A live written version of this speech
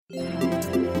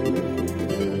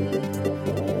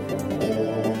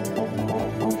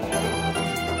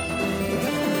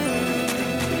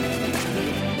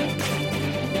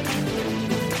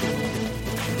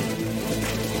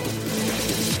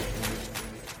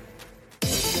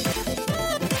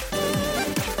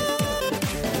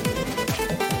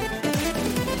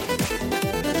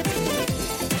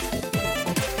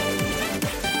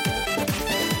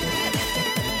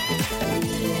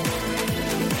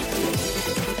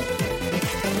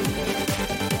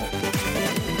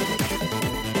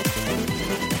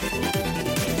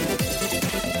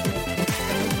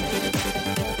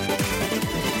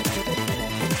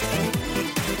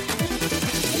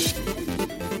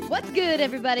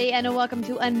Everybody, and welcome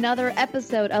to another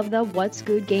episode of the What's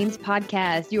Good Games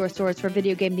podcast, your source for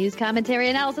video game news, commentary,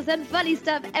 analysis, and funny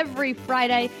stuff every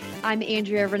Friday. I'm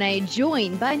Andrea Renee,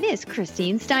 joined by Miss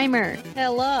Christine Steimer.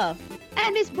 Hello.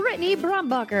 And Miss Brittany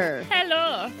Brombacher.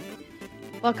 Hello.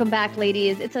 Welcome back,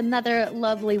 ladies. It's another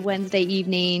lovely Wednesday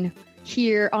evening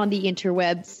here on the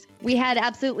interwebs. We had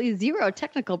absolutely zero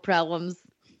technical problems.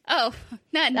 Oh,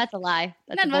 none. That's a lie.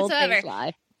 That's none a bold whatsoever.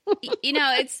 lie. You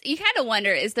know, you kind of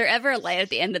wonder, is there ever a light at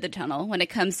the end of the tunnel when it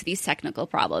comes to these technical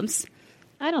problems?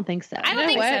 I don't think so. I don't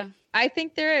think so. I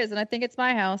think there is, and I think it's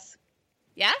my house.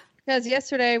 Yeah? Because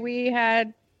yesterday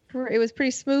it was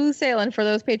pretty smooth sailing for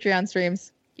those Patreon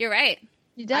streams. You're right.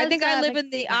 I think I live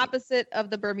in the opposite of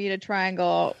the Bermuda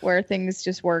Triangle where things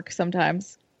just work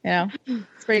sometimes. You know,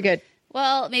 it's pretty good.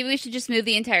 Well, maybe we should just move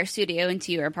the entire studio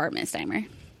into your apartment, Steimer.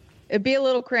 It'd be a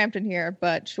little cramped in here,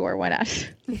 but sure, why not?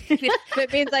 If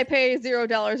it means I pay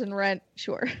 $0 in rent,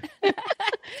 sure.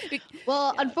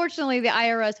 Well, unfortunately, the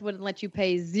IRS wouldn't let you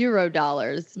pay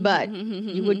 $0, but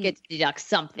you would get to deduct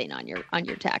something on your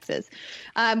taxes.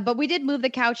 But we did move the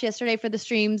couch yesterday for the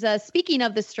streams. Speaking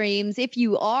of the streams, if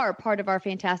you are part of our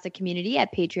fantastic community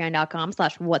at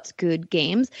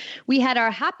patreon.com/whatsgoodgames, we had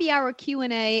our happy hour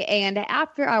Q&A and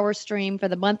after hour stream for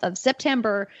the month of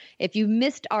September. If you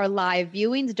missed our live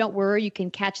viewings, don't worry, you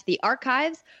can catch the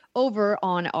archives over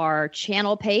on our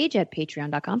channel page at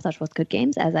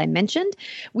patreon.com/whatsgoodgames. As I mentioned,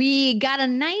 we got a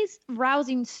nice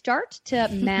rousing start to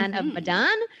Man of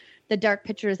Medan, the Dark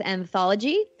Pictures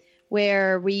anthology,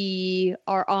 where we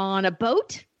are on a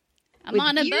boat. I'm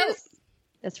on a boat.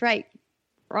 That's right.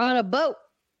 We're on a boat.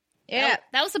 Yeah.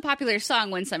 That was a popular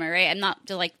song one summer, right? I'm not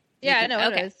to like. Yeah, I know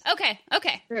okay. it is.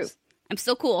 Okay. True. I'm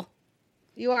still cool.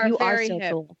 You are very so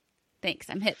hip. cool. Thanks.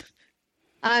 I'm hip.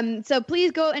 So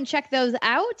please go and check those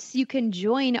out. You can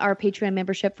join our Patreon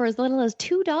membership for as little as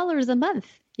 $2 a month.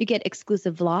 You get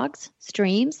exclusive vlogs,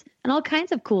 streams, and all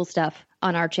kinds of cool stuff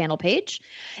on our channel page.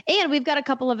 And we've got a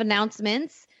couple of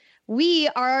announcements. We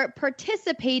are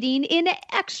participating in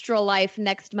Extra Life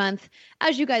next month.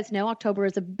 As you guys know, October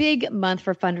is a big month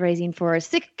for fundraising for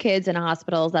sick kids in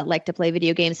hospitals that like to play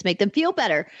video games to make them feel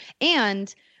better.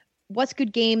 And What's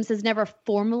Good Games has never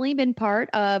formally been part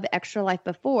of Extra Life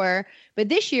before, but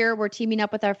this year we're teaming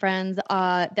up with our friends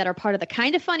that are part of the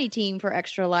Kind of Funny team for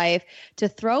Extra Life to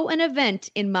throw an event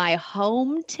in my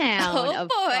hometown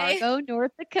of Fargo,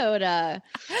 North Dakota.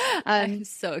 I'm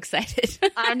so excited.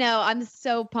 I know. I'm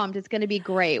so pumped. It's going to be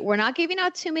great. We're not giving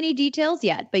out too many details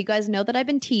yet, but you guys know that I've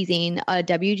been teasing a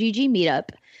WGG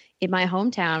meetup in my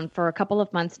hometown for a couple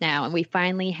of months now, and we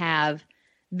finally have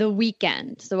the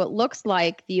weekend. So it looks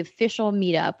like the official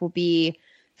meetup will be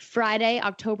Friday,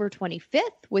 October 25th,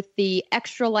 with the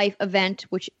Extra Life event,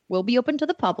 which will be open to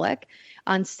the public,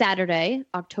 on Saturday,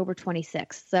 October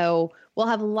 26th. So we'll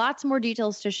have lots more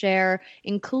details to share,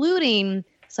 including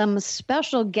some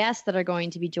special guests that are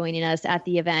going to be joining us at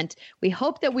the event. We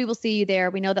hope that we will see you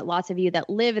there. We know that lots of you that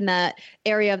live in that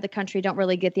area of the country don't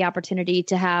really get the opportunity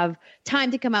to have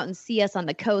time to come out and see us on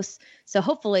the coast. So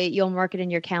hopefully you'll mark it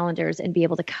in your calendars and be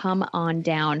able to come on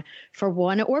down for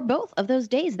one or both of those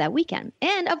days that weekend.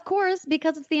 And of course,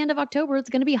 because it's the end of October, it's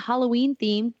going to be Halloween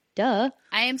themed. Duh.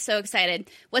 I am so excited.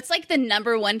 What's like the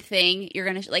number one thing you're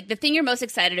going to, like the thing you're most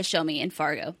excited to show me in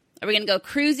Fargo? Are we going to go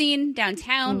cruising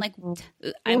downtown? Well,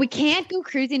 we can't go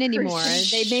cruising anymore.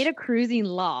 They made a cruising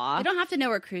law. You don't have to know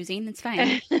we're cruising. It's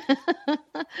fine. But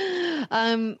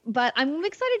I'm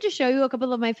excited to show you a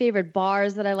couple of my favorite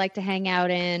bars that I like to hang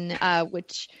out in,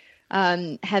 which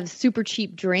have super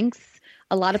cheap drinks.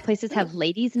 A lot of places have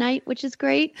ladies' night, which is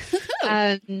great.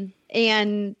 And,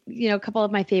 you know, a couple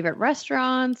of my favorite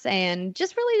restaurants and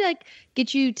just really like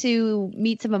get you to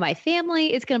meet some of my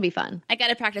family. It's going to be fun. I got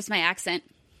to practice my accent.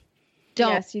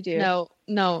 Don't. Yes, you do. No,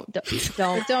 don't.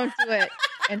 Don't do it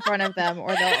in front of them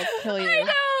or they'll kill you. I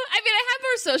know. I mean, I have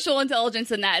more social intelligence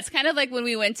than that. It's kind of like when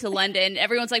we went to London.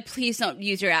 Everyone's like, please don't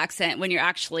use your accent when you're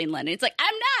actually in London. It's like,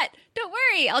 I'm not. don't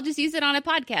worry. I'll just use it on a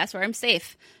podcast where I'm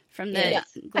safe from the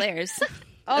glares.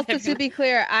 Also, to be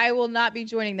clear, I will not be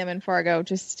joining them in Fargo,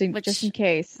 just in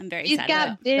case. I'm very She's sad got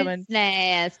about.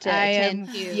 business to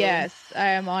attend to. Yes, I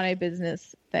am on a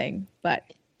business thing, but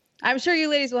I'm sure you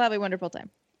ladies will have a wonderful time.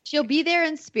 She'll be there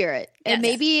in spirit. Yes. And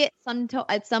maybe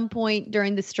at some point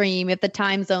during the stream, if the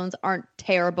time zones aren't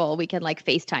terrible, we can like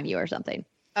FaceTime you or something.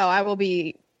 Oh, I will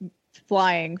be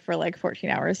flying for like 14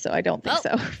 hours, so I don't think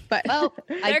so. But Well,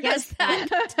 I There guess goes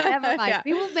that. never mind. Yeah.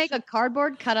 We will make a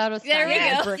cardboard cutout of There we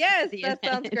Simon go. for yes, the that event.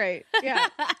 sounds great. Yeah,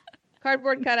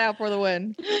 cardboard cutout for the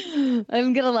win.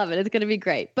 I'm gonna love it. It's gonna be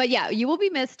great. But yeah, you will be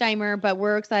missed, Timer. But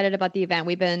we're excited about the event.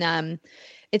 We've been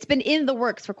it's been in the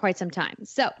works for quite some time.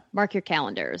 So mark your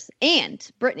calendars. And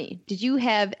Brittany, did you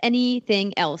have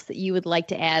anything else that you would like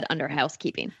to add under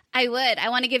housekeeping? I would. I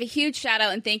want to give a huge shout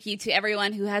out and thank you to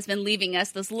everyone who has been leaving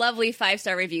us those lovely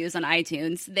 5-star reviews on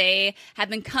iTunes. They have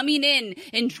been coming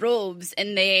in droves,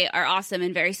 and they are awesome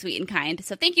and very sweet and kind.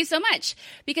 So thank you so much.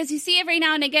 Because you see, every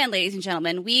now and again, ladies and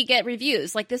gentlemen, we get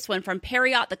reviews like this one from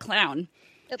Perriot the Clown.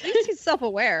 At least he's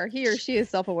self-aware. He or she is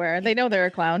self-aware. They know they're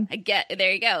a clown.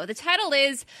 There you go. The title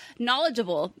is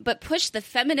knowledgeable, but push the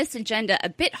feminist agenda a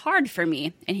bit hard for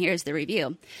me. And here's the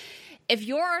review. If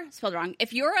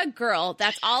you're a girl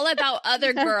that's all about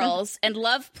other girls and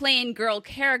love playing girl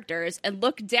characters and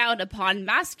look down upon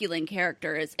masculine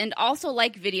characters and also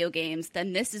like video games,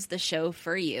 then this is the show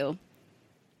for you.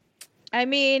 I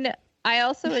mean, I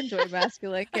also enjoy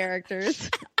masculine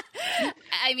characters.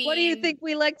 I mean, What do you think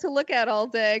we like to look at all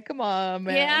day? Come on,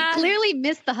 man. Yeah. Clearly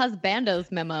missed the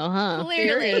husbandos memo, huh?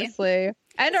 Clearly. Seriously.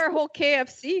 And our whole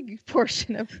KFC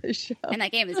portion of the show. And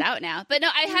that game is out now. But no,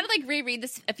 I had to like reread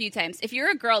this a few times. If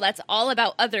you're a girl that's all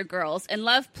about other girls and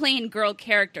love playing girl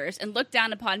characters and look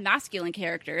down upon masculine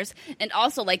characters and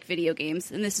also like video games,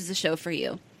 then this is a show for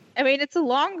you. I mean, it's a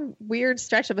long, weird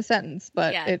stretch of a sentence,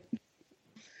 but Yeah.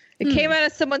 it came out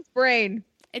of someone's brain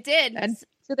It did. and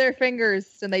to their fingers,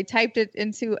 and they typed it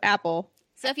into Apple.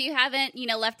 So if you haven't,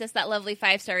 left us that lovely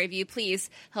 5-star review, please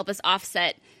help us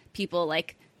offset people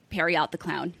like Perriot the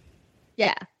Clown.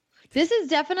 Yeah. This is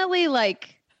definitely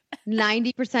like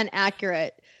 90%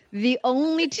 accurate. The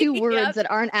only two words Yep.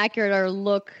 that aren't accurate are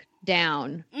look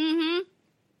down. Mm-hmm.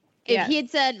 If Yes. he had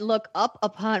said look up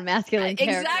upon masculine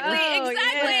characters. Exactly. Oh,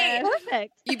 Exactly. yeah.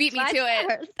 Perfect. You beat me 5 to it.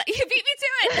 stars. You beat me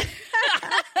to it.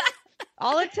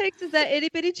 All it takes is that itty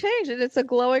bitty change, and it's a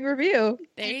glowing review.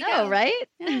 There you Oh, go.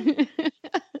 right?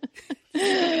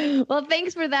 Well,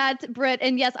 thanks for that, Britt.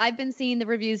 And yes, I've been seeing the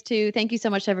reviews too. Thank you so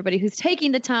much to everybody who's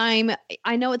taking the time.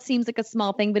 I know it seems like a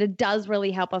small thing, but it does really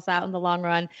help us out in the long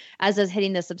run, as does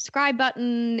hitting the subscribe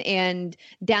button and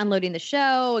downloading the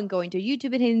show and going to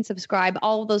YouTube and hitting subscribe.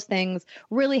 All of those things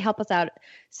really help us out.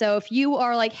 So if you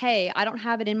are like, hey, I don't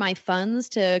have it in my funds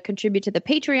to contribute to the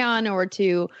Patreon or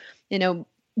to,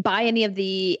 buy any of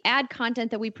the ad content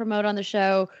that we promote on the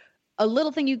show, a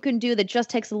little thing you can do that just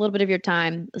takes a little bit of your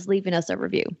time is leaving us a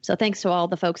review. So thanks to all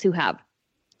the folks who have.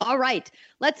 All right,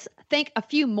 let's thank a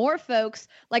few more folks,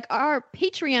 like our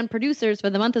Patreon producers for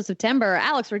the month of September: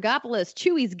 Alex Regopoulos,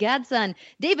 Chewy's godson,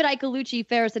 David Icolucci,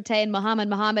 Ferris Atay, and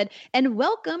Mohammed. And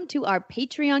welcome to our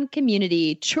Patreon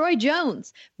community: Troy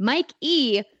Jones, Mike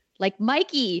E, like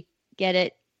Mikey, get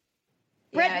it?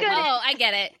 Brett Gooding, Oh, I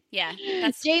get it. Yeah.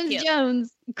 That's James cute.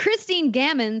 Jones, Christine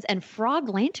Gammons, and Frog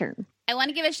Lantern. I want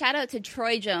to give a shout out to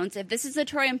Troy Jones. If this is the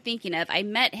Troy I'm thinking of, I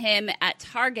met him at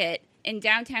Target in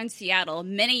downtown Seattle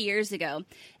many years ago.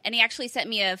 And he actually sent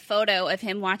me a photo of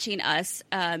him watching us,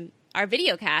 our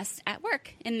video cast at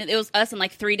work. And it was us on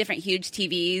like 3 different huge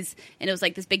TVs. And it was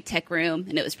like this big tech room.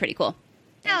 And it was pretty cool.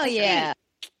 Hell yeah.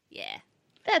 Yeah.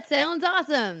 That sounds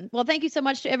awesome. Well, thank you so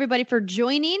much to everybody for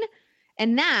joining.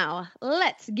 And now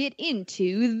let's get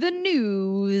into the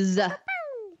news.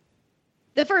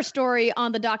 The first story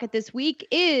on the docket this week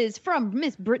is from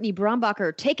Miss Brittany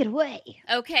Brombacher. Take it away.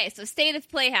 Okay, so State of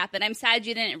Play happened. I'm sad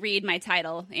you didn't read my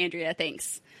title, Andrea.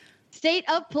 Thanks. State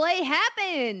of Play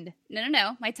happened.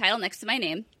 No. My title next to my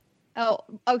name. Oh,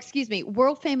 excuse me.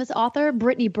 World famous author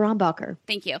Brittany Brombacher.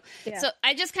 Thank you. Yeah. So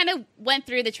I just kind of went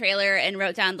through the trailer and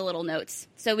wrote down the little notes.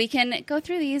 So we can go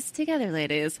through these together,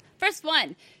 ladies. First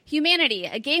one, Humanity,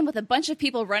 a game with a bunch of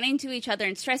people running to each other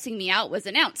and stressing me out, was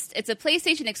announced. It's a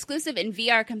PlayStation exclusive and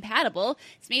VR compatible.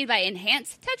 It's made by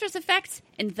Enhanced, Tetris Effects,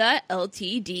 and The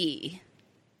LTD.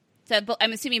 So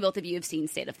I'm assuming both of you have seen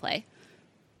State of Play.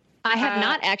 I have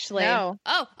not actually. No.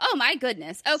 Oh my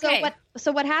goodness. Okay.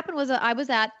 So what happened was I was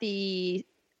at the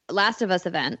Last of Us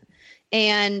event,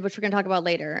 and which we're going to talk about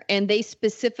later, and they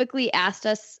specifically asked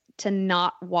us to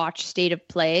not watch State of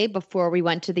Play before we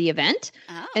went to the event.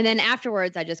 Oh. And then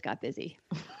afterwards I just got busy.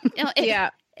 No,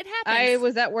 Yeah. It happens. I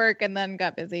was at work and then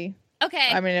got busy. Okay.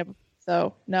 I mean,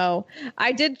 so no.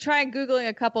 I did try Googling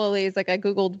a couple of these. Like I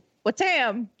Googled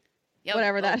Latam. Yep.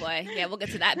 Whatever that. Boy. Yeah, we'll get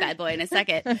to that bad boy in a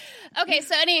second. Okay,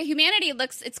 so anyway, Humanity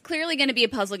it's clearly going to be a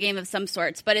puzzle game of some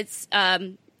sorts, but it's, I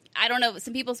don't know,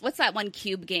 what's that one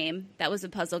cube game? That was a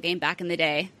puzzle game back in the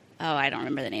day. Oh, I don't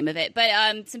remember the name of it. But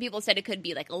some people said it could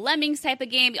be like a Lemmings type of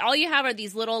game. All you have are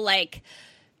these little, like,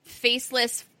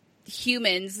 faceless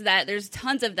humans that there's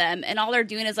tons of them, and all they're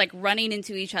doing is, like, running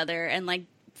into each other and, like,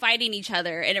 fighting each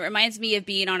other, and it reminds me of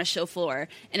being on a show floor,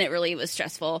 and it really was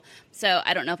stressful. So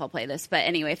I don't know if I'll play this, but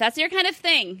anyway, if that's your kind of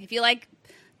thing, if you like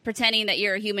pretending that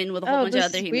you're a human with a whole bunch of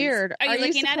other humans, weird. Are you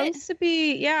looking at it?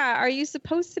 Are you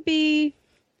supposed to be?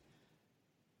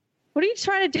 What are you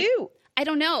trying to do? I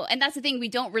don't know, and that's the thing, we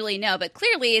don't really know, but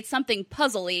clearly it's something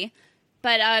puzzly.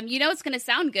 But you know it's going to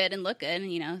sound good and look good,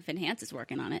 and you know if Enhance is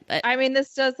working on it. But I mean,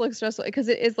 this does look stressful because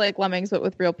it is like Lemmings, but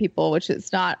with real people, which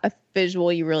is not a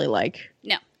visual you really like.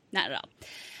 No. Not at all.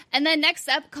 And then next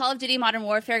up, Call of Duty Modern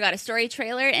Warfare got a story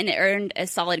trailer, and it earned a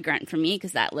solid grunt from me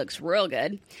because that looks real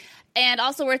good. And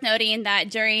also worth noting that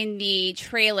during the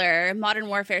trailer, Modern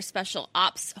Warfare Special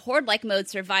Ops Horde-like mode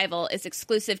survival is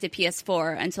exclusive to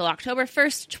PS4 until October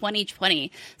 1st,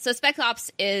 2020. So Spec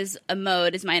Ops is a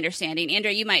mode, is my understanding.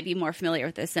 Andrea, you might be more familiar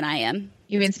with this than I am.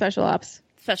 You mean Special Ops?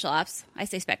 Special Ops. I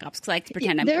say Spec Ops because I like to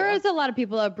pretend I'm There cool. is a lot of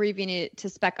people abbreviating it to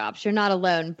Spec Ops. You're not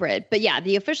alone, Britt. But yeah,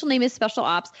 the official name is Special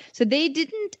Ops. So they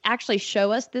didn't actually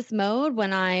show us this mode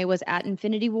when I was at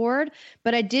Infinity Ward,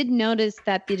 but I did notice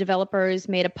that the developers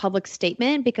made a public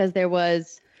statement because there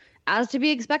was, as to be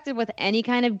expected with any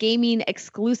kind of gaming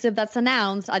exclusive that's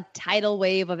announced, a tidal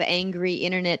wave of angry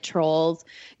internet trolls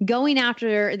going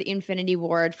after the Infinity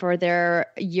Ward for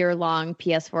their year-long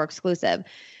PS4 exclusive.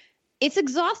 It's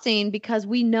exhausting because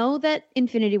we know that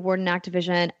Infinity Ward and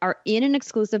Activision are in an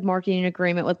exclusive marketing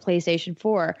agreement with PlayStation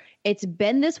 4. It's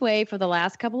been this way for the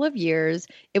last couple of years.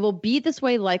 It will be this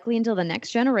way likely until the next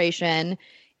generation.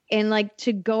 And like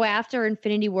to go after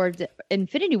Infinity Ward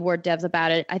devs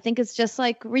about it, I think it's just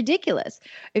like ridiculous.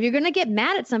 If you're going to get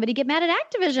mad at somebody, get mad at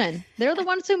Activision. They're the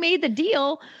ones who made the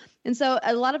deal. And so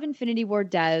a lot of Infinity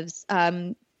Ward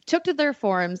devs took to their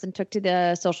forums and took to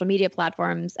the social media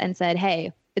platforms and said,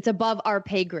 hey, it's above our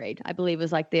pay grade, I believe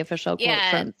was like the official quote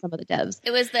from some of the devs.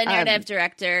 It was the narrative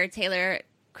director, Taylor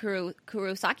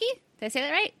Kurosaki. Did I say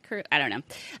that right? I don't know.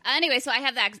 Anyway, so I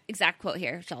have that exact quote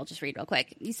here, so I'll just read real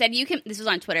quick. He said, this was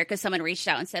on Twitter because someone reached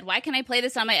out and said, why can I play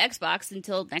this on my Xbox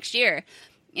until next year?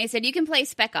 And he said, you can play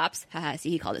Spec Ops. See,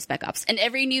 he called it Spec Ops. And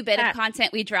every new bit of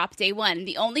content we drop day one.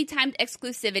 The only timed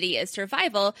exclusivity is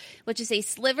Survival, which is a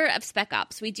sliver of Spec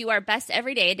Ops. We do our best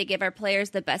every day to give our players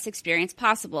the best experience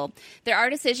possible. There are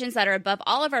decisions that are above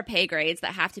all of our pay grades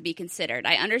that have to be considered.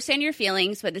 I understand your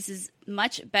feelings, but this is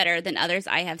much better than others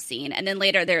I have seen. And then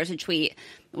later there was a tweet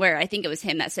where I think it was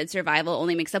him that said Survival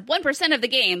only makes up 1% of the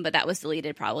game, but that was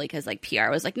deleted probably because like PR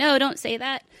was like, no, don't say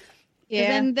that.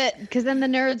 Yeah, because then the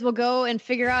nerds will go and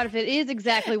figure out if it is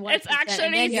exactly 1%. It's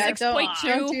actually 6.2.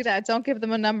 Don't do that. Don't give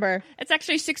them a number. It's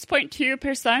actually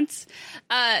 6.2%.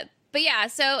 But yeah,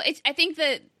 so I think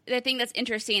that the thing that's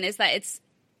interesting is that it's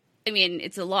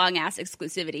a long ass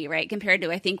exclusivity, right? Compared to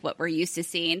I think what we're used to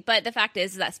seeing. But the fact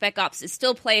is that Spec Ops is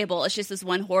still playable. It's just this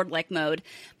one Horde-like mode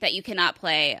that you cannot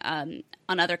play on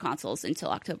other consoles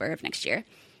until October of next year,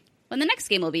 when the next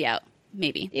game will be out.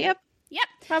 Maybe. Yep.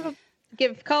 Probably.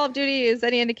 Give Call of Duty is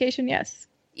any indication, yes.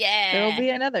 Yeah. There will be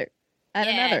another. And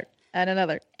another. And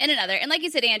another. And another. And like you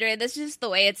said, Andrea, this is just the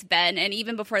way it's been. And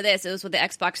even before this, it was with the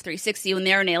Xbox 360 when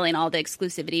they were nailing all the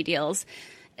exclusivity deals.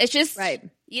 It's just, right.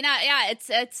 You know, yeah,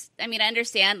 it's, I mean, I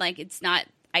understand, like, it's not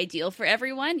ideal for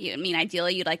everyone.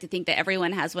 Ideally, you'd like to think that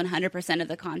everyone has 100% of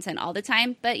the content all the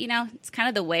time. But, you know, it's kind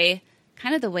of the way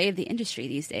of the industry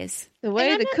these days. The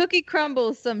way the cookie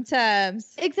crumbles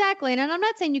sometimes. Exactly. And I'm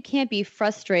not saying you can't be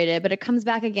frustrated, but it comes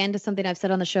back again to something I've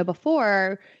said on the show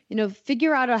before. You know,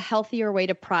 figure out a healthier way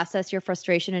to process your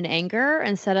frustration and anger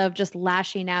instead of just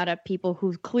lashing out at people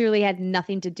who clearly had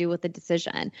nothing to do with the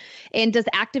decision. And does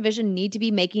Activision need to be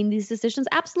making these decisions?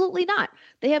 Absolutely not.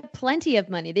 They have plenty of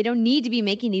money. They don't need to be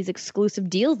making these exclusive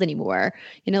deals anymore.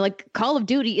 You know, like Call of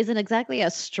Duty isn't exactly a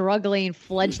struggling,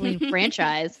 fledgling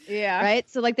franchise. Yeah. Right.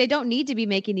 So like they don't need to be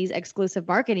making these exclusive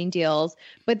marketing deals,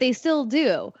 but they still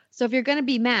do. So if you're going to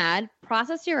be mad,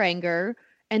 process your anger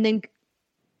and then,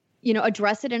 you know,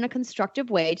 address it in a constructive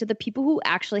way to the people who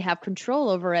actually have control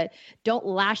over it. Don't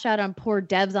lash out on poor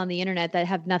devs on the internet that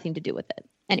have nothing to do with it.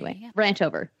 Anyway, rant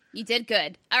over. You did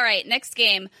good. All right, next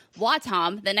game,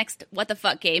 Watom, the next what the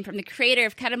fuck game from the creator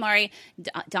of Katamari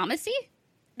Damacy.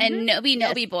 And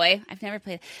Nobi Boy, I've never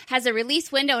played, has a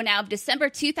release window now of December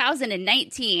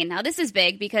 2019. Now, this is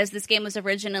big because this game was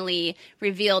originally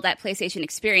revealed at PlayStation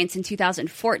Experience in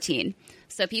 2014.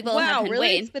 So people have been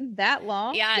waiting. It's been that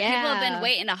long? Yeah, people have been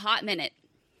waiting a hot minute.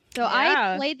 So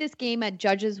I played this game at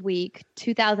Judges Week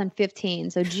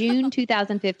 2015. So June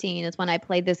 2015 is when I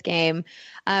played this game.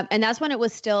 And that's when it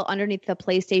was still underneath the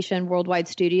PlayStation Worldwide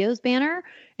Studios banner.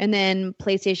 And then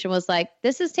PlayStation was like,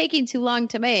 this is taking too long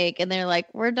to make. And they're like,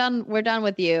 we're done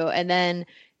with you. And then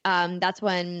that's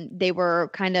when they were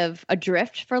kind of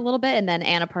adrift for a little bit. And then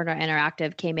Annapurna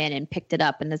Interactive came in and picked it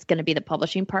up and is going to be the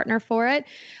publishing partner for it.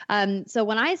 So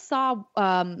when I saw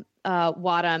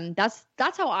Wadham,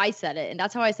 that's how I said it. And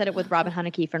that's how I said it with Robin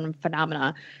Haneke from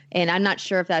Phenomena. And I'm not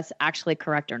sure if that's actually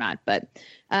correct or not, but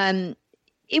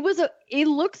it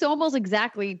looks almost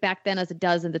exactly back then as it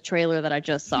does in the trailer that I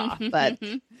just saw, but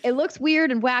it looks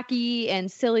weird and wacky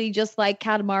and silly, just like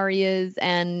Katamari is.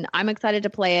 And I'm excited to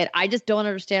play it. I just don't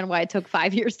understand why it took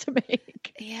 5 years to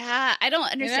make. Yeah, I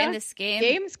don't understand this game.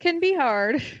 Games can be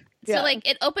hard. So like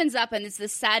it opens up and it's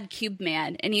this sad cube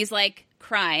man and he's like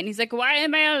crying. He's like, why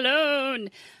am I alone?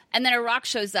 And then a rock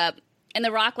shows up and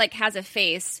the rock like has a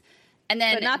face. And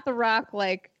then but not the rock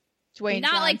like Dwayne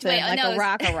not Johnson, like Dwayne, like no, a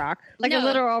rock. Like a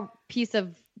literal piece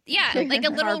of like a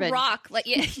little carbon. rock. Like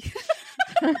you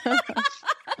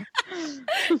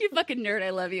fucking nerd,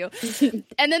 I love you.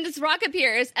 And then this rock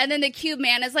appears, and then the cube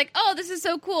man is like, "Oh, this is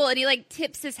so cool!" And he like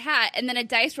tips his hat, and then a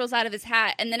dice rolls out of his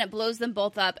hat, and then it blows them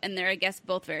both up, and they're I guess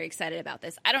both very excited about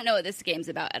this. I don't know what this game's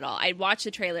about at all. I watched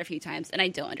the trailer a few times, and I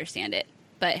don't understand it.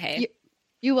 But hey,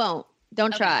 you won't.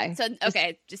 Don't try. So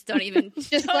just don't even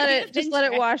just let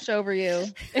it wash over you.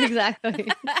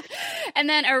 Exactly. And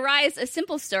then Arise, a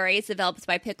simple story. It's developed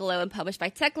by Piccolo and published by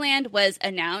Techland, was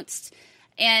announced.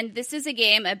 And this is a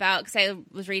game about, because I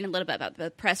was reading a little bit about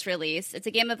the press release. It's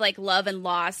a game of like love and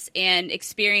loss and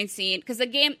experiencing, because the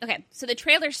game, okay, so the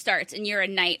trailer starts and you're a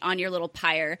knight on your little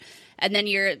pyre. And then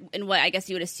you're in what I guess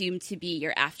you would assume to be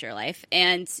your afterlife.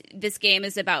 And this game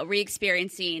is about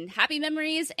re-experiencing happy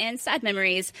memories and sad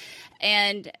memories.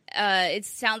 And it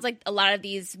sounds like a lot of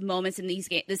these moments in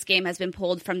this game has been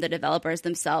pulled from the developers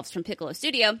themselves, from Piccolo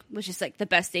Studio, which is like the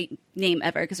best name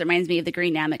ever because it reminds me of the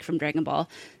Green Namek from Dragon Ball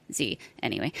Z.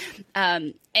 Anyway,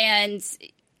 and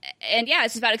yeah,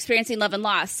 it's about experiencing love and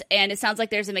loss. And it sounds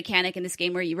like there's a mechanic in this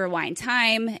game where you rewind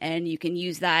time and you can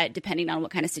use that depending on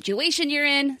what kind of situation you're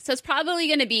in. So it's probably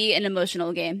going to be an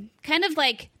emotional game. Kind of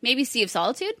like maybe Sea of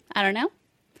Solitude. I don't know.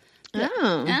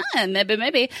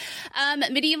 Maybe.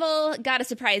 Medieval got a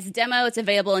surprise demo. It's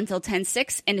available until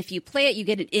 10/6. And if you play it, you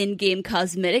get an in-game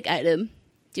cosmetic item.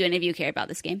 Do any of you care about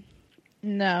this game?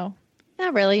 No.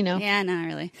 Not really, no. Yeah, not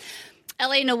really.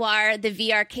 LA Noire, the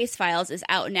VR case files, is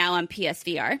out now on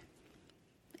PSVR.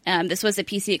 This was a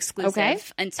PC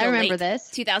exclusive until I remember late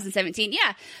this. 2017.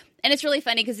 Yeah. And it's really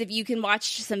funny because if you can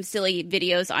watch some silly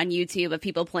videos on YouTube of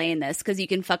people playing this, because you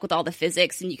can fuck with all the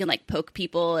physics and you can like poke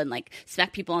people and like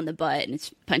smack people on the butt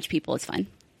and punch people. It's fun.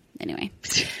 Anyway.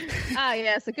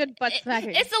 Yes, a good butt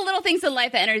smacking. It's the little things in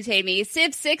life that entertain me.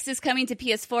 Civ 6 is coming to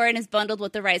PS4 and is bundled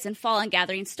with the Rise and Fall and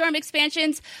Gathering Storm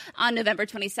expansions on November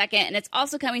 22nd. And it's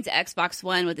also coming to Xbox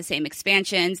One with the same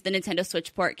expansions. The Nintendo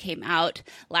Switch port came out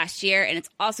last year, and it's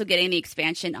also getting the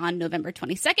expansion on November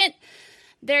 22nd.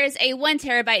 There's a 1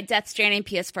 terabyte Death Stranding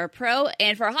PS4 Pro,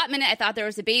 and for a hot minute, I thought there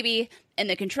was a baby in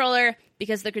the controller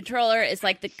because the controller is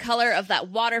like the color of that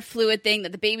water fluid thing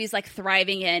that the baby's like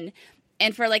thriving in.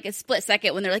 And for like a split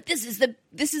second, when they're like, this is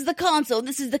the console,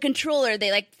 this is the controller, they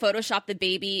like Photoshop the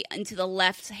baby into the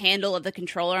left handle of the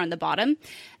controller on the bottom.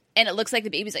 And it looks like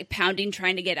the baby's like pounding,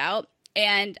 trying to get out.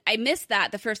 And I missed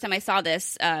that the first time I saw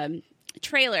this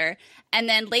trailer. And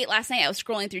then late last night, I was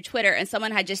scrolling through Twitter and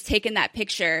someone had just taken that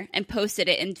picture and posted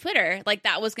it in Twitter. Like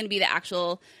that was going to be the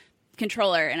actual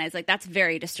controller. And I was like, that's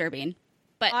very disturbing.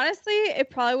 But honestly,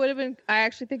 it probably would have been, I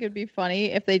actually think it'd be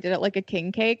funny if they did it like a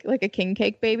king cake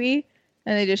baby.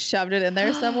 And they just shoved it in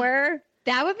there somewhere.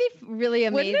 That would be really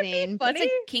amazing. Wouldn't it be funny?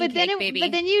 It's a king cake baby.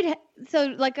 But then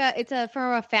it's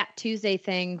from a Fat Tuesday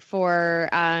thing for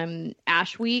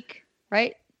Ash Week,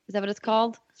 right? Is that what it's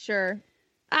called? Sure.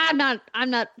 I'm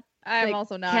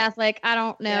also not Catholic. I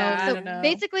don't know. Yeah, so I don't know.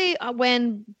 basically,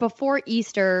 before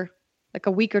Easter, like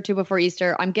a week or two before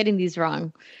Easter, I'm getting these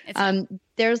wrong.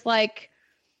 There's like,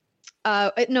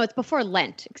 no, it's before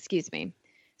Lent. Excuse me.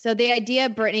 So the idea,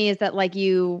 Brittany, is that like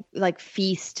you like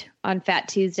feast on Fat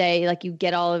Tuesday, like you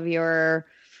get all of your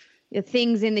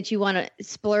things in that you want to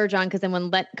splurge on, because then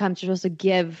when Lent comes, you're supposed to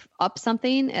give up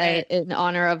something in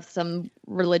honor of some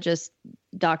religious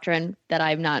doctrine that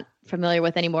I'm not familiar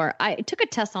with anymore. I took a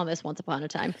test on this once upon a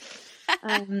time.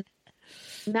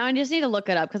 Now I just need to look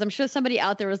it up because I'm sure somebody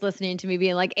out there was listening to me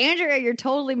being like, Andrea, you're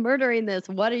totally murdering this.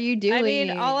 What are you doing? I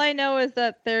mean, all I know is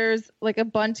that there's like a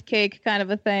bundt cake kind of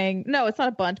a thing. No, it's not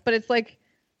a bundt, but it's like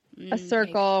a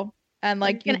circle and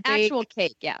like an actual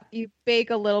cake. Yeah. You bake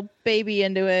a little baby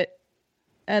into it,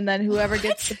 and then whoever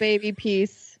gets the baby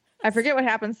piece, I forget what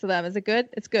happens to them. Is it good?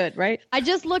 It's good, right? I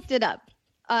just looked it up.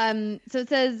 So it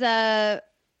says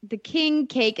the king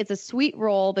cake is a sweet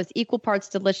roll that's equal parts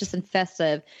delicious and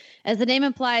festive. As the name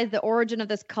implies, the origin of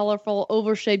this colorful,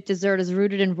 oval-shaped dessert is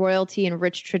rooted in royalty and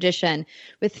rich tradition.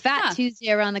 With Fat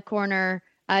Tuesday around the corner,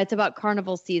 it's about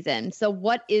carnival season. So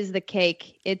what is the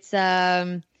cake? It's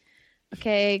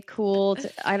okay, cool.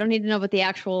 I don't need to know about the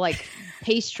actual like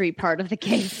pastry part of the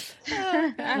cake.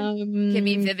 Give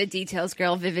me vivid details,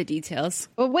 girl. Vivid details.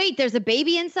 But wait, there's a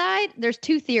baby inside? There's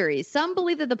two theories. Some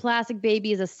believe that the plastic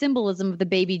baby is a symbolism of the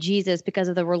baby Jesus because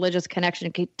of the religious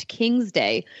connection to King's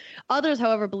Day. Others,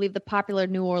 however, believe the popular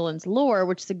New Orleans lore,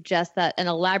 which suggests that an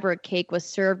elaborate cake was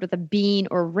served with a bean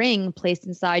or ring placed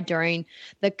inside during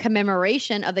the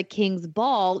commemoration of the King's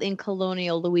Ball in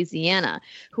colonial Louisiana.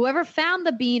 Whoever found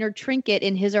the bean or trinket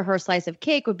in his or her slice of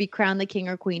cake would be crowned the king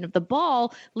or queen of the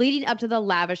ball, leading up to the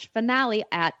lavish finale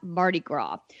at Mardi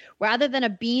Gras. Rather than a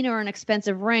bean or an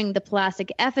expensive ring, the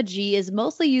plastic effigy is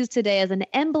mostly used today as an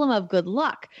emblem of good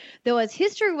luck. Though, as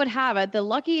history would have it, the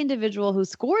lucky individual who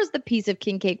scores the piece of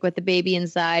king cake with the baby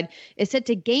inside is said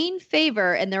to gain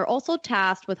favor, and they're also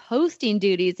tasked with hosting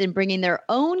duties and bringing their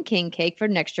own king cake for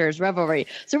next year's revelry.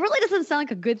 So it really doesn't sound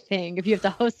like a good thing if you have to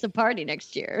host a party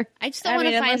next year. I just don't want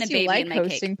to find the baby like in my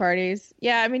hosting cake. Parties.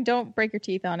 Yeah, I mean, don't break your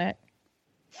teeth on it.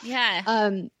 Yeah.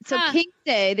 King's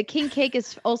Day, the king cake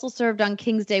is also served on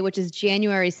King's Day, which is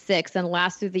January 6th, and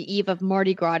lasts through the eve of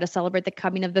Mardi Gras to celebrate the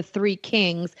coming of the three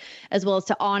kings, as well as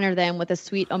to honor them with a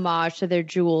sweet homage to their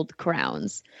jeweled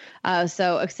crowns.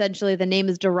 So essentially, the name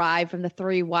is derived from the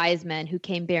three wise men who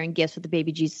came bearing gifts for the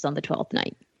baby Jesus on the 12th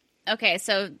night. Okay,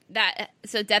 so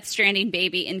Death Stranding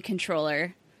baby in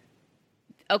controller.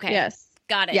 Okay. Yes.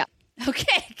 Got it. Yeah.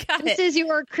 Okay, got This it. is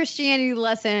your Christianity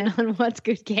lesson on what's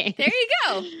good games. There you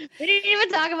go. We didn't even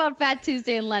talk about Fat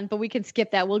Tuesday and Lent, but we can skip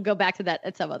that. We'll go back to that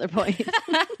at some other point.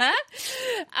 The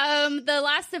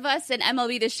Last of Us and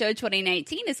MLB The Show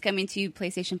 2019 is coming to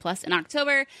PlayStation Plus in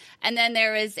October. And then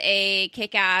there was a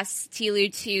kick-ass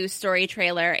TLU 2 story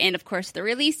trailer. And, of course, the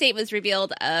release date was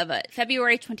revealed of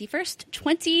February 21st,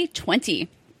 2020.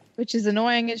 Which is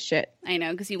annoying as shit. I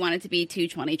know, because you want it to be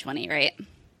 2020, right?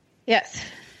 Yes.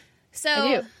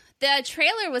 So the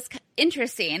trailer was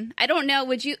interesting. I don't know.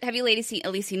 Have you ladies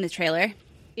at least seen the trailer?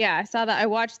 Yeah, I saw that. I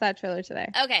watched that trailer today.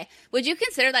 Okay. Would you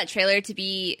consider that trailer to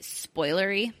be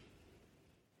spoilery?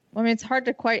 I mean, it's hard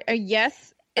to quite.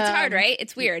 Yes. It's hard, right?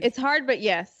 It's weird. It's hard, but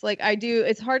yes. Like, I do.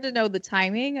 It's hard to know the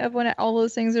timing of when all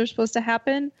those things are supposed to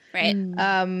happen.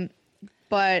 Right.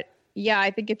 But yeah,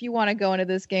 I think if you want to go into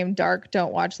this game dark,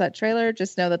 don't watch that trailer.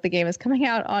 Just know that the game is coming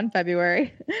out on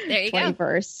February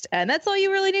 21st. And that's all you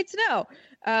really need to know.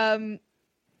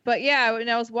 But yeah, when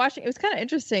I was watching, it was kind of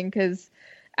interesting because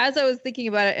as I was thinking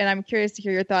about it, and I'm curious to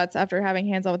hear your thoughts after having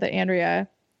hands-on with it, Andrea,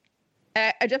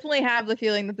 I definitely have the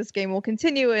feeling that this game will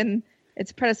continue in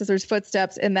its predecessor's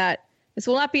footsteps in that this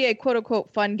will not be a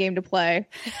quote-unquote fun game to play.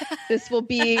 This will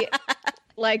be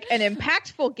like an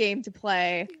impactful game to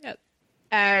play. Yep.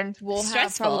 And we'll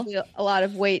have probably a lot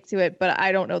of weight to it, but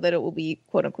I don't know that it will be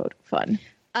quote unquote fun.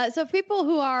 So people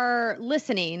who are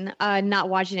listening, not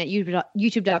watching at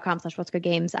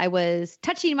youtube.com/whatsgoodgames, I was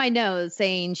touching my nose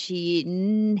saying she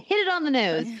hit it on the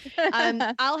nose.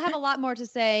 I'll have a lot more to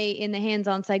say in the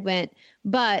hands-on segment,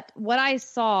 but what I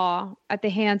saw at the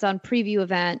hands-on preview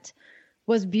event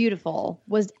was beautiful,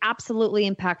 was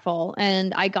absolutely impactful.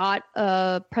 And I got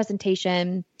a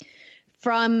presentation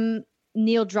from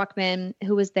Neil Druckmann,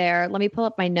 who was there. Let me pull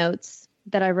up my notes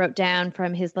that I wrote down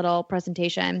from his little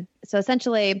presentation. So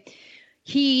essentially,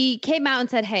 he came out and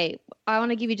said, hey, I want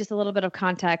to give you just a little bit of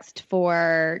context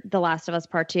for The Last of Us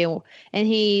Part 2. And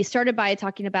he started by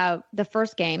talking about the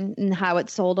first game and how it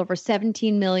sold over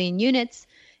 17 million units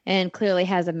and clearly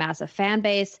has a massive fan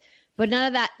base. But none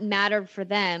of that mattered for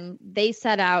them. They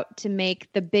set out to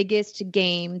make the biggest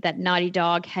game that Naughty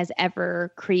Dog has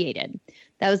ever created.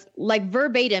 That was like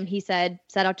verbatim, he said,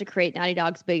 set out to create Naughty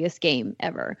Dog's biggest game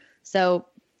ever. So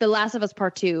The Last of Us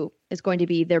Part 2 is going to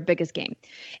be their biggest game.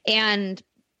 And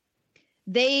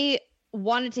they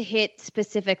wanted to hit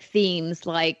specific themes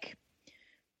like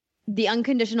the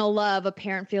unconditional love a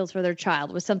parent feels for their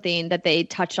child was something that they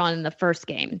touched on in the first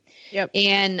game. Yep.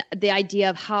 And the idea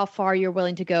of how far you're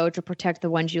willing to go to protect the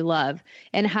ones you love,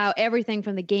 and how everything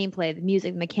from the gameplay, the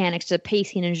music, the mechanics, to the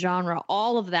pacing and genre,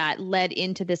 all of that led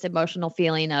into this emotional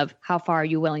feeling of how far are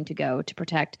you willing to go to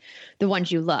protect the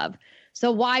ones you love.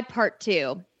 So why part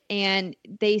 2? And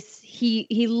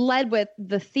he led with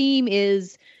the theme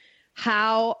is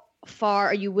how far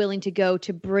are you willing to go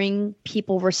to bring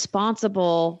people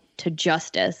responsible to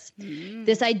justice?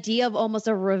 This idea of almost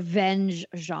a revenge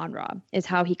genre is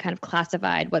how he kind of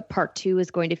classified what part 2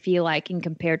 is going to feel like in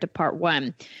compared to part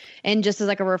 1. And just as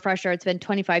like a refresher, it's been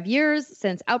 25 years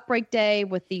since Outbreak Day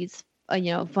with these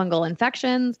fungal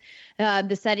infections.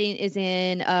 The setting is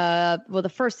in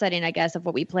the first setting, I guess, of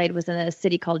what we played was in a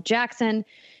city called Jackson.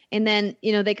 And then,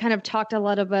 they kind of talked a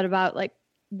little bit about like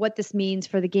what this means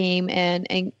for the game and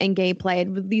gameplay,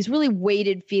 and these really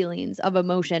weighted feelings of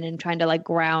emotion and trying to like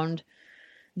ground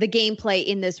the gameplay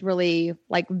in this really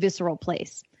like visceral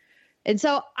place. And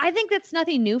so I think that's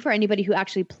nothing new for anybody who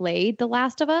actually played The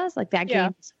Last of Us. Like that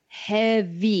game's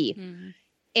heavy.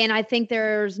 And I think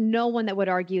there's no one that would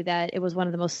argue that it was one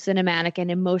of the most cinematic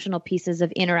and emotional pieces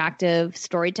of interactive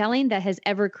storytelling that has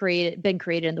ever been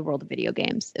created in the world of video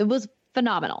games. It was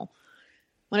phenomenal.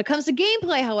 When it comes to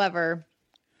gameplay, however,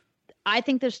 I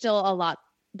think there's still a lot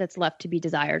that's left to be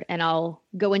desired. And I'll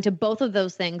go into both of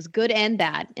those things, good and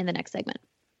bad, in the next segment.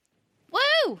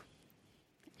 Woo!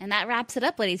 And that wraps it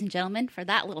up, ladies and gentlemen, for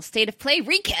that little State of Play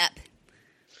recap.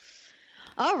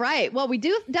 All right. Well, we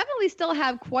do definitely still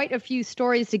have quite a few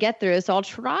stories to get through, so I'll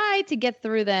try to get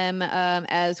through them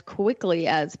as quickly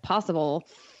as possible.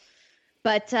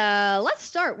 But let's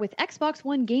start with Xbox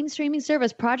One game streaming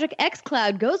service Project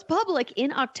xCloud goes public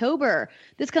in October.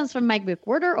 This comes from Mike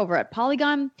McWhorter over at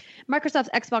Polygon.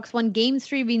 Microsoft's Xbox One game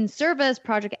streaming service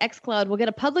Project xCloud will get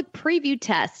a public preview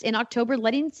test in October,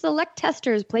 letting select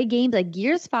testers play games like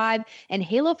Gears 5 and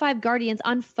Halo 5 Guardians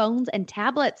on phones and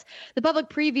tablets. The public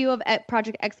preview of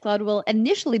Project xCloud will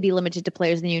initially be limited to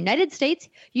players in the United States,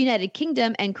 United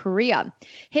Kingdom, and Korea.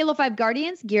 Halo 5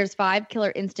 Guardians, Gears 5,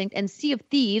 Killer Instinct, and Sea of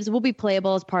Thieves will be playable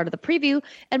as part of the preview,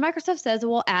 and Microsoft says it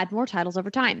will add more titles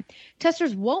over time.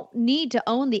 Testers won't need to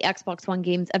own the Xbox One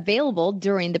games available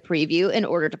during the preview in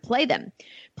order to play them.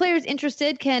 Players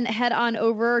interested can head on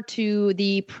over to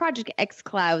the Project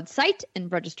xCloud site and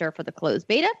register for the closed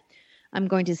beta. I'm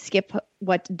going to skip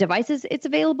what devices it's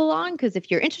available on, because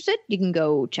if you're interested, you can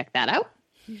go check that out.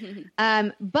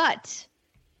 But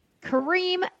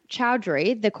Kareem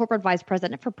Chowdhury, the corporate vice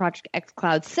president for Project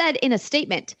xCloud, said in a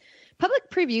statement,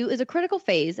 "Public preview is a critical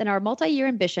phase in our multi-year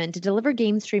ambition to deliver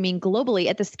game streaming globally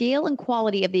at the scale and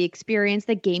quality of the experience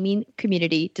the gaming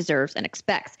community deserves and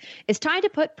expects. It's time to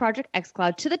put Project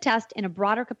xCloud to the test in a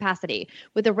broader capacity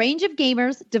with a range of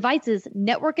gamers, devices,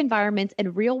 network environments,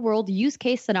 and real-world use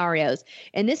case scenarios.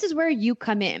 And this is where you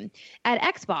come in. At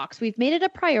Xbox, we've made it a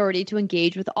priority to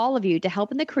engage with all of you to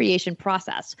help in the creation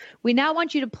process. We now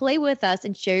want you to play with us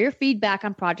and share your feedback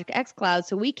on Project xCloud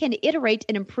so we can iterate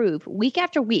and improve week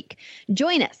after week.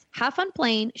 Join us, have fun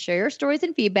playing, share your stories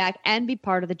and feedback, and be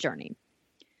part of the journey."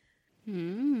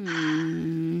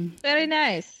 Very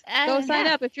nice. Go sign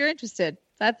up if you're interested.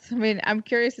 I'm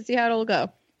curious to see how it'll go.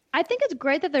 I think it's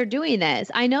great that they're doing this.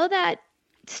 I know that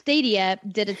Stadia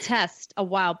did a test a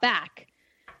while back,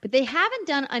 but they haven't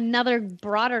done another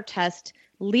broader test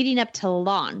leading up to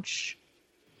launch.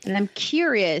 And I'm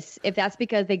curious if that's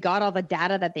because they got all the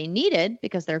data that they needed,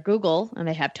 because they're Google and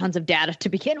they have tons of data to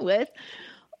begin with,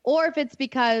 or if it's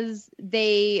because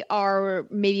they are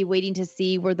maybe waiting to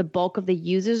see where the bulk of the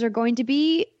users are going to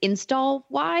be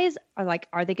install-wise.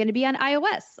 Are they going to be on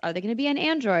iOS? Are they going to be on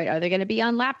Android? Are they going to be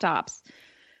on laptops?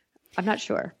 I'm not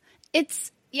sure.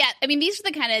 These are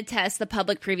the kind of tests, the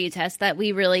public preview tests, that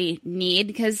we really need,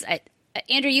 because,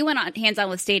 Andrew, you went on hands-on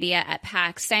with Stadia at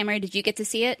PAX. Steimer, did you get to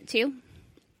see it too?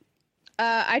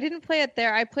 I didn't play it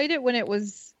there. I played it when it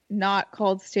was not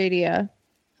called Stadia.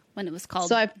 When it was called...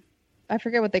 So I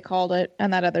forget what they called it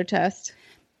on that other test.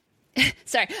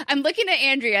 Sorry, I'm looking at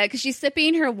Andrea because she's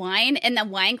sipping her wine, and the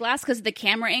wine glass, because of the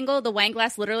camera angle, the wine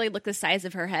glass literally looked the size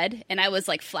of her head, and I was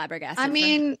like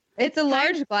flabbergasted. It's a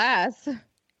large glass.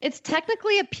 It's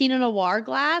technically a Pinot Noir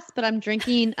glass, but I'm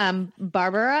drinking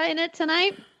Barbera in it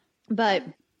tonight. But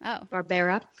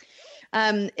Barbera.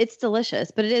 It's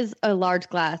delicious, but it is a large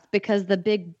glass because the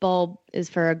big bulb is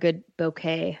for a good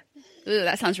bouquet. Ooh,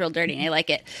 that sounds real dirty. I like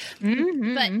it.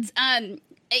 Mm-hmm. But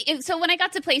So when I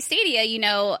got to play Stadia,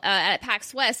 at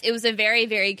PAX West, it was a very,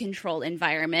 very controlled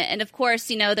environment. And of course,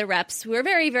 the reps, who are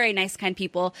very, very nice, kind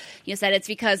people, said it's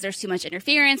because there's too much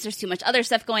interference, there's too much other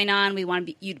stuff going on. We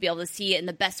want you to be able to see it in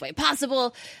the best way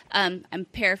possible. I'm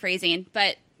paraphrasing,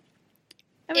 but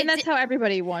I mean, that's how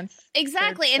everybody wants.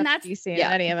 Exactly. And that's you see in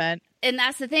any event. And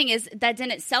that's the thing, is that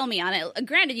didn't sell me on it.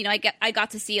 Granted, I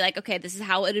got to see, like, okay, this is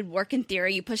how it would work in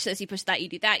theory. You push this, you push that, you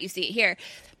do that, you see it here.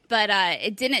 But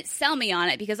it didn't sell me on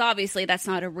it because obviously that's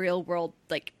not a real world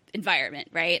environment,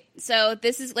 right? So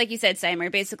this is, like you said, Steimer,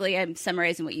 basically I'm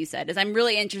summarizing what you said, is I'm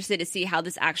really interested to see how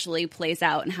this actually plays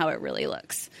out and how it really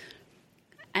looks.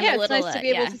 It's nice to be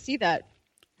able to see that.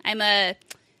 I'm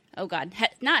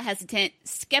not hesitant,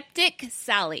 Skeptic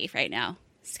Sally right now.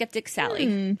 Skeptic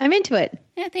Sally. I'm into it.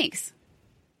 Yeah, thanks.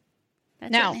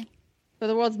 That's now, for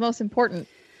the world's most important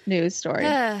news story.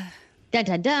 Dun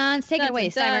dun dun. Take it away,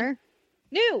 Steimer.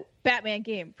 New Batman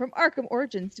game from Arkham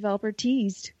Origins developer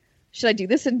teased. Should I do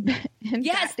this in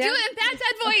yes, do it in Batman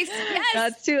voice. Yes.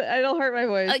 That's too. It'll hurt my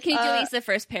voice. Can you do at least the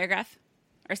first paragraph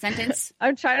or sentence?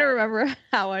 I'm trying to remember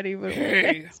how I'd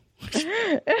even.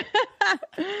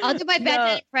 I'll do my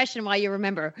Batman impression while you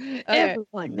remember. Okay.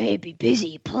 Everyone may be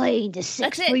busy playing the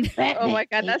six-free Batman. Oh my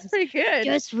god, that's pretty good.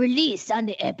 Just released on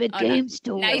the Epic Games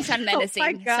Store. Now you sound menacing. Oh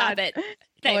my god. Stop it.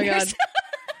 Oh my god.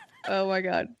 Oh my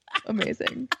god.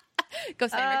 Amazing. Go,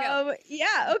 Steimer, go.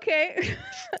 Yeah, okay.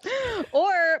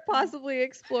 Or possibly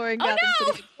exploring Gotham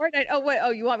City in Fortnite. Oh, wait. Oh,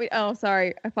 you want me? Oh,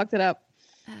 sorry. I fucked it up.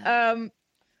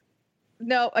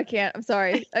 No, I can't. I'm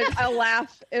sorry. I'll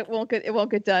laugh. It won't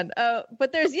get done.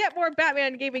 But there's yet more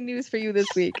Batman gaming news for you this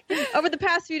week. Over the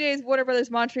past few days, Warner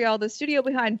Brothers Montreal, the studio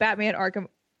behind Batman Arkham...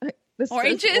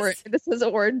 Oranges? This is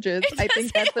Oranges. I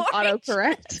think that's an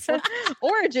autocorrect.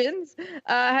 Origins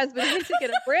has been hinting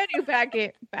at a brand new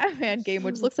Batman game,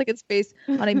 which looks like it's based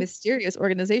on a mysterious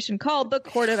organization called the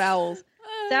Court of Owls.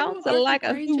 Sounds like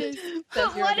a hoot.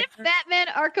 But what if Batman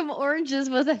Arkham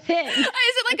Oranges was a thing? Is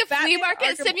it like a flea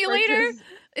market simulator?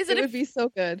 It would be so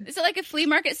good. Is it like a flea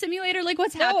market simulator? Like,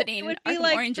 what's happening? It would be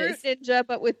like Oranges. Fruit Ninja,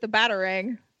 but with the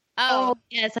Batarang. Oh,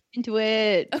 yes, I'm into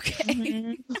it. Okay.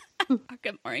 Mm-hmm.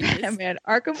 Arkham Oranges. Yeah, man,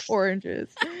 Arkham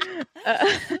Oranges.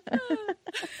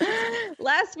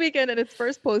 Last weekend, in its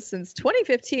first post since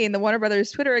 2015, the Warner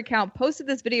Brothers Twitter account posted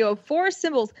this video of 4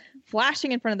 symbols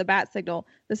flashing in front of the bat signal.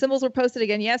 The symbols were posted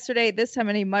again yesterday, this time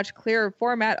in a much clearer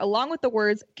format, along with the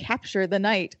words, "Capture the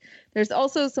Night." There's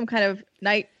also some kind of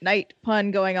night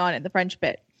pun going on in the French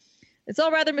bit. It's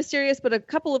all rather mysterious, but a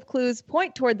couple of clues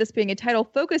point toward this being a title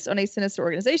focused on a sinister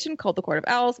organization called the Court of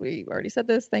Owls. We already said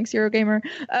this. Thanks, Eurogamer.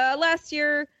 Last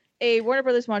year, a Warner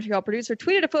Brothers Montreal producer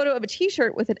tweeted a photo of a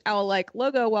t-shirt with an owl-like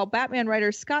logo, while Batman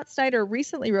writer Scott Snyder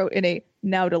recently wrote in a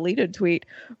now-deleted tweet,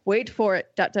 "Wait for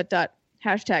it, ..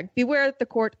 Hashtag beware the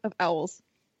Court of Owls."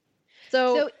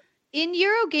 So in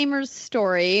Eurogamer's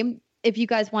story, if you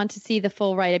guys want to see the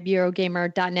full write-up,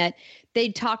 Eurogamer.net, they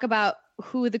talk about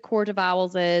who the Court of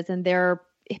Owls is and their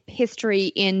history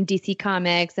in DC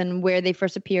Comics and where they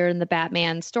first appeared in the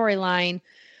Batman storyline.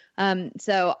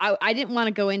 So I didn't want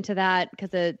to go into that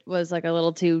because it was like a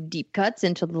little too deep cuts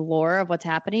into the lore of what's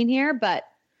happening here. But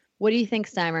what do you think,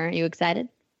 Steimer? Are you excited?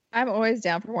 I'm always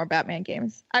down for more Batman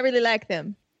games. I really like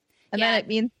them. And then it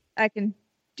means I can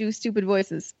do stupid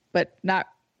voices, but not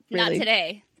really. Not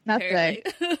today. Not today.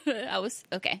 I was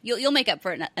okay. You'll make up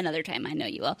for it another time. I know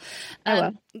you will. I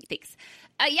will. Thanks.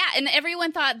 Yeah, and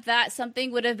everyone thought that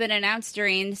something would have been announced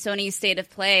during Sony's State of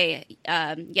Play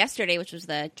yesterday, which was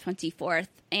the 24th,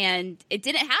 and it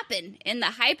didn't happen. In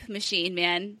the hype machine,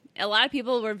 man, a lot of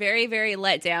people were very, very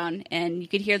let down, and you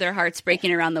could hear their hearts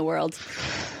breaking around the world.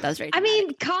 That was very dramatic. I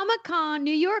mean, Comic-Con,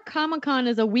 New York Comic-Con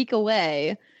is a week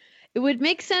away. It would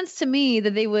make sense to me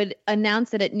that they would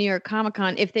announce it at New York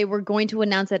Comic-Con if they were going to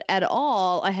announce it at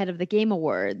all ahead of the Game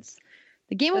Awards.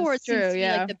 The Game Awards seems to be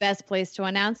like the best place to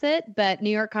announce it, but New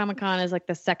York Comic-Con is like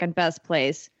the second best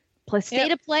place.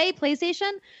 State of Play,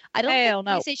 PlayStation? I don't think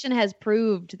PlayStation has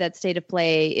proved that State of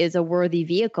Play is a worthy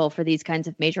vehicle for these kinds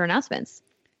of major announcements.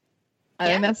 I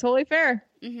think that's totally fair.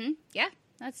 Mm-hmm. Yeah,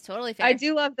 that's totally fair. I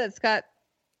do love that Scott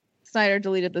Snyder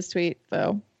deleted this tweet,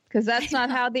 though. Because that's not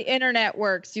how the internet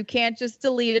works. You can't just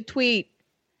delete a tweet.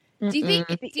 Do you think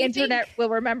the internet will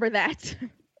remember that?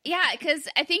 Yeah, because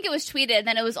I think it was tweeted and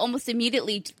then it was almost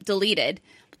immediately deleted.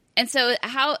 And so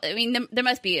there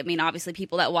must be, obviously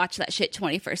people that watch that shit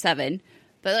 24/7.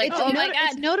 But like, my God.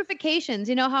 It's notifications.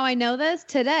 You know how I know this?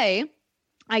 Today,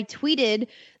 I tweeted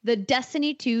the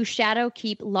Destiny 2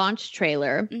 Shadowkeep launch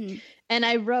trailer. Mm-hmm. And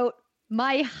I wrote,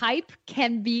 "My hype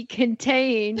can be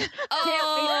contained."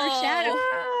 Shadow.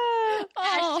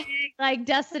 Like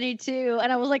Destiny 2.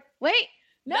 And I was like, wait,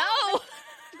 no.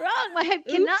 wrong. My hype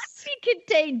cannot be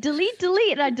contained.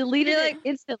 Delete. And I deleted it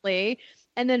instantly.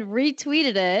 And then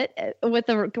retweeted it with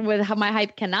how my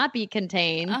hype cannot be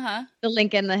contained, the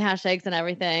link and the hashtags and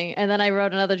everything. And then I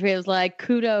wrote another tweet. It was like,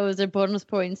 kudos or bonus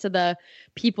points to the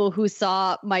people who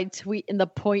saw my tweet in the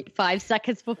 0.5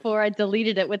 seconds before I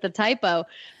deleted it with the typo.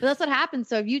 But that's what happens.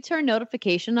 So if you turn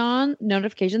notifications on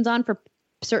for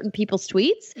certain people's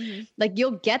tweets, like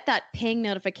you'll get that ping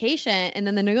notification, and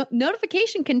then the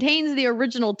notification contains the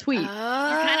original tweet.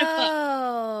 Oh. Kind of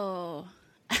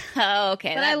Oh,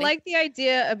 okay. But I like the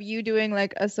idea of you doing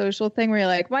like a social thing where you're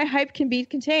like, my hype can be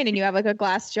contained, and you have like a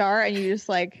glass jar and you just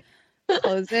like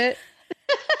close it.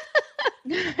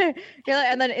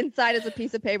 And then inside is a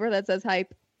piece of paper that says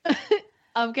hype.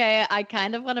 Okay, I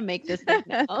kind of want to make this thing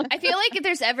now. I feel like if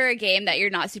there's ever a game that you're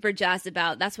not super jazzed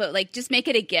about, that's what, like, just make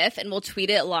it a GIF and we'll tweet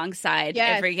it alongside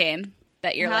every game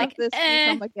that you're like, this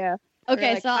become a GIF.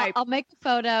 Okay, like, so I'll make a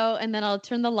photo and then I'll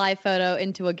turn the live photo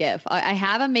into a GIF. I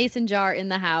have a mason jar in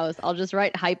the house. I'll just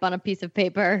write hype on a piece of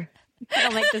paper.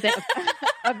 I'll make this happen.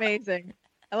 Amazing.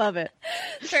 I love it.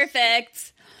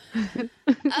 Perfect.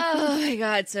 Oh my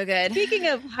God, so good. Speaking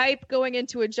of hype going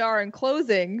into a jar and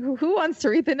closing, who wants to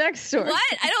read the next story?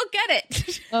 What? I don't get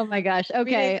it. Oh my gosh.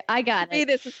 Okay, I got it.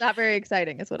 This is not very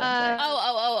exciting, is what I'm saying.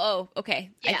 Oh. Okay,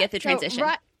 yeah. I get the transition.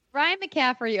 So, Ryan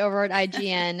McCaffrey over at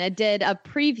IGN did a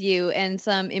preview and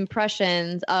some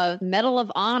impressions of Medal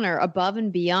of Honor Above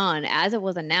and Beyond as it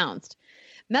was announced.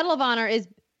 Medal of Honor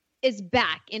is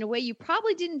back in a way you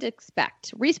probably didn't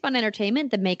expect. Respawn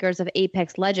Entertainment, the makers of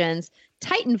Apex Legends,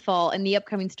 Titanfall, and the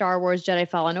upcoming Star Wars Jedi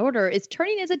Fallen Order, is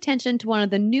turning his attention to one of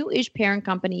the new-ish parent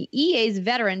company, EA's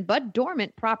veteran but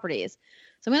dormant properties.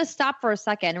 So I'm going to stop for a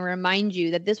second and remind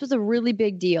you that this was a really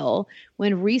big deal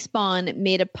when Respawn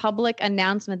made a public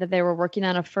announcement that they were working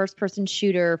on a first-person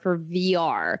shooter for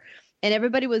VR. And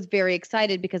everybody was very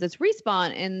excited because it's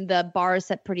Respawn and the bar is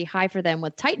set pretty high for them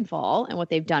with Titanfall and what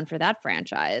they've done for that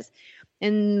franchise.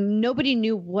 And nobody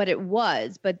knew what it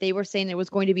was, but they were saying it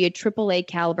was going to be a AAA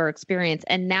caliber experience.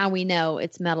 And now we know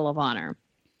it's Medal of Honor.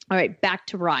 All right, back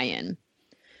to Ryan.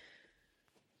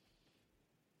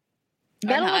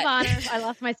 Medal of Honor, I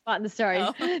lost my spot in the story.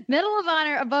 Medal of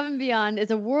Honor Above and Beyond is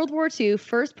a World War II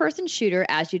first-person shooter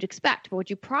as you'd expect. But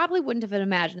what you probably wouldn't have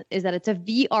imagined is that it's a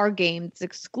VR game that's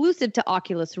exclusive to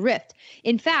Oculus Rift.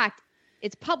 In fact,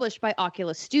 it's published by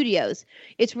Oculus Studios.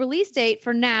 Its release date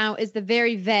for now is the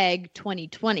very vague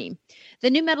 2020. The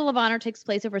new Medal of Honor takes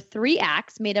place over 3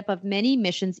 acts made up of many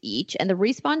missions each, and the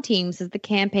Respawn team says the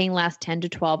campaign lasts 10 to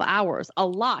 12 hours, a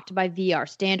lot by VR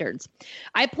standards.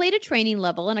 I played a training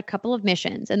level and a couple of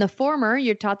missions. In the former,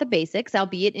 you're taught the basics,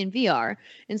 albeit in VR,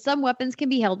 and some weapons can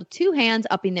be held with 2 hands,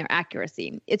 upping their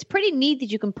accuracy. It's pretty neat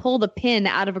that you can pull the pin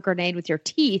out of a grenade with your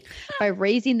teeth by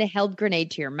raising the held grenade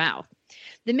to your mouth.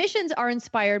 The missions are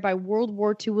inspired by World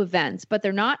War II events, but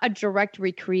they're not a direct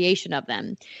recreation of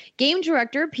them. Game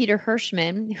director Peter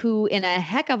Hirschman, who in a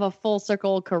heck of a full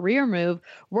circle career move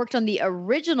worked on the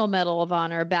original Medal of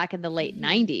Honor back in the late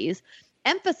 90s,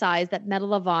 emphasized that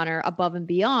Medal of Honor Above and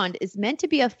Beyond is meant to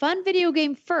be a fun video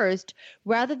game first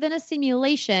rather than a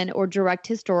simulation or direct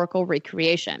historical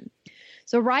recreation.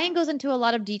 So Ryan goes into a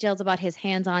lot of details about his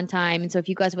hands-on time. And so if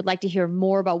you guys would like to hear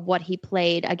more about what he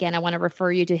played, again, I want to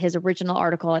refer you to his original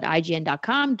article at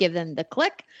IGN.com. Give them the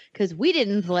click because we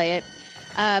didn't play it.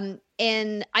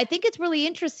 And I think it's really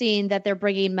interesting that they're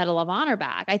bringing Medal of Honor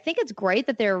back. I think it's great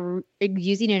that they're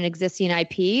using an existing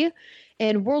IP.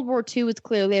 And World War II is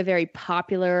clearly a very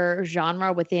popular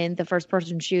genre within the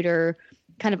first-person shooter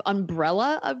kind of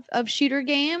umbrella of shooter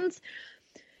games.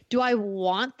 Do I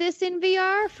want this in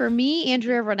VR? For me,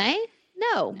 Andrea Renee?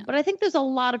 No. But I think there's a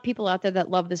lot of people out there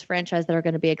that love this franchise that are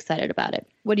going to be excited about it.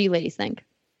 What do you ladies think?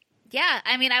 Yeah,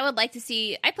 I mean, I would like to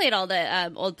see... I played all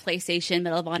the old PlayStation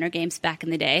Medal of Honor games back in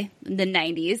the day, in the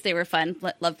 90s. They were fun.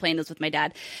 Loved playing those with my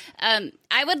dad.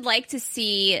 I would like to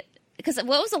see... Because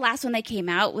what was the last one that came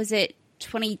out? Was it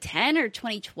 2010 or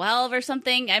 2012 or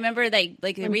something? I remember they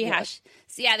rehashed...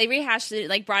 So yeah, they rehashed it,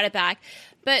 like brought it back.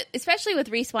 But especially with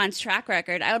Respawn's track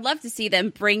record, I would love to see them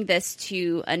bring this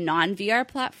to a non-VR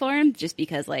platform just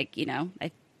because, like, you know,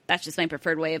 that's just my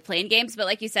preferred way of playing games. But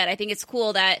like you said, I think it's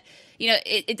cool that, you know,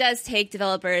 it does take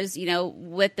developers, you know,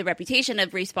 with the reputation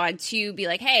of Respawn to be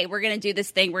like, hey, we're going to do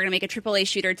this thing. We're going to make a AAA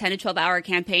shooter 10 to 12 hour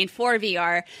campaign for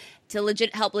VR to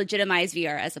help legitimize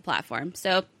VR as a platform.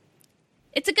 So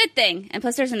it's a good thing. And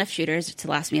plus there's enough shooters to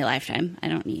last me a lifetime. I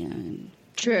don't need...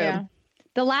 True. Yeah.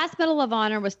 The last Medal of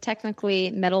Honor was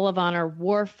technically Medal of Honor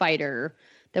Warfighter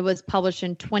that was published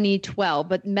in 2012,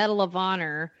 but Medal of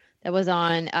Honor that was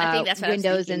on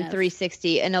Windows and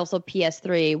 360 and also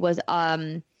PS3 was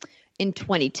in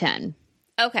 2010.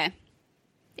 Okay.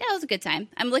 Yeah, it was a good time.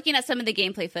 I'm looking at some of the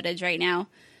gameplay footage right now.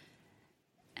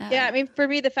 Yeah, I mean, for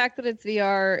me, the fact that it's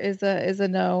VR is a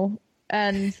no.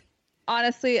 And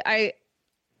honestly,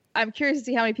 I'm curious to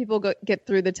see how many people get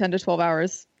through the 10 to 12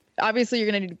 hours. Obviously, you're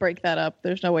going to need to break that up.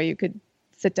 There's no way you could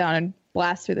sit down and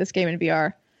blast through this game in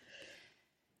VR.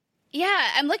 Yeah,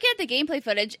 I'm looking at the gameplay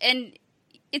footage, and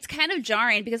it's kind of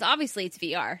jarring because obviously it's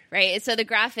VR, right? So the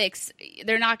graphics,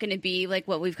 they're not going to be like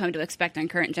what we've come to expect on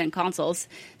current gen consoles.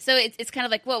 So it's kind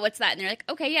of like, whoa, what's that? And you're like,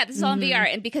 okay, yeah, this is all in VR.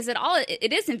 And because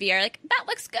it is in VR, like, that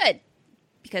looks good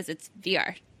because it's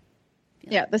VR.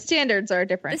 Yeah, the standards are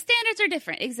different. The standards are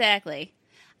different, exactly.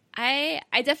 I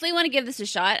definitely want to give this a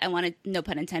shot. I want to, no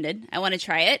pun intended, I want to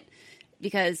try it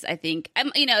because I think,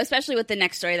 especially with the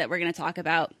next story that we're going to talk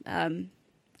about,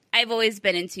 I've always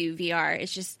been into VR.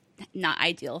 It's just not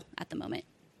ideal at the moment.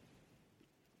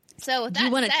 So with that, do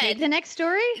you want to take the next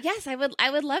story? Yes, I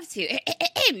would love to.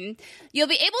 You'll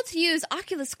be able to use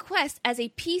Oculus Quest as a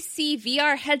PC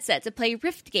VR headset to play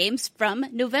Rift games from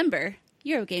November.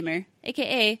 Eurogamer,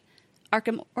 aka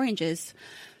Arkham Oranges.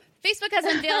 Facebook has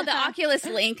unveiled the Oculus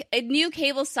Link, a new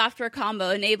cable software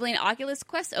combo enabling Oculus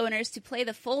Quest owners to play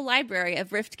the full library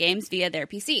of Rift games via their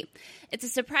PC. It's a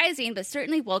surprising but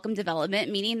certainly welcome development,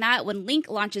 meaning that when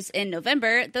Link launches in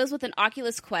November, those with an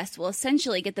Oculus Quest will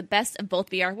essentially get the best of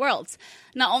both VR worlds.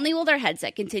 Not only will their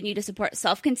headset continue to support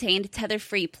self-contained,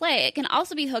 tether-free play, it can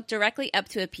also be hooked directly up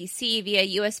to a PC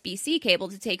via USB-C cable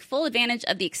to take full advantage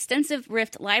of the extensive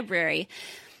Rift library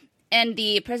and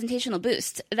the presentational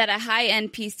boost that a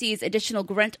high-end PC's additional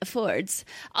grunt affords.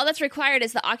 All that's required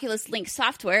is the Oculus Link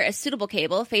software, a suitable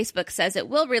cable. Facebook says it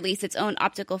will release its own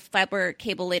optical fiber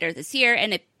cable later this year,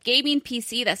 and a gaming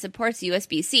PC that supports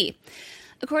USB-C.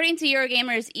 According to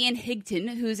Eurogamer's Ian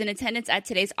Higton, who's in attendance at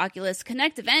today's Oculus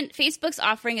Connect event, Facebook's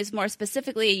offering is more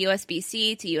specifically a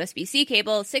USB-C to USB-C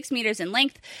cable, 6 meters in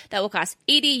length, that will cost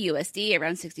 $80 USD,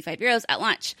 around 65 euros, at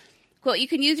launch. Quote, you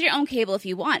can use your own cable if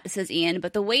you want, says Ian,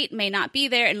 but the weight may not be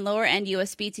there and lower-end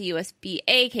USB to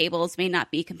USB-A cables may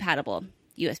not be compatible.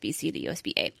 USB-C to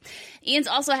USB-A. Ian's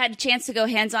also had a chance to go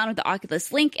hands-on with the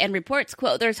Oculus Link and reports,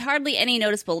 quote, there's hardly any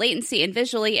noticeable latency and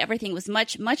visually everything was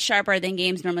much, much sharper than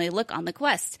games normally look on the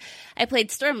Quest. I played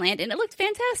Stormland and it looked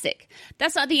fantastic.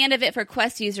 That's not the end of it for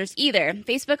Quest users either.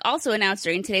 Facebook also announced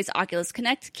during today's Oculus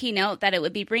Connect keynote that it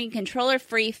would be bringing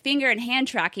controller-free finger and hand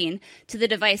tracking to the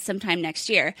device sometime next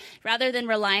year. Rather than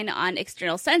relying on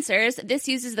external sensors, this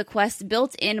uses the Quest's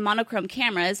built-in monochrome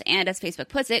cameras and, as Facebook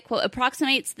puts it, quote,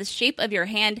 approximates the shape of your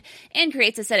hand and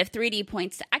creates a set of 3D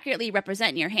points to accurately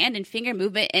represent your hand and finger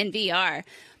movement in VR.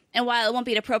 And while it won't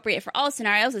be appropriate for all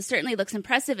scenarios, it certainly looks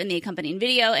impressive in the accompanying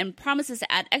video and promises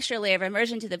to add extra layer of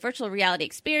immersion to the virtual reality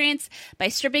experience by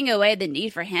stripping away the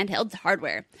need for handheld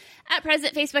hardware. At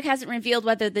present, Facebook hasn't revealed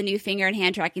whether the new finger and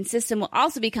hand tracking system will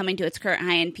also be coming to its current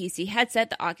high-end PC headset,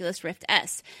 the Oculus Rift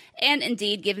S. And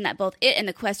indeed, given that both it and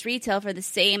the Quest retail for the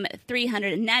same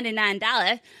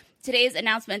 $399, today's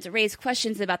announcements raise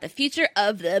questions about the future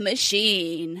of the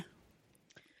machine.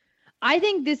 I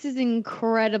think this is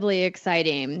incredibly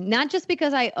exciting, not just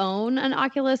because I own an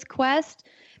Oculus Quest,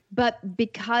 but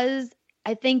because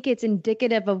I think it's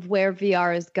indicative of where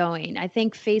VR is going. I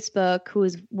think Facebook, who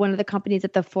is one of the companies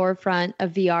at the forefront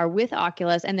of VR with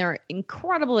Oculus and their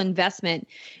incredible investment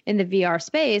in the VR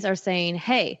space, are saying,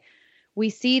 hey, we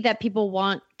see that people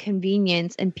want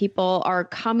convenience and people are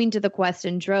coming to the Quest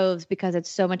in droves because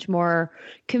it's so much more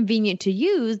convenient to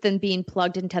use than being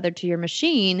plugged and tethered to your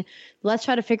machine. Let's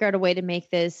try to figure out a way to make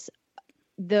this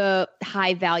the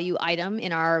high value item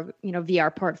in our,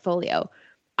 VR portfolio.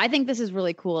 I think this is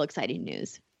really cool, exciting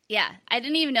news. Yeah, I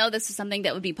didn't even know this was something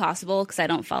that would be possible because I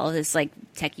don't follow this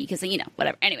techie because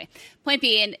whatever. Anyway, point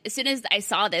being, as soon as I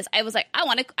saw this, I was like, I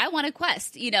want a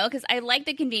Quest, because I like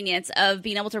the convenience of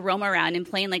being able to roam around and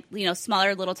playing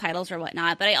smaller little titles or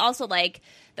whatnot. But I also like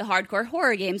the hardcore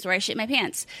horror games where I shit my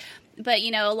pants. But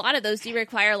a lot of those do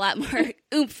require a lot more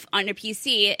oomph on your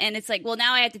PC, and it's like, well,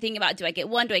 now I have to think about, do I get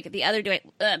one, do I get the other,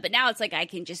 but now it's like I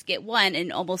can just get one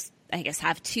and almost, I guess,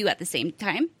 have two at the same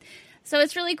time. So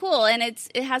it's really cool, and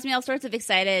it has me all sorts of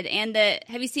excited. And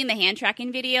have you seen the hand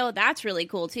tracking video? That's really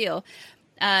cool too.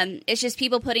 It's just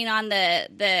people putting on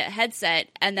the headset,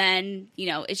 and then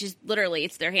it's just literally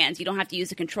it's their hands. You don't have to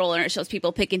use a controller. It shows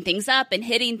people picking things up and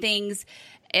hitting things,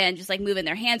 and just moving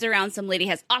their hands around. Some lady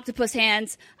has octopus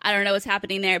hands. I don't know what's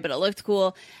happening there, but it looked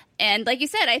cool. And like you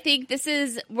said, I think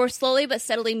we're slowly but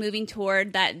steadily moving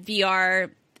toward that VR,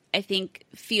 I think,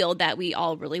 field that we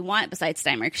all really want. Besides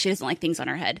Steimer, because she doesn't like things on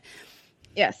her head.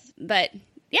 Yes. But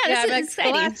this is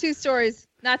exciting. The last two stories,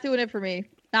 not doing it for me.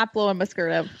 Not blowing my skirt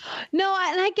up. No,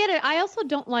 and I get it. I also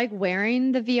don't like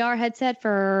wearing the VR headset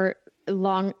for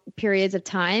long periods of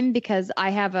time because I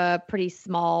have a pretty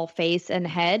small face and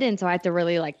head. And so I have to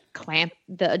really like clamp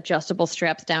the adjustable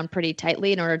straps down pretty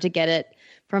tightly in order to get it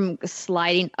from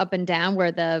sliding up and down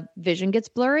where the vision gets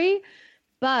blurry.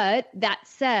 But that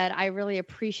said, I really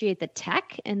appreciate the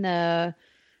tech and the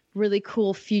really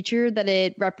cool future that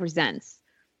it represents,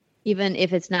 even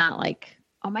if it's not like,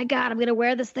 oh my God, I'm going to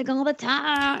wear this thing all the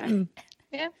time.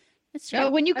 Yeah. That's true.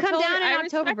 So when you come down in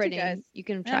October, Brittany, you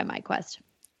can try my Quest.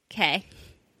 Okay.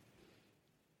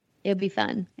 It'll be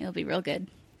fun. It'll be real good.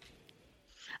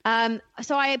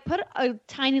 So I put a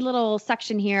tiny little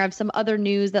section here of some other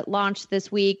news that launched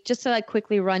this week, just to like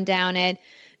quickly run down it.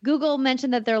 Google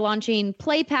mentioned that they're launching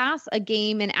Play Pass, a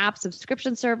game and app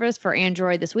subscription service for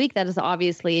Android this week. That is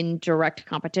obviously in direct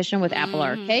competition with Apple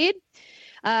Arcade.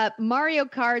 Mario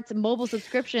Kart's mobile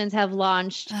subscriptions have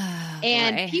launched,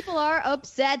 and people are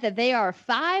upset that they are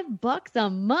 $5 a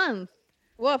month.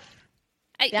 Woof.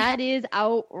 That is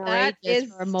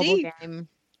outrageous for a mobile game.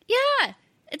 Yeah.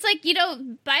 It's like,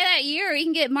 by that year, you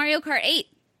can get Mario Kart 8.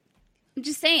 I'm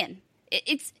just saying.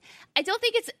 I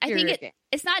think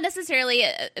it's not necessarily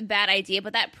a bad idea,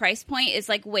 but that price point is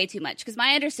like way too much. Because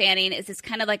my understanding is it's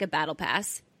kind of like a battle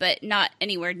pass, but not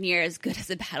anywhere near as good as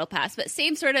a battle pass, but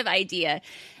same sort of idea.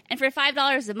 And for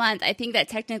 $5 a month, I think that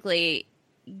technically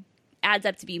adds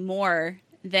up to be more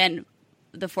than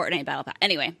the Fortnite battle pass.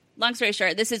 Anyway, long story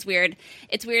short, this is weird.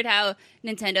 It's weird how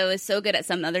Nintendo is so good at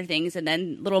some other things, and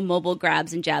then little mobile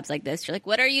grabs and jabs like this. You're like,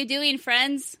 what are you doing,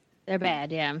 friends? They're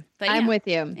bad, yeah. But I'm with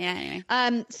you. Yeah, anyway.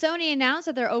 Sony announced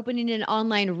that they're opening an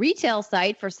online retail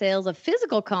site for sales of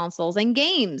physical consoles and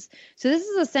games. So this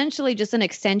is essentially just an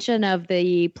extension of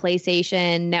the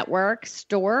PlayStation Network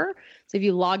store. So if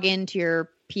you log into your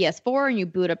PS4 and you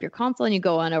boot up your console and you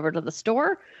go on over to the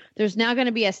store, there's now going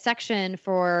to be a section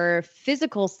for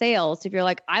physical sales. So if you're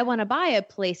like, I want to buy a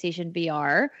PlayStation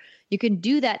VR, you can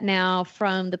do that now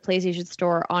from the PlayStation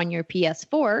Store on your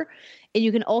PS4. And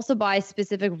you can also buy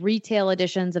specific retail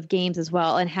editions of games as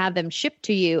well and have them shipped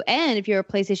to you. And if you're a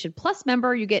PlayStation Plus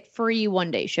member, you get free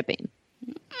one-day shipping.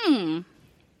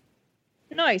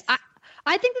 Nice.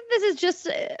 I think that this is just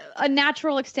a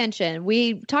natural extension.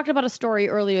 We talked about a story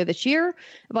earlier this year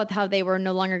about how they were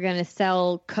no longer going to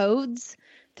sell codes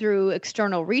through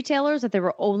external retailers, that they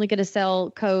were only going to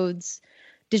sell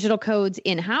digital codes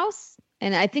in-house.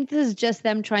 And I think this is just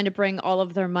them trying to bring all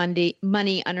of their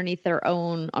money underneath their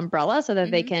own umbrella so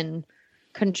that they can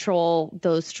control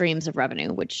those streams of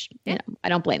revenue, which I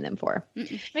don't blame them for.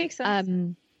 Makes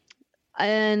sense.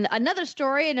 And another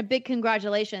story, and a big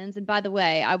congratulations. And by the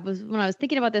way, when I was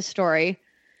thinking about this story,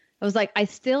 I was like, I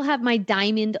still have my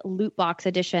Diamond Loot Box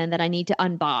edition that I need to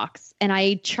unbox. And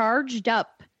I charged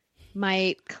up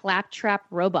my Claptrap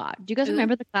robot. Do you guys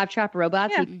remember the Claptrap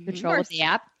robots you can control with the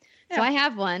app? Yeah. So I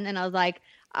have one, and I was like,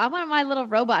 I want my little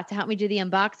robot to help me do the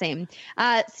unboxing.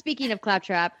 Speaking of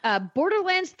Claptrap,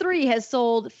 Borderlands 3 has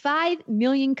sold 5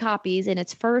 million copies in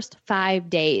its first 5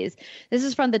 days. This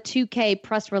is from the 2K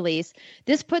press release.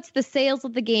 This puts the sales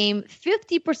of the game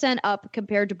 50% up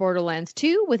compared to Borderlands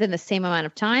 2 within the same amount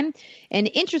of time. And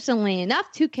interestingly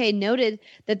enough, 2K noted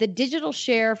that the digital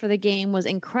share for the game was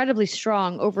incredibly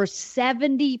strong, over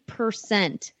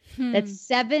 70%. That's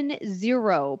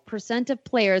 70% of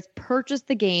players purchased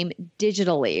the game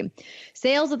digitally.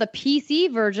 Sales of the PC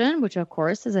version, which of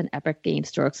course is an Epic Game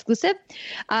Store exclusive,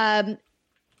 are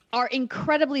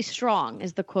incredibly strong,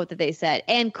 is the quote that they said,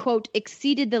 and, quote,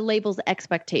 exceeded the label's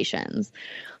expectations.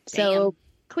 So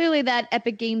clearly that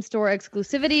Epic Game Store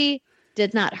exclusivity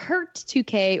did not hurt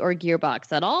 2K or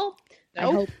Gearbox at all. Nope.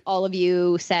 I hope all of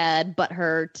you sad,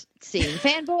 butthurt, seeing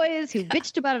fanboys who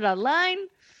bitched about it online.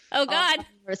 Oh, God.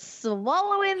 We're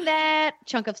swallowing that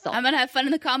chunk of salt. I'm going to have fun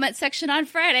in the comment section on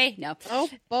Friday. No. Oh,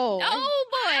 boy. Oh,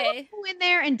 boy. I will go in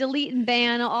there and delete and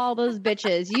ban all those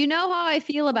bitches. You know how I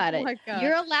feel about it.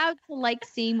 You're allowed to like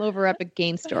Steam over Epic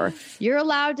Game Store. You're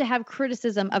allowed to have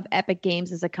criticism of Epic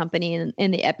Games as a company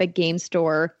in the Epic Game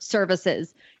Store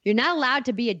services. You're not allowed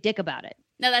to be a dick about it.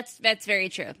 No, that's very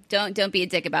true. Don't be a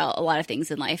dick about a lot of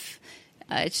things in life.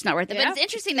 It's just not worth it. Yeah, but it's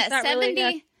interesting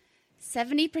that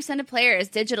 70% of players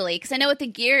digitally, because I know with the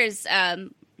Gears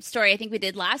story I think we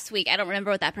did last week, I don't remember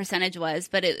what that percentage was,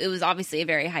 but it was obviously a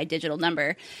very high digital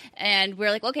number. And we're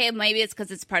like, okay, maybe it's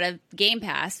because it's part of Game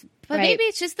Pass, but maybe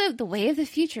it's just the way of the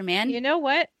future, man. You know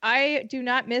what? I do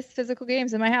not miss physical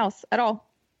games in my house at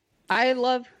all. I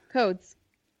love codes.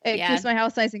 It keeps my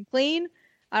house nice and clean.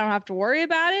 I don't have to worry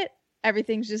about it.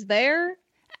 Everything's just there.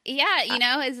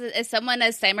 Yeah, as someone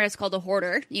as Steimer has called a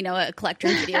hoarder, a collector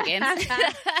of video games.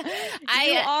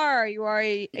 You are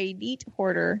a neat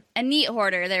hoarder. A neat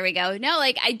hoarder. There we go. No,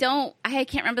 I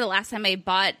can't remember the last time I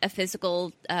bought a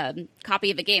physical copy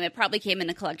of a game. It probably came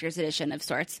in a collector's edition of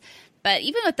sorts. But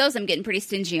even with those, I'm getting pretty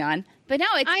stingy on. But no,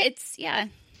 it's.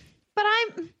 But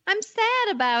I'm sad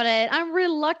about it. I'm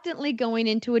reluctantly going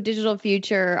into a digital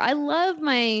future. I love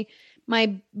my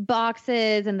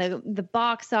boxes and the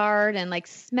box art and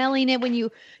smelling it when you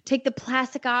take the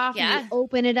plastic off and you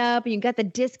open it up and you got the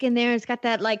disc in there. It's got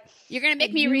that you're gonna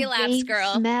make me relapse,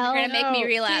 girl. Smell. You're gonna make me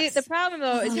relapse. See, the problem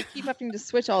though is you keep having to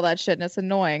switch all that shit and it's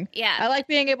annoying. Yeah, I like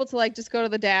being able to just go to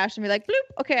the dash and be like,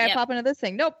 bloop. Okay, I pop into this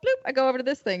thing. Nope, bloop. I go over to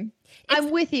this thing.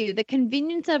 I'm with you. The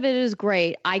convenience of it is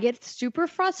great. I get super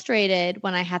frustrated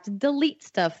when I have to delete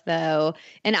stuff though.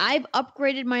 And I've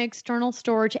upgraded my external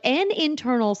storage and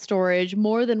internal storage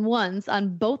more than once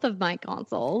on both of my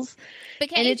consoles. But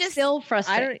can't you just still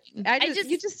frustrating?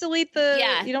 You just delete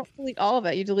you don't delete all of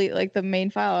it. You delete the main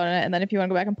file on it. And then if you want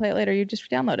to go back and play it later, you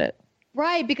just download it.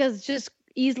 Right. Because just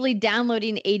easily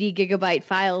downloading 80 gigabyte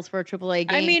files for a AAA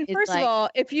game. I mean, first of all,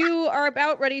 if you are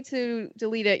about ready to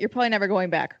delete it, you're probably never going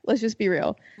back. Let's just be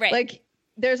real. Right.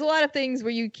 There's a lot of things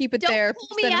where you keep it Don't there.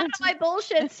 Pull me out of my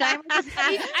bullshit, Simon. I was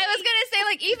gonna say,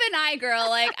 even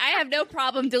I have no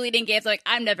problem deleting games.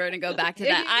 I'm never gonna go back to that.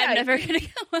 Yeah, I'm never gonna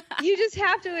go. You just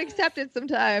have to accept it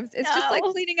sometimes. It's just like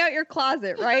cleaning out your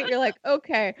closet, right? You're like,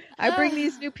 okay, I bring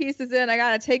these new pieces in. I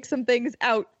gotta take some things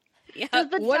out. Yeah. Does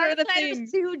the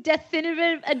Darksiders 2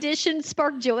 Definitive Edition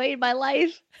spark joy in my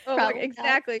life? Oh,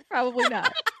 exactly. Probably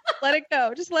not. Let it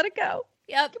go. Just let it go.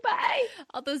 Yep. Goodbye.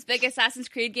 All those big Assassin's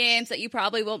Creed games that you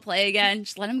probably won't play again.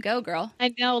 Just let them go, girl.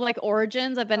 I know,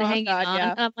 Origins. I've been hanging on.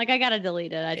 Yeah. And I'm I gotta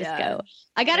delete it. I just go.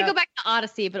 I gotta go back to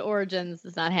Odyssey, but Origins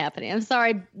is not happening. I'm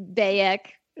sorry,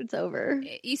 Bayek. It's over.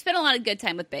 You spent a lot of good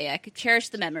time with Bayek. Cherish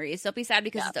the memories. Don't be sad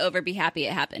because it's over. Be happy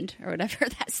it happened, or whatever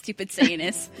that stupid saying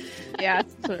is. Yeah,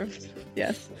 sort of.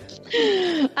 Yes.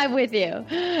 I'm with you.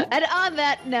 And on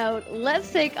that note,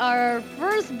 let's take our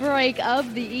first break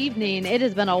of the evening. It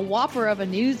has been a whopper of a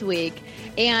news week,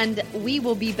 and we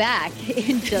will be back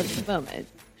in just a moment.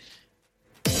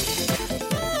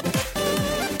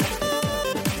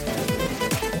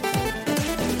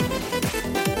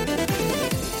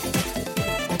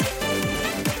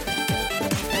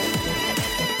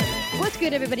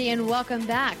 Good, everybody, and welcome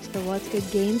back to the What's Good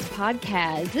Games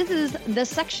podcast. This is the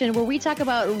section where we talk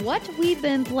about what we've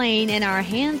been playing and our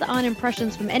hands-on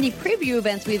impressions from any preview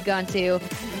events we've gone to.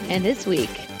 And this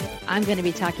week, I'm going to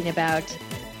be talking about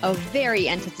a very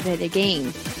anticipated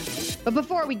game. But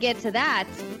before we get to that,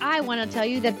 I want to tell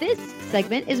you that this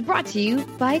segment is brought to you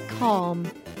by Calm.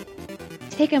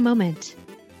 Take a moment,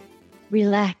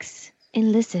 relax,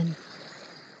 and listen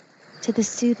to the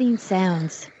soothing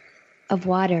sounds of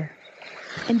water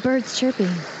and birds chirping.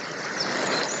 Do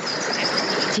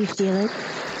you feel it?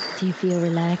 Do you feel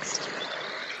relaxed?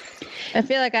 I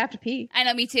feel like I have to pee. I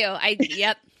know, me too.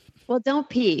 Yep. Well, don't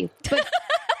pee, but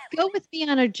go with me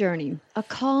on a journey, a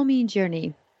calming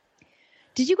journey.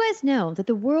 Did you guys know that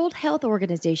the World Health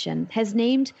Organization has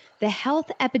named the health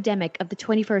epidemic of the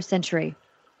 21st century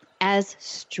as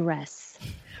stress?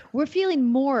 We're feeling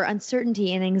more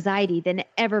uncertainty and anxiety than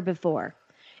ever before.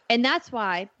 And that's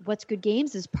why What's Good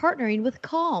Games is partnering with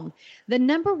Calm, the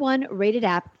 #1 rated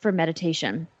app for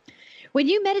meditation. When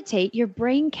you meditate, your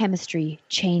brain chemistry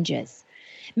changes.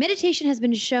 Meditation has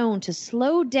been shown to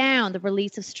slow down the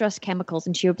release of stress chemicals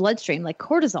into your bloodstream like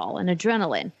cortisol and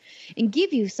adrenaline and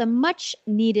give you some much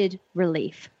needed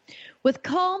relief. With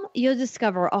Calm, you'll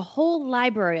discover a whole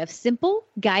library of simple,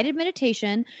 guided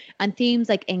meditation on themes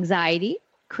like anxiety,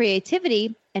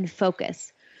 creativity, and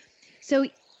focus. So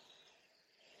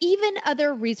even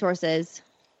other resources,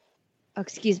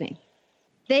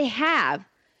 they have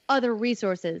other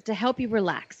resources to help you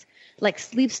relax, like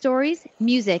sleep stories,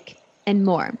 music, and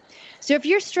more. So if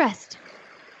you're stressed,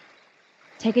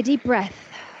 take a deep breath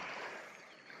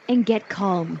and get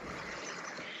calm.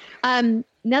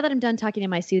 Now that I'm done talking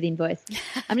in my soothing voice,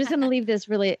 I'm just going to leave this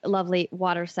really lovely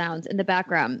water sounds in the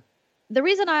background. The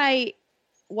reason I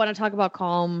want to talk about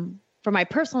Calm from my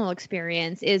personal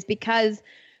experience is because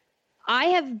I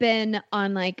have been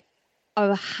on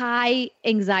a high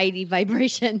anxiety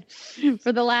vibration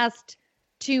for the last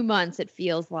 2 months, it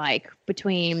feels like,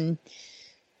 between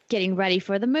getting ready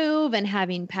for the move and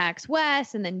having PAX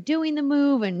West and then doing the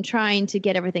move and trying to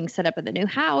get everything set up at the new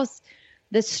house.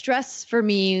 The stress for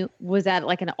me was at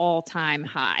an all-time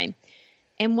high.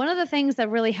 And one of the things that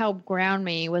really helped ground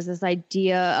me was this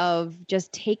idea of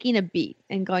just taking a beat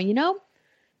and going,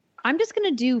 I'm just going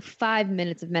to do 5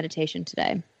 minutes of meditation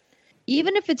today.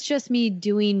 even if it's just me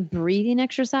doing breathing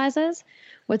exercises,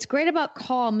 what's great about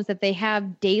Calm is that they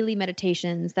have daily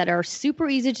meditations that are super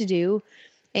easy to do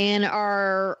and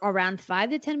are around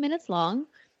 5 to 10 minutes long.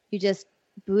 You just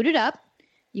boot it up.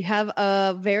 You have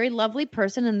a very lovely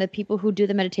person, and the people who do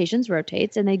the meditations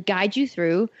rotates, and they guide you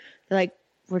through. They're like,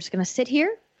 we're just going to sit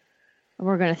here, and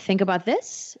we're going to think about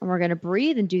this, and we're going to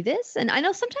breathe and do this. And I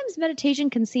know sometimes meditation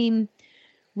can seem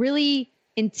really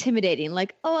intimidating.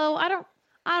 Like, oh, I don't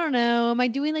know. Am I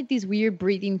doing like these weird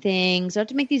breathing things? Do I have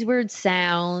to make these weird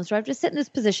sounds? Do I have to sit in this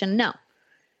position? No.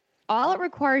 All it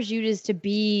requires you is to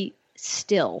be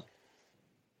still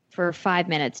for 5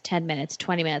 minutes, 10 minutes,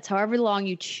 20 minutes, however long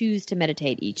you choose to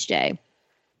meditate each day.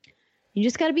 You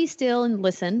just got to be still and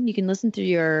listen. You can listen through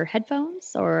your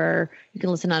headphones, or you can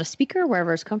listen on a speaker,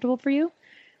 wherever is comfortable for you.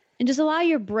 And just allow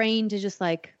your brain to just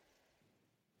like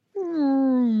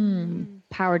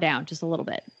power down just a little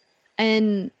bit.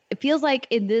 And it feels like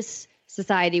in this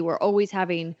society, we're always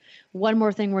having one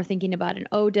more thing we're thinking about. And,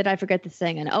 oh, did I forget this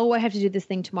thing? And, oh, I have to do this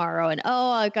thing tomorrow. And,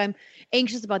 oh, like I'm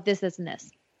anxious about this, this, and this.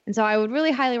 And so I would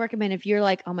really highly recommend, if you're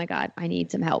like, oh my God, I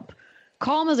need some help,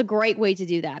 Calm is a great way to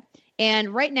do that.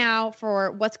 And right now,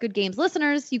 for What's Good Games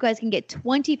listeners, you guys can get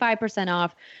 25%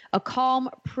 off a Calm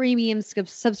premium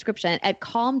subscription at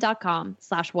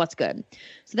calm.com/what'sgood.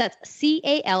 So that's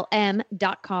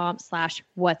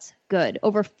CALM.com/what'sgood.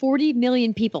 Over 40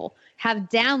 million people have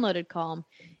downloaded Calm,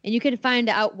 and you can find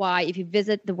out why if you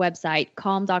visit the website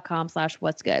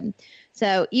calm.com/what'sgood.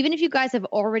 So even if you guys have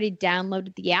already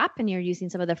downloaded the app and you're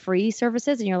using some of the free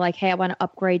services and you're like, hey, I want to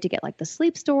upgrade to get like the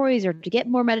sleep stories or to get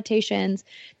more meditations,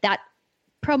 that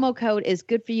promo code is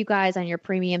good for you guys on your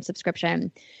premium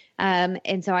subscription.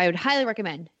 And so I would highly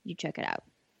recommend you check it out.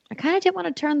 I kind of didn't want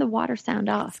to turn the water sound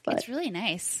off, but it's really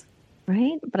nice.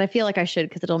 Right? But I feel like I should,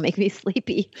 because it'll make me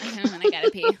sleepy. I know, and I gotta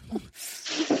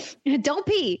pee. Don't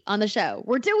pee on the show.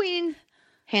 We're doing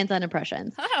hands-on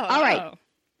impressions. Oh, all right.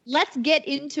 Let's get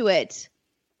into it.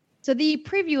 So the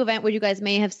preview event, what you guys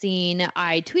may have seen,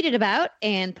 I tweeted about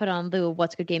and put on the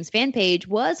What's Good Games fan page,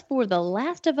 was for The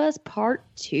Last of Us Part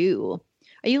 2.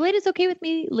 Are you ladies okay with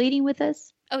me leading with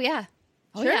this? Oh, yeah.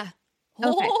 Oh, sure? yeah.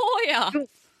 Okay. Oh, yeah.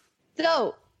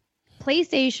 So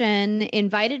PlayStation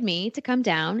invited me to come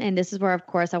down, and this is where, of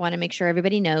course, I want to make sure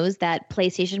everybody knows that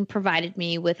PlayStation provided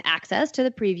me with access to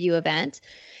the preview event.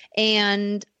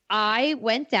 And I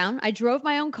went down. I drove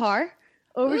my own car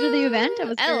over to the event. I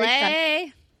was very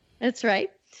excited. That's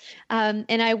right. And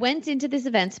I went into this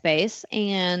event space,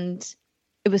 and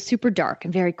it was super dark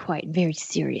and very quiet and very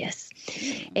serious.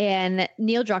 And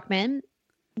Neil Druckmann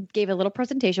gave a little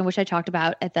presentation, which I talked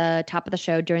about at the top of the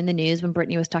show during the news when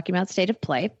Brittany was talking about State of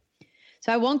Play.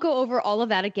 So I won't go over all of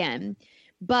that again.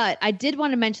 But I did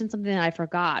want to mention something that I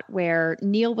forgot, where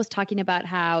Neil was talking about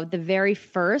how the very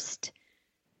first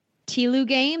TLU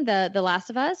game, The Last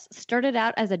of Us, started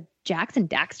out as a Jax and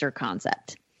Daxter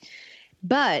concept.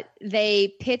 But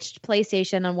they pitched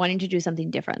PlayStation on wanting to do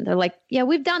something different. They're like, yeah,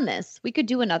 we've done this. We could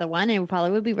do another one, and it probably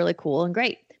would be really cool and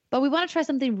great. But we want to try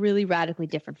something really radically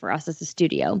different for us as a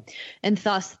studio. And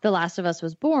thus, The Last of Us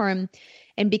was born.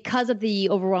 And because of the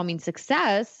overwhelming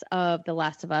success of The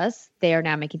Last of Us, they are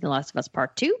now making The Last of Us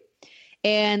Part 2.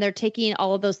 And they're taking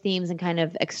all of those themes and kind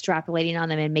of extrapolating on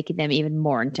them and making them even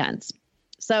more intense.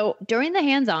 So during the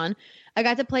hands-on, I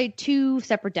got to play 2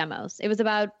 separate demos. It was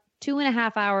about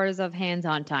 2.5 hours of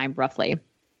hands-on time, roughly.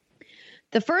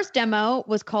 The first demo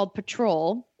was called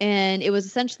Patrol, and it was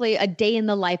essentially a day in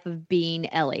the life of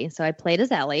being Ellie. So I played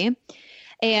as Ellie.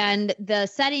 And the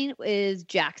setting is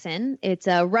Jackson. It's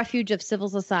a refuge of civil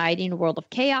society in a world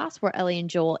of chaos where Ellie and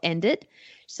Joel ended.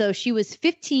 So she was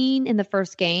 15 in the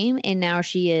first game, and now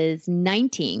she is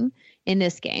 19 in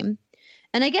this game.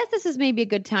 And I guess this is maybe a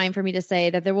good time for me to say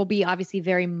that there will be obviously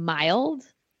very mild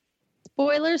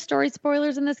story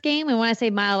spoilers in this game. And when I say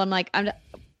mild, I'm like,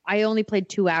 I only played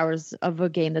 2 hours of a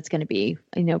game that's going to be,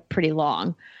 pretty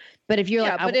long. But if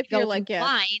you're blind,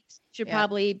 you should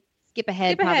probably skip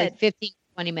ahead. 15,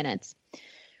 20 minutes.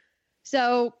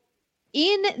 So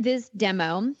in this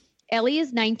demo, Ellie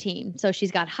is 19. So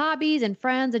she's got hobbies and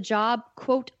friends, a job,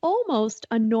 quote, almost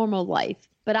a normal life.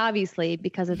 But obviously,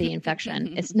 because of the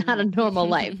infection, it's not a normal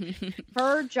life.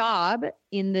 Her job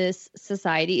in this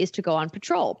society is to go on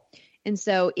patrol. And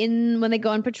so when they go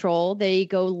on patrol, they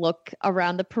go look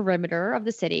around the perimeter of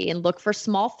the city and look for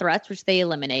small threats, which they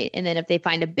eliminate. And then if they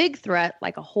find a big threat,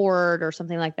 like a horde or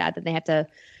something like that, then they have to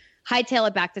hightail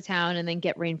it back to town and then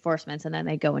get reinforcements, and then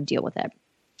they go and deal with it.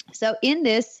 So in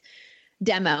this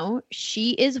demo,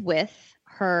 she is with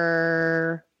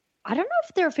her I don't know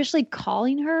if they're officially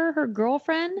calling her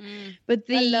girlfriend, but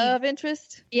the love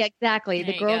interest. Yeah, exactly.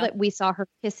 The girl that we saw her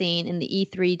kissing in the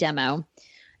E3 demo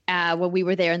when we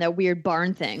were there in that weird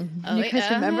barn thing. You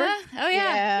guys remember? Oh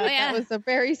yeah. That was a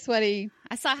very sweaty.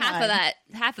 I saw half of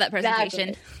that presentation.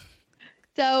 Exactly.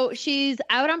 So she's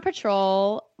out on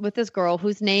patrol with this girl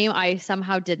whose name I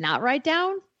somehow did not write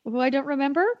down, who I don't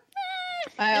remember.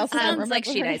 I also sounds like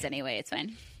she dies anyway. It's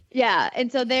fine. Yeah, and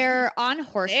so they're on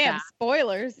horseback. Damn,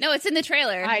 spoilers. No, it's in the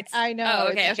trailer. I know.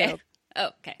 Oh, okay. Oh,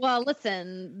 okay. Well,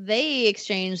 listen, they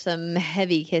exchanged some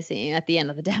heavy kissing at the end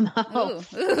of the demo.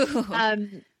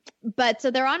 Ooh. But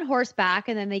so they're on horseback,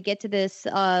 and then they get to this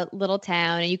little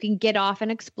town, and you can get off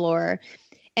and explore.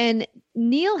 And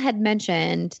Neil had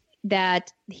mentioned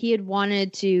that he had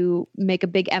wanted to make a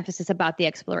big emphasis about the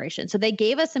exploration. So they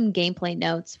gave us some gameplay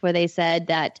notes where they said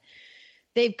that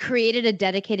they've created a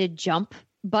dedicated jump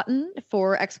button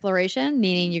for exploration,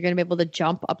 meaning you're going to be able to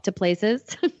jump up to places.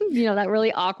 That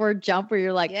really awkward jump where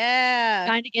you're like,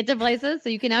 trying to get to places. So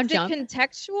you can now jump. Is it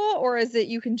contextual, or is it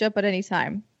you can jump at any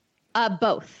time?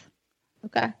 Both.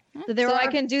 Okay. So I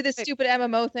can do this stupid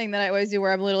MMO thing that I always do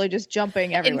where I'm literally just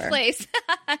jumping everywhere. In place.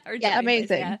 Amazing. Place,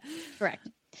 yeah. Correct.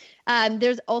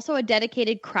 There's also a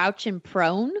dedicated crouch and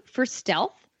prone for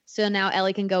stealth. So now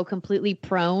Ellie can go completely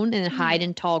prone and hide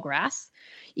in tall grass.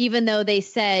 Even though they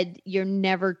said you're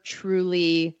never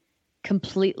truly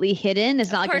completely hidden.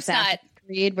 It's not like Assassin's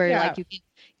Creed where like you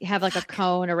have like a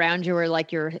cone around you where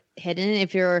like you're hidden.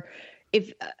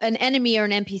 If an enemy or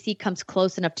an NPC comes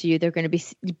close enough to you, they're going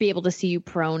to be able to see you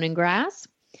prone in grass.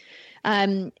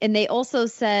 And they also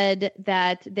said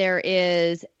that there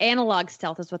is analog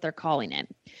stealth is what they're calling it.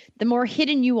 The more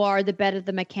hidden you are, the better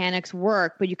the mechanics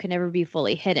work, but you can never be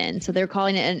fully hidden. So they're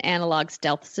calling it an analog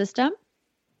stealth system.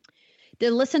 The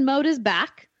listen mode is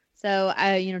back. So,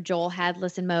 Joel had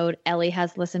listen mode. Ellie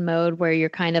has listen mode where you're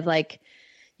kind of like,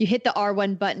 you hit the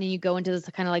R1 button and you go into this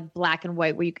kind of like black and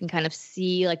white where you can kind of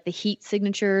see like the heat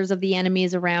signatures of the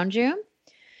enemies around you.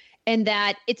 And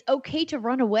that it's okay to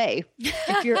run away.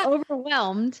 If you're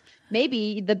overwhelmed,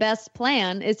 maybe the best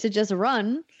plan is to just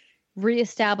run,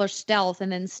 reestablish stealth,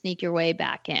 and then sneak your way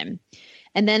back in.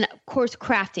 And then, of course,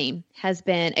 crafting has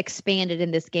been expanded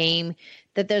in this game,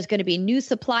 that there's going to be new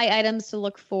supply items to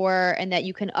look for and that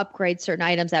you can upgrade certain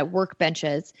items at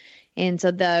workbenches. And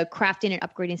so the crafting and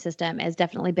upgrading system has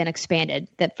definitely been expanded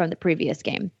from the previous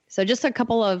game. So just a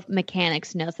couple of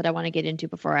mechanics notes that I want to get into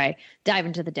before I dive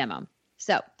into the demo.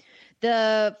 So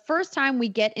the first time we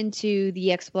get into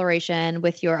the exploration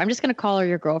with I'm just going to call her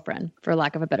your girlfriend for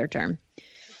lack of a better term,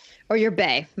 or your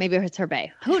bae. Maybe it's her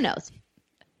bae. Who knows?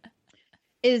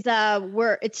 Is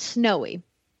where it's snowy.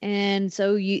 And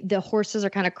so the horses are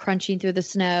kind of crunching through the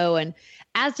snow. And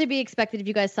as to be expected, if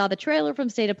you guys saw the trailer from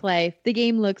State of Play, the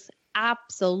game looks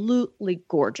absolutely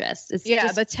gorgeous. It's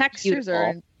the textures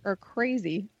are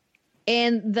crazy.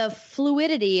 And the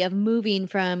fluidity of moving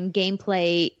from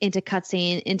gameplay into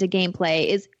cutscene into gameplay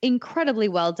is incredibly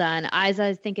well done, as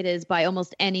I think it is by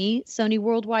almost any Sony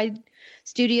Worldwide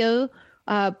Studio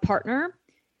partner.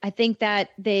 I think that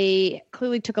they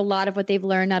clearly took a lot of what they've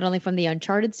learned, not only from the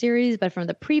Uncharted series, but from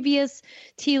the previous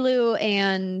TLU,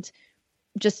 and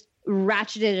just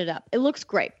ratcheted it up. It looks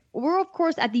great. We're, of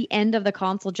course, at the end of the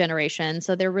console generation,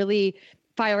 so they're really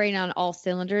firing on all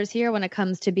cylinders here when it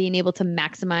comes to being able to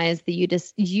maximize the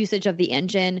usage of the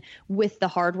engine with the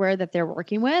hardware that they're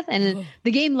working with. And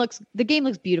the game looks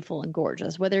beautiful and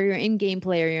gorgeous, whether you're in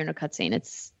gameplay or you're in a cutscene.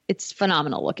 It's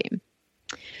phenomenal looking.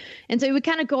 And so we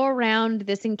kind of go around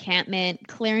this encampment,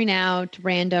 clearing out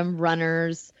random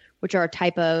runners, which are a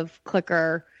type of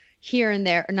clicker here and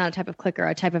there, or not a type of clicker,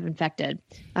 a type of infected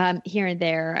here and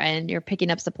there, and you're picking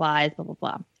up supplies, blah, blah,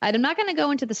 blah. I'm not going to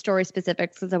go into the story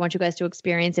specifics because I want you guys to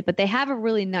experience it, but they have a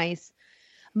really nice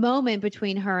moment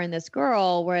between her and this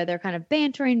girl where they're kind of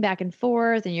bantering back and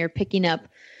forth, and you're picking up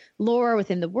lore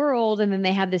within the world, and then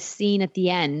they have this scene at the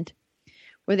end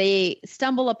where they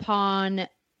stumble upon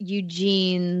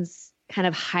Eugene's kind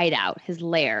of hideout, his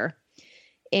lair.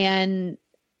 And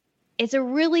it's a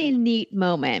really neat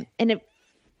moment. And it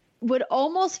would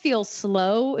almost feel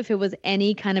slow if it was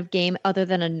any kind of game other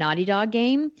than a Naughty Dog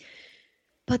game.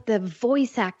 But the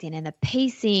voice acting and the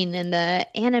pacing and the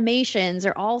animations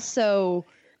are also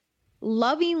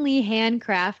lovingly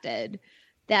handcrafted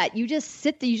that you just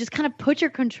sit there, you just kind of put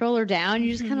your controller down,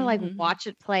 you just kind of like watch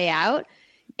it play out.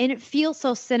 And it feels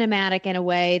so cinematic in a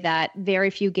way that very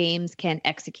few games can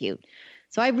execute.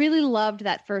 So I really loved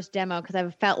that first demo because I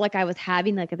felt like I was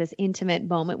having like this intimate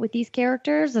moment with these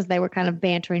characters as they were kind of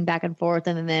bantering back and forth.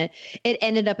 And then it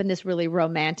ended up in this really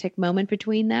romantic moment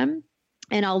between them.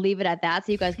 And I'll leave it at that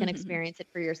so you guys can experience it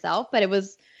for yourself. But it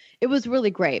was It was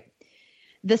really great.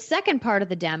 The second part of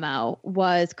the demo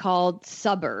was called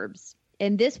Suburbs.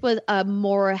 And this was a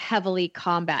more heavily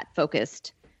combat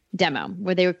focused demo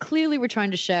where they were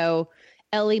trying to show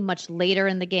Ellie much later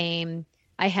in the game.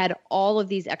 I had all of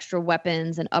these extra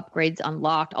weapons and upgrades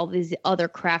unlocked, all these other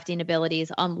crafting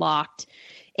abilities unlocked.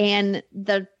 And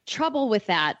the trouble with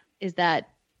that is that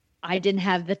I didn't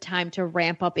have the time to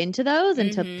ramp up into those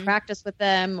and to practice with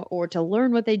them or to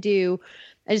learn what they do.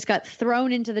 I just got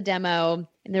thrown into the demo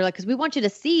and they're like, because we want you to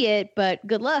see it, but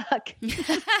good luck.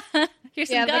 Here's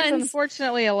some guns. That's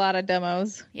unfortunately a lot of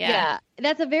demos. Yeah.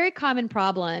 That's a very common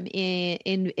problem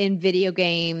in video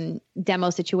game demo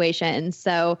situations.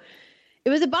 So it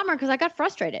was a bummer because I got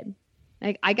frustrated.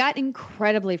 Like I got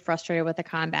incredibly frustrated with the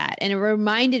combat, and it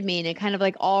reminded me, and it kind of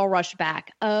like all rushed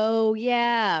back. Oh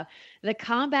yeah, the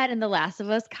combat in The Last of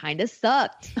Us kind of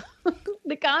sucked.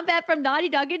 The combat from Naughty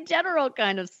Dog in general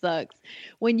kind of sucks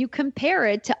when you compare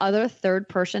it to other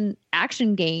third-person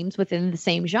action games within the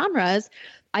same genres.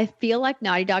 I feel like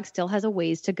Naughty Dog still has a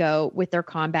ways to go with their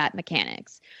combat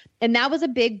mechanics, and that was a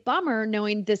big bummer.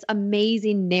 Knowing this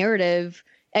amazing narrative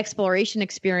exploration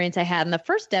experience I had in the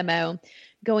first demo,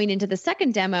 going into the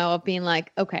second demo of being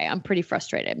like, okay, I'm pretty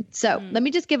frustrated. So let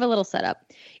me just give a little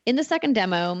setup. In the second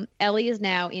demo, Ellie is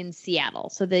now in Seattle.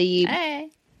 So the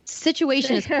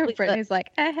situation is Brittany's like,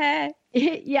 hey.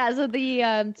 Yeah. So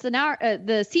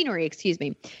the scenery,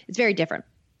 it's very different.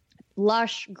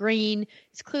 Lush, green.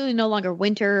 It's clearly no longer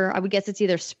winter. I would guess it's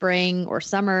either spring or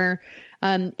summer.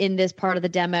 In this part of the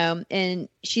demo, and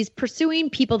she's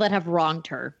pursuing people that have wronged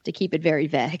her, to keep it very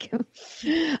vague.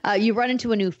 You run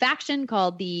into a new faction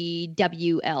called the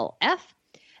WLF.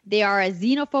 They are a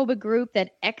xenophobic group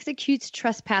that executes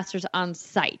trespassers on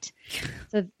sight.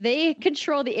 So they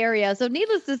control the area. So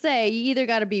needless to say, you either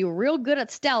got to be real good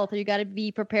at stealth or you got to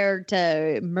be prepared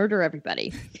to murder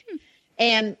everybody.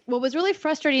 And what was really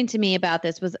frustrating to me about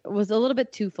this was a little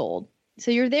bit twofold.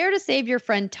 So you're there to save your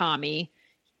friend Tommy.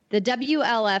 The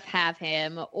WLF have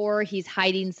him, or he's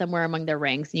hiding somewhere among their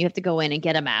ranks, and you have to go in and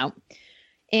get him out.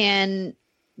 And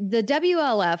the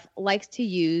WLF likes to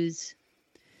use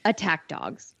attack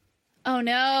dogs. Oh,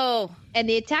 no. And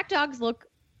the attack dogs look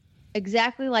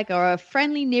exactly like a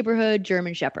friendly neighborhood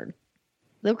German Shepherd.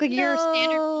 They look like your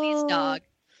standard police dog.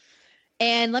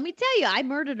 And let me tell you, I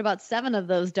murdered about 7 of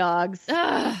those dogs.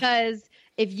 Because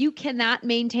if you cannot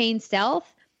maintain stealth,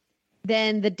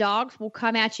 then the dogs will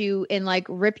come at you and like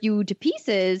rip you to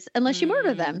pieces unless you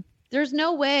murder them. There's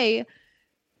no way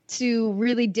to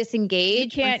really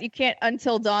disengage. You can't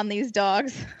until dawn these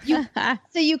dogs.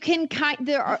 So you can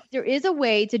there is a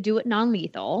way to do it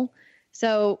non-lethal.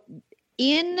 So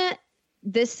in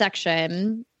this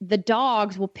section, the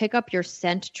dogs will pick up your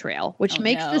scent trail, which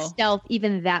makes the stealth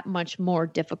even that much more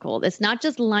difficult. It's not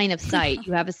just line of sight.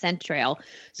 You have a scent trail.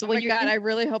 So I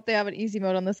really hope they have an easy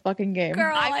mode on this fucking game.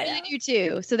 Girl, I really do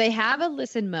too. So they have a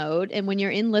listen mode. And when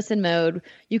you're in listen mode,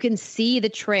 you can see the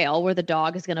trail where the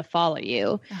dog is going to follow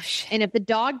you. Oh, shit. And if the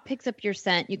dog picks up your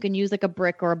scent, you can use like a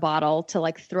brick or a bottle to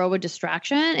like throw a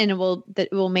distraction, and it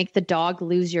will make the dog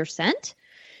lose your scent.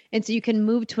 And so you can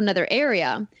move to another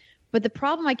area. But the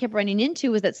problem I kept running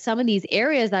into was that some of these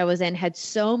areas that I was in had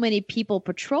so many people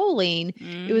patrolling.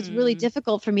 It was really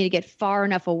difficult for me to get far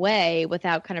enough away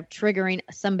without kind of triggering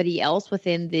somebody else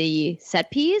within the set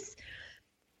piece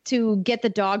to get the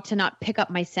dog to not pick up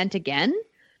my scent again.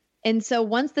 And so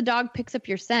once the dog picks up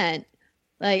your scent,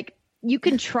 like you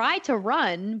can try to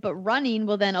run, but running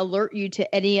will then alert you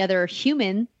to any other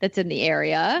human that's in the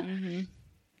area.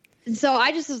 And so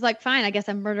I just was like, fine, I guess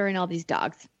I'm murdering all these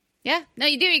dogs. Yeah. No,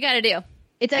 you do what you got to do.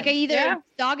 It's like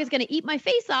dog is going to eat my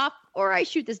face off or I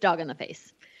shoot this dog in the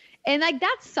face. And like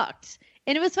that sucked.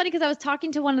 And it was funny because I was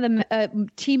talking to one of the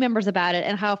team members about it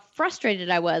and how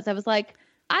frustrated I was. I was like,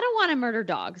 I don't want to murder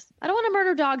dogs. I don't want to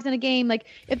murder dogs in a game. Like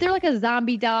if they're like a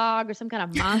zombie dog or some kind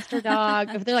of monster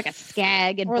dog, if they're like a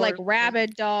skag or like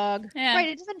rabid dog. Yeah. Right.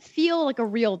 It doesn't feel like a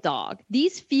real dog.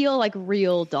 These feel like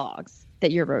real dogs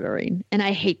that you're murdering. And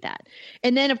I hate that.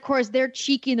 And then of course they're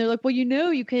cheeky and they're like, well,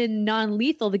 you can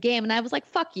non-lethal the game. And I was like,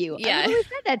 fuck you. Yeah. I literally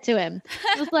said that to him.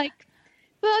 I was like,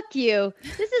 fuck you.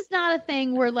 This is not a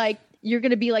thing where like, you're going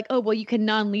to be like, oh, well, you can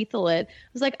non-lethal it. I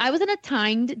was like, I was in a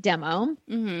timed demo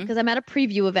because I'm at a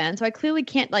preview event. So I clearly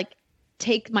can't like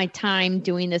take my time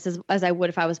doing this as I would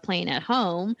if I was playing at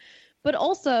home. But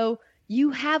also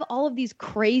you have all of these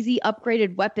crazy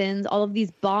upgraded weapons, all of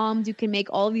these bombs, you can make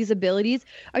all of these abilities.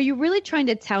 Are you really trying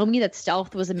to tell me that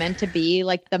stealth was meant to be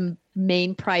like the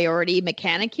main priority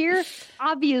mechanic here?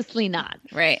 Obviously not.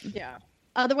 Right. Yeah.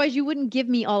 Otherwise, you wouldn't give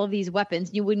me all of these weapons.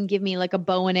 You wouldn't give me like a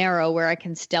bow and arrow where I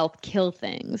can stealth kill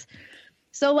things.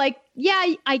 So like,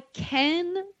 yeah, I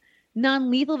can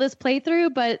non-lethal this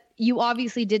playthrough, but you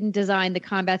obviously didn't design the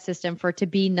combat system for it to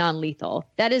be non-lethal.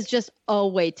 That is just a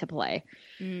way to play.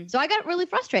 So I got really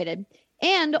frustrated.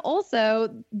 And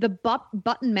also the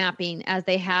button mapping as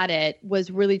they had it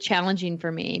was really challenging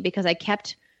for me because I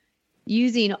kept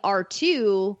using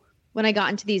R2 when I got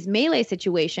into these melee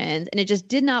situations and it just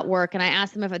did not work. And I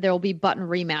asked them if there will be button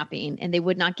remapping and they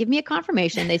would not give me a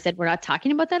confirmation. They said, we're not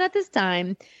talking about that at this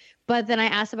time. But then I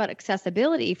asked about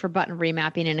accessibility for button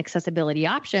remapping and accessibility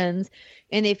options.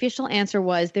 And the official answer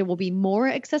was there will be more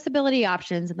accessibility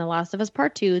options in The Last of Us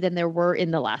Part 2 than there were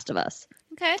in The Last of Us.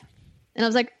 Okay. And I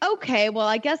was like, okay, well,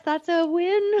 I guess that's a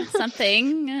win.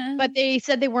 Something. But they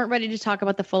said they weren't ready to talk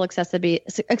about the full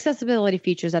accessibility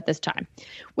features at this time,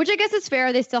 which I guess is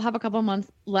fair. They still have a couple of months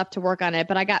left to work on it.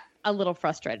 But I got a little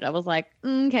frustrated. I was like,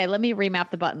 okay, let me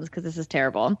remap the buttons because this is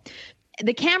terrible.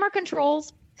 The camera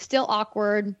controls, still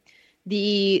awkward.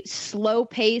 The slow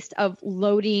pace of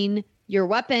loading your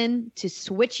weapon to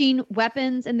switching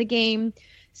weapons in the game,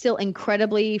 still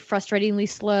incredibly frustratingly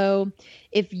slow.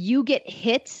 If you get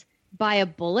hit by a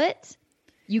bullet,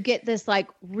 you get this like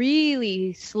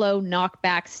really slow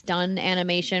knockback stun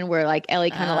animation where like Ellie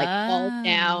kind of like falls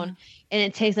down and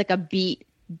it takes like a beat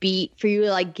for you to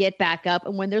like get back up.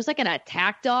 And when there's like an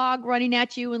attack dog running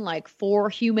at you and like 4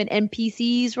 human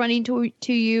NPCs running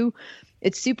to you,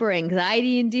 it's super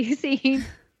anxiety inducing.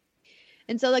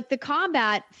 And so like the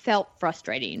combat felt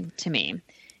frustrating to me.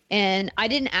 And I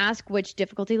didn't ask which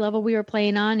difficulty level we were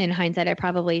playing on. In hindsight, I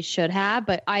probably should have,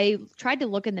 but I tried to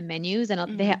look in the menus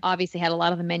and they obviously had a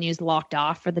lot of the menus locked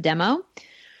off for the demo.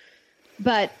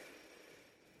 But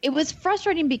it was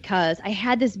frustrating because I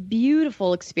had this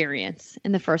beautiful experience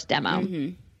in the first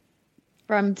demo.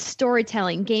 From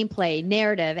storytelling, gameplay,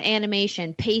 narrative,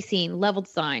 animation, pacing, level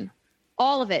design.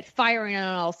 All of it firing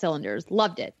on all cylinders.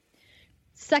 Loved it.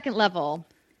 Second level,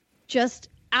 just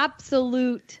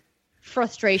absolute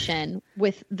frustration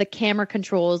with the camera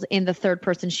controls in the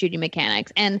third-person shooting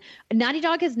mechanics. And Naughty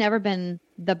Dog has never been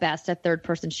the best at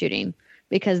third-person shooting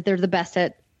because they're the best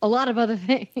at a lot of other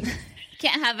things.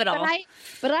 Can't have it all.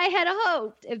 But I had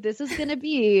hoped if this is going to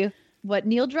be what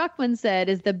Neil Druckmann said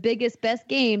is the biggest, best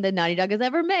game that Naughty Dog has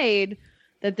ever made,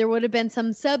 that there would have been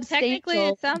some substantial... Technically,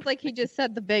 it sounds like he just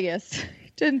said the biggest.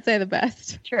 Didn't say the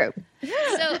best. True.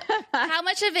 So how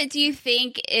much of it do you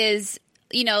think is,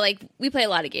 you know, like we play a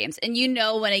lot of games and you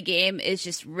know when a game is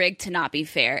just rigged to not be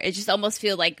fair. It just almost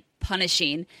feels like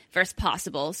punishing versus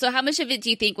possible. So how much of it do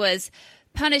you think was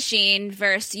punishing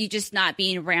versus you just not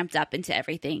being ramped up into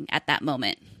everything at that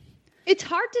moment? It's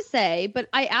hard to say, but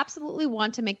I absolutely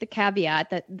want to make the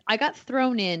caveat that I got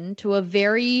thrown into a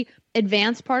very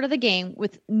advanced part of the game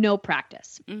with no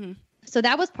practice. So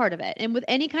that was part of it. And with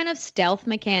any kind of stealth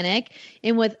mechanic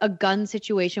and with a gun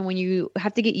situation, when you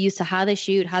have to get used to how they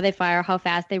shoot, how they fire, how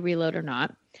fast they reload or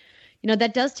not, you know,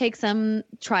 that does take some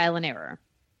trial and error.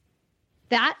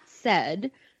 That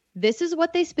said, this is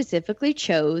what they specifically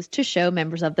chose to show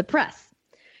members of the press.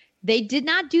 They did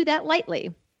not do that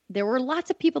lightly. There were lots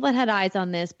of people that had eyes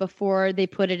on this before they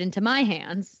put it into my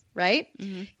hands, right?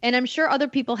 And I'm sure other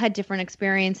people had different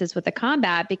experiences with the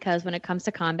combat because when it comes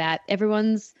to combat,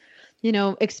 everyone's, you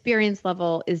know, experience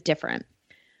level is different.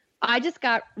 I just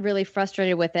got really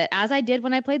frustrated with it, as I did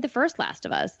when I played the first Last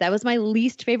of Us. That was my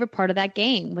least favorite part of that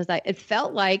game, was that it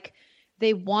felt like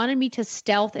they wanted me to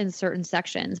stealth in certain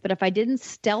sections, but if I didn't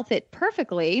stealth it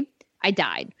perfectly, I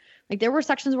died. Like there were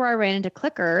sections where I ran into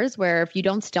clickers where if you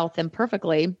don't stealth them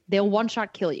perfectly, they'll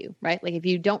one-shot kill you, right? Like if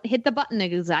you don't hit the button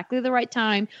at exactly the right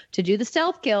time to do the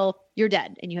stealth kill, you're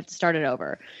dead and you have to start it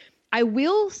over. I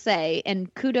will say,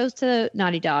 and kudos to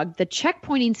Naughty Dog, the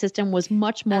checkpointing system was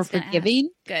much more forgiving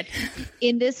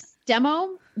in this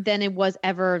demo than it was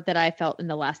ever that I felt in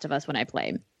The Last of Us when I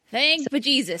played. Thank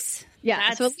bejesus.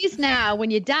 Yeah, so at least now when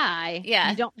you die,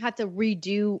 you don't have to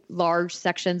redo large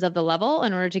sections of the level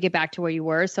in order to get back to where you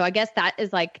were. So I guess that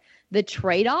is like the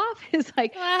trade-off is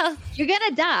like, well, you're going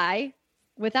to die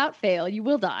without fail. You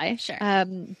will die. Sure.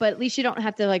 But at least you don't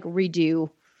have to like redo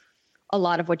a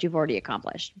lot of what you've already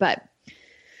accomplished. But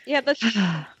yeah, that's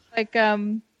like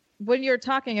when you're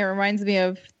talking, it reminds me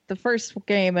of the first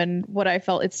game and what I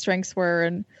felt its strengths were.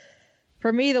 And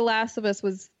for me, The Last of Us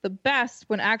was the best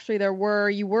when actually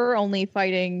you were only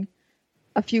fighting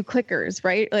a few clickers,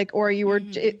 right? Like, or you were,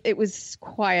 it was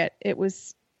quiet, it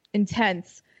was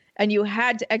intense, and you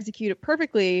had to execute it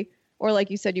perfectly. Or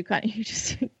like you said,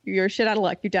 you're shit out of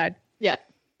luck. You died. Yeah.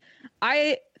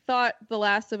 I thought The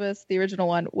Last of Us, the original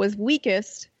one, was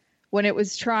weakest when it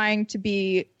was trying to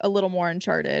be a little more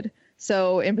Uncharted.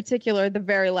 So in particular, the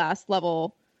very last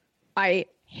level, I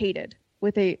hated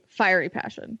with a fiery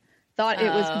passion. Thought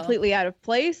it was completely out of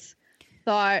place.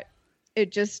 Thought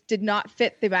It just did not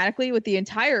fit thematically with the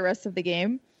entire rest of the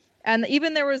game. And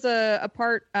even there was a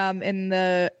part in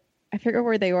the, I forget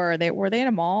where they were. Were they in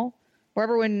a mall?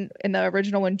 Wherever in the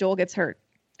original when Joel gets hurt.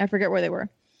 I forget where they were.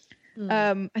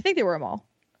 I think they were a mall,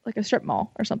 like a strip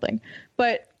mall or something.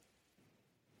 But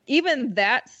even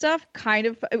that stuff kind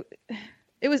of,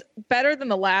 it was better than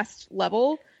the last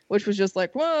level, which was just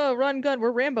like, whoa, run, gun,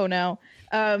 we're Rambo now.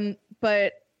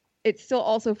 But it still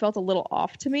also felt a little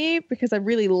off to me because I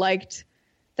really liked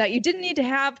that you didn't need to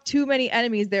have too many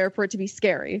enemies there for it to be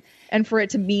scary and for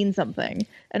it to mean something.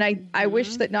 And I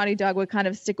wish that Naughty Dog would kind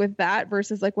of stick with that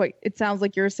versus like what it sounds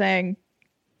like you're saying,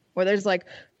 where there's like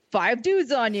 5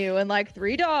 dudes on you and like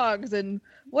 3 dogs and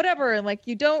whatever. And like,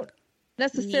 you don't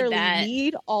necessarily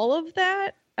need all of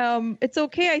that. It's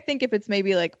okay, I think, if it's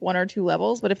maybe like 1 or 2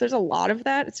 levels, but if there's a lot of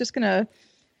that, it's going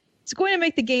to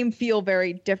make the game feel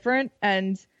very different,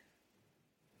 and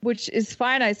which is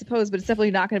fine, I suppose, but it's definitely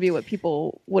not going to be what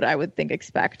people would, I would think,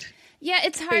 expect. Yeah,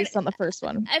 it's hard based on the first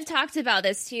one. I've talked about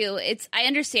this too. I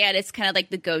understand it's kind of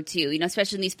like the go-to,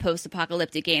 especially in these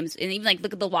post-apocalyptic games, and even like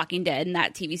look at The Walking Dead and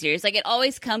that TV series. Like it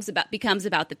always becomes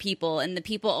about the people, and the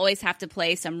people always have to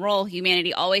play some role.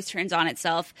 Humanity always turns on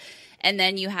itself, and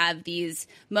then you have these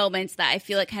moments that I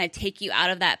feel like kind of take you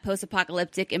out of that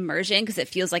post-apocalyptic immersion because it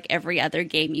feels like every other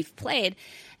game you've played.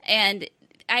 And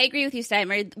I agree with you,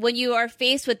 Steimer. When you are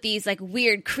faced with these like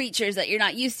weird creatures that you're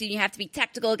not used to, and you have to be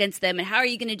tactical against them, and how are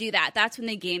you going to do that? That's when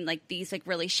the game like these like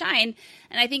really shine.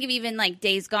 And I think of even like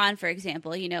Days Gone, for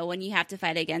example. When you have to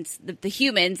fight against the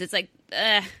humans, it's like,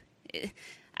 I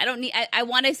don't need. I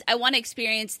want to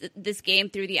experience this game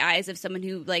through the eyes of someone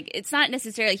who like it's not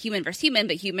necessarily human versus human,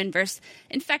 but human versus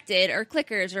infected or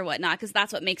clickers or whatnot, because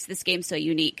that's what makes this game so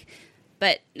unique.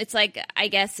 But it's like, I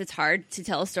guess it's hard to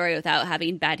tell a story without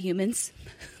having bad humans.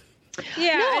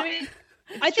 Yeah, no, I mean,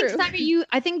 I think, Steimer,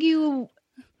 I think you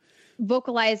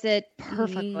vocalize it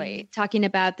perfectly, talking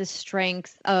about the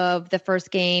strengths of the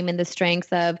first game and the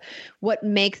strengths of what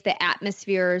makes the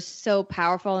atmosphere so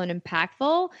powerful and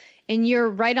impactful. And you're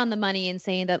right on the money in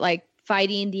saying that, like,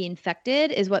 fighting the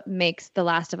infected is what makes The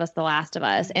Last of Us The Last of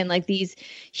Us. And like these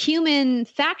human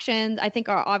factions, I think,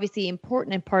 are obviously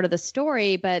important and part of the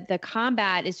story, but the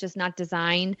combat is just not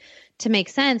designed to make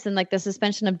sense. And like the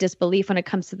suspension of disbelief when it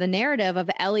comes to the narrative of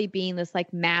Ellie being this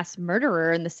like mass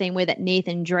murderer in the same way that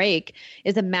Nathan Drake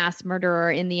is a mass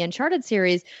murderer in the Uncharted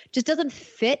series just doesn't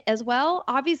fit as well.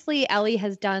 Obviously, Ellie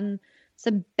has done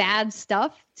some bad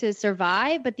stuff to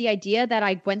survive, but the idea that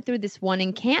I went through this one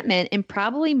encampment and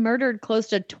probably murdered close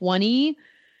to 20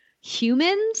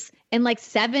 humans and like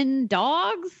 7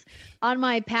 dogs on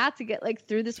my path to get like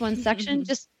through this one section,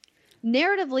 just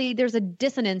narratively, there's a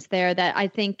dissonance there that I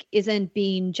think isn't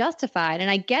being justified. And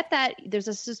I get that there's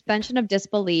a suspension of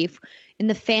disbelief in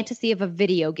the fantasy of a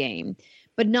video game,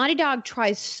 but Naughty Dog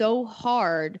tries so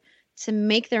hard to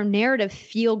make their narrative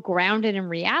feel grounded in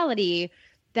reality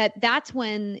that's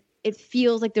when it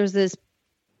feels like there's this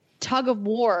tug of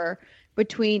war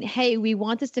between, hey, we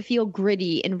want this to feel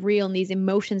gritty and real and these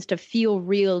emotions to feel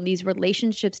real and these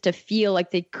relationships to feel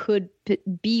like they could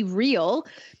be real.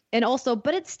 And also,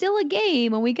 but it's still a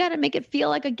game and we got to make it feel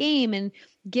like a game and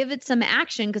give it some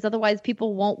action because otherwise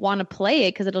people won't want to play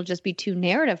it because it'll just be too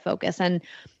narrative focused. And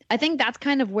I think that's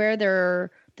kind of where the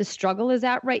struggle is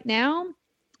at right now.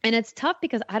 And it's tough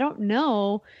because I don't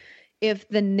know if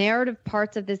the narrative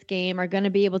parts of this game are going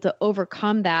to be able to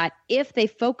overcome that if they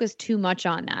focus too much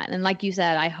on that. And like you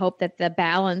said, I hope that the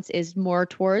balance is more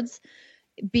towards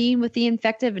being with the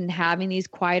infected and having these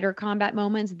quieter combat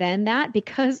moments than that,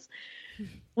 because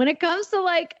when it comes to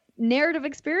like narrative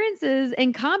experiences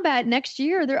and combat next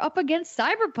year, they're up against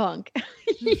Cyberpunk.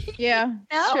 Yeah,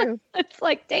 it's true. It's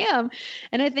like, damn.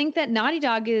 And I think that Naughty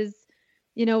Dog is,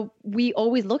 we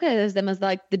always look at them as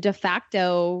like the de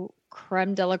facto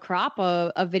creme de la crop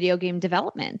of video game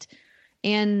development.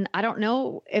 And I don't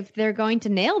know if they're going to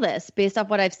nail this based off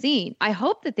what I've seen. I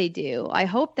hope that they do. I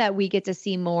hope that we get to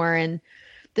see more. And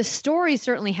the story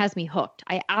certainly has me hooked.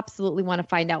 I absolutely want to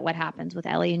find out what happens with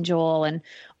Ellie and Joel and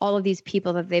all of these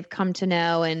people that they've come to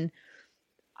know. And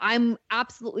I'm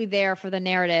absolutely there for the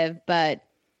narrative, but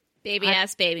baby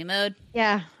mode.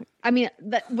 Yeah. I mean,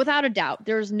 without a doubt,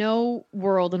 there's no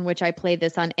world in which I play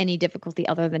this on any difficulty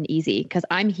other than easy because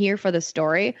I'm here for the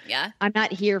story. Yeah. I'm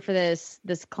not here for this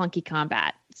clunky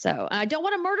combat. So I don't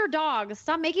want to murder dogs.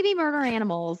 Stop making me murder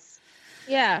animals.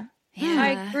 Yeah.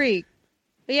 I agree.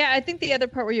 But yeah, I think the other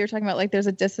part where you're talking about, like, there's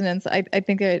a dissonance. I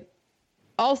think it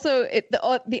Also,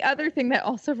 the other thing that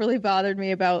also really bothered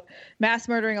me about mass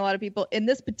murdering a lot of people in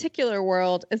this particular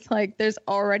world is like there's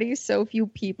already so few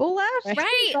people left.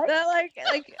 Right. That,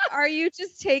 like, are you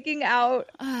just taking out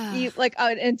like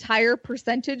an entire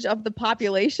percentage of the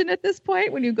population at this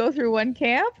point when you go through one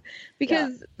camp?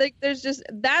 Because like there's just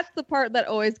that's the part that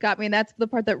always got me, and that's the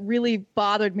part that really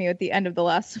bothered me at the end of The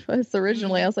Last of Us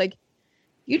originally. I was like,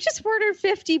 you just murdered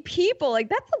 50 people. Like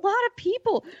that's a lot of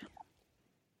people.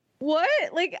 What?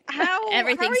 Like how?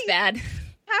 Everything's bad.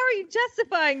 How are you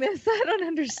justifying this? I don't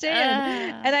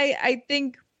understand. And I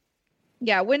think,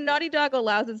 when Naughty Dog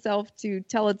allows itself to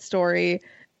tell its story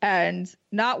and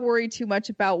not worry too much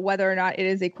about whether or not it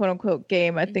is a quote unquote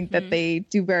game, I think that they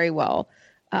do very well.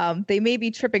 They may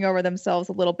be tripping over themselves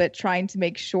a little bit trying to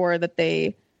make sure that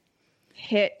they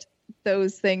hit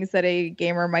those things that a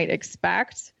gamer might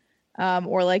expect,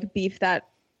 or like beef that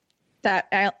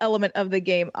element of the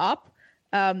game up.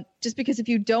 Just because if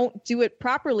you don't do it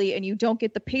properly and you don't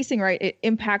get the pacing right, it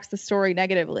impacts the story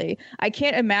negatively. I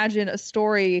can't imagine a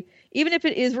story, even if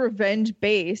it is revenge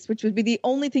based, which would be the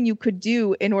only thing you could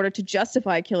do in order to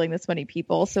justify killing this many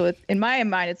people. So in my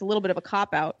mind, it's a little bit of a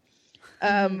cop out.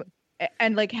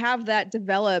 And like have that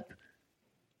develop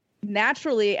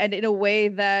naturally and in a way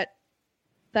that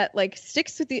like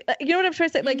sticks with the, you know what I'm trying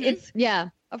to say? Like it's,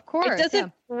 of course. It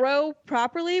doesn't grow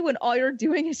properly when all you're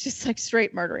doing is just like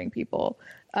straight murdering people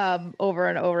over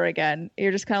and over again.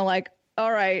 You're just kind of like,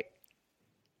 all right,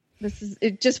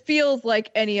 it just feels like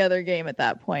any other game at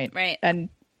that point. Right. And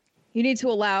you need to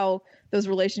allow those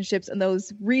relationships and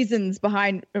those reasons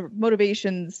behind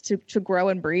motivations to grow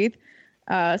and breathe.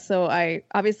 So I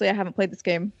haven't played this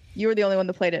game. You were the only one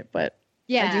that played it, but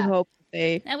I do hope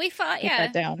they and we fought, put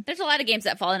that down. There's a lot of games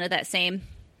that fall into that same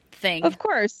thing. Of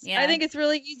course. I think it's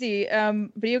really easy.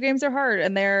 Video games are hard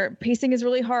and their pacing is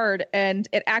really hard. And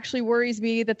it actually worries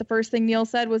me that the first thing Neil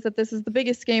said was that this is the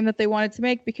biggest game that they wanted to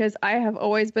make, because I have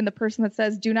always been the person that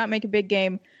says, do not make a big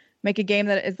game. Make a game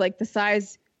that is like the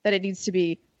size that it needs to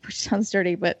be, which sounds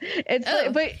dirty, but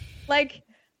it's like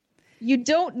you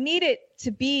don't need it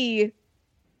to be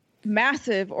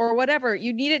massive or whatever.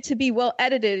 You need it to be well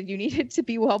edited. You need it to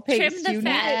be well paced. Trim the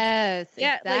fat. Yes,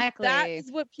 exactly. Like that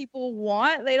is what people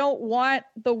want. They don't want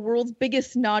the world's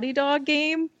biggest Naughty Dog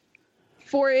game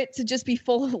for it to just be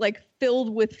filled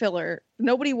with filler.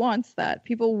 Nobody wants that.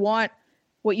 People want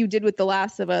what you did with The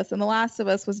Last of Us, and The Last of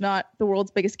Us was not the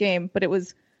world's biggest game, but it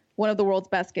was one of the world's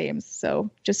best games. So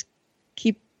just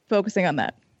keep focusing on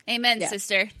that. Amen,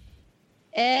 sister.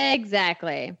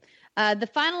 Exactly. The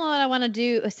final one I want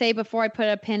to say before I put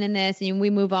a pin in this and we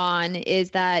move on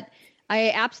is that I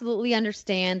absolutely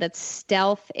understand that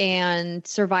stealth and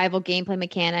survival gameplay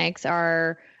mechanics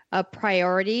are a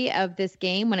priority of this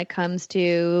game when it comes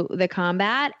to the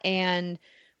combat. And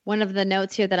one of the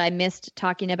notes here that I missed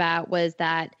talking about was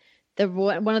that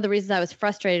one of the reasons I was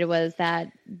frustrated was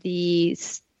that the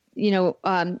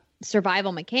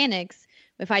survival mechanics.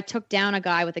 If I took down a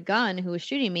guy with a gun who was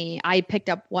shooting me, I picked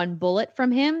up one bullet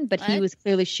from him, but he was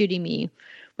clearly shooting me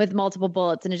with multiple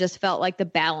bullets, and it just felt like the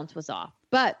balance was off.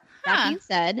 But that being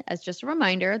said, as just a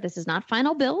reminder, this is not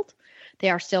final build. They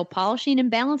are still polishing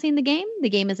and balancing the game. The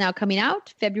game is now coming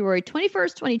out February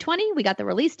 21st, 2020. We got the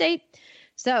release date.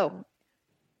 So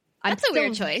I'm That's a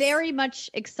weird choice. Very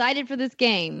much excited for this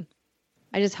game.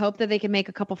 I just hope that they can make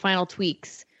a couple final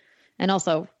tweaks. And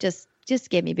also, just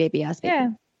give me baby ass baby. Yeah.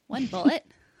 One bullet?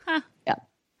 Huh. Yeah.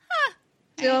 Huh.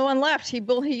 The only one left. He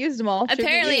used them all.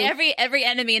 Apparently, every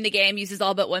enemy in the game uses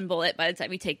all but one bullet by the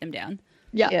time you take them down.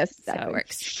 Yeah. Yes. That's how it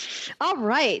works. All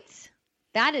right.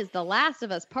 That is The Last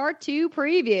of Us Part 2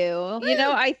 preview. You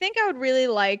know, I think I would really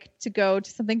like to go to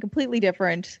something completely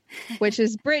different, which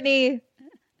is Brittany.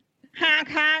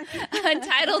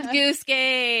 Untitled Goose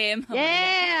Game. Oh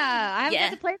yeah. I haven't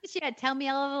got to play this yet. Tell me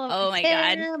all Oh my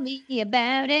God. Tell me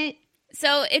about it.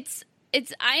 So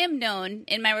I am known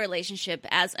in my relationship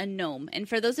as a gnome. And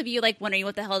for those of you wondering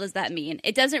what the hell does that mean?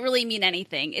 It doesn't really mean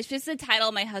anything. It's just a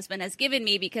title my husband has given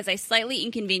me because I slightly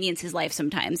inconvenience his life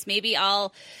sometimes. Maybe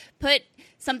I'll put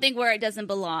something where it doesn't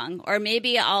belong, or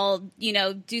maybe I'll,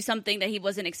 do something that he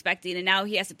wasn't expecting, and now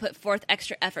he has to put forth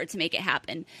extra effort to make it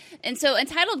happen. And so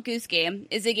Untitled Goose Game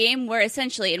is a game where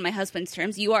essentially, in my husband's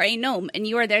terms, you are a gnome, and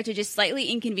you are there to just slightly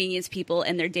inconvenience people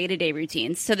in their day-to-day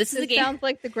routines. So this is a game. Sounds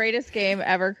like the greatest game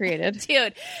ever created.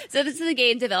 Dude. So this is a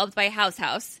game developed by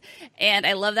House, and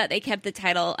I love that they kept the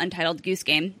title Untitled Goose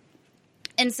Game.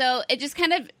 And so it just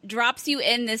kind of drops you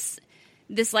in this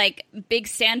this like big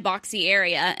sandboxy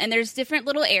area, and there's different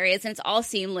little areas, and it's all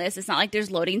seamless. It's not like there's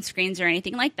loading screens or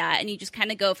anything like that, and you just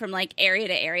kind of go from like area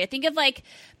to area. Think of like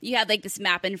you have like this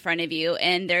map in front of you,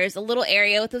 and there's a little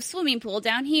area with a swimming pool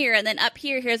down here, and then up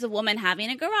here, here's a woman having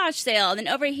a garage sale, and then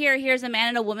over here, here's a man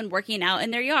and a woman working out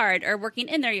in their yard or working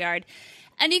in their yard.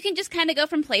 And you can just kind of go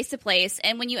from place to place.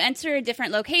 And when you enter a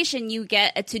different location, you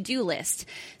get a to-do list.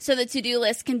 So the to-do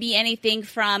list can be anything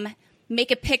from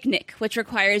make a picnic, which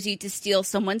requires you to steal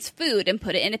someone's food and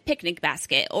put it in a picnic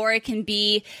basket. Or it can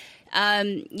be,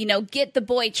 get the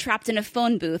boy trapped in a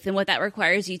phone booth. And what that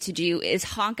requires you to do is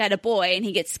honk at a boy, and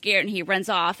he gets scared and he runs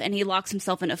off and he locks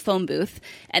himself in a phone booth.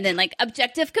 And then like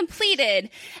objective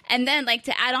completed. And then like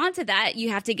to add on to that,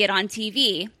 you have to get on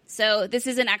TV. So this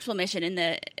is an actual mission in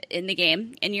the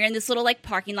game, and you're in this little like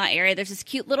parking lot area. There's this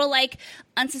cute little like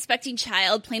unsuspecting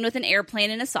child playing with an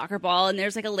airplane and a soccer ball, and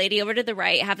there's like a lady over to the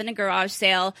right having a garage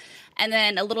sale, and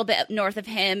then a little bit north of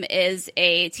him is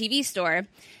a TV store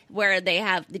where they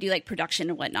do like production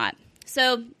and whatnot.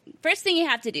 So first thing you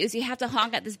have to do is you have to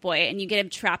honk at this boy, and you get him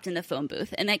trapped in the phone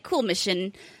booth, and that cool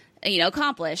mission,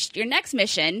 accomplished. Your next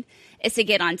mission is to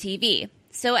get on TV.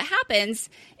 So what happens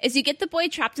is you get the boy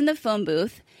trapped in the phone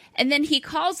booth, and then he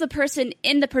calls the person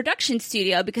in the production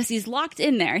studio because he's locked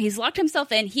in there. He's locked himself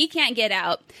in. He can't get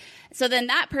out. So then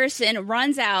that person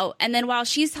runs out, and then while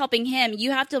she's helping him,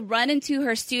 you have to run into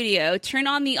her studio, turn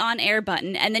on the on-air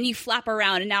button, and then you flap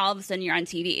around, and now all of a sudden you're on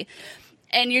TV.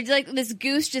 And you're like this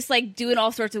goose just like doing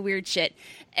all sorts of weird shit.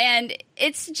 And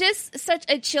it's just such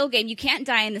a chill game. You can't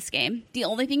die in this game. The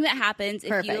only thing that happens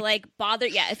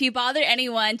if you bother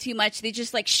anyone too much, they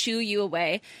just like shoo you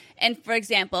away. And for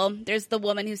example, there's the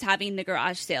woman who's having the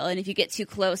garage sale, and if you get too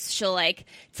close, she'll like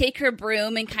take her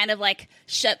broom and kind of like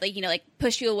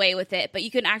push you away with it. But you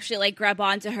can actually like grab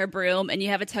onto her broom, and you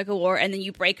have a tug of war, and then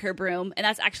you break her broom, and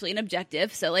that's actually an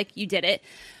objective. So like you did it.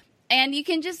 And you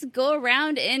can just go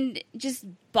around and just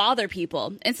bother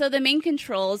people. And so the main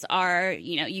controls are,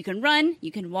 you can run,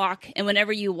 you can walk, and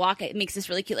whenever you walk, it makes this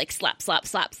really cute, like slap, slap,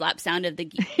 slap, slap sound of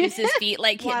the goose's feet,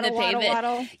 like hitting the pavement.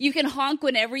 Waddle. You can honk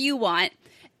whenever you want,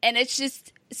 and it's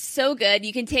just so good.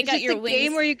 You can take out your wings. It's a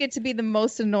game where you get to be the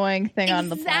most annoying thing on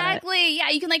the planet. Exactly. Yeah,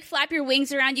 you can like flap your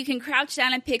wings around. You can crouch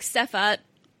down and pick stuff up.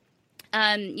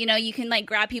 You can like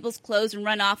grab people's clothes and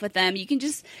run off with them. You can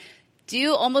just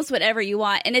do almost whatever you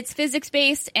want, and it's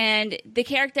physics-based, and the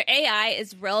character AI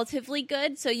is relatively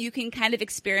good, so you can kind of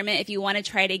experiment if you want to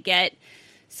try to get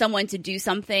someone to do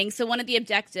something. So one of the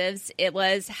objectives, it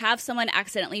was have someone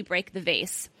accidentally break the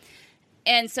vase.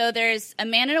 And so there's a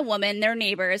man and a woman, they're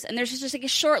neighbors, and there's just like a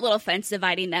short little fence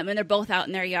dividing them, and they're both out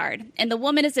in their yard. And the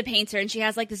woman is a painter, and she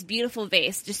has like this beautiful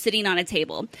vase just sitting on a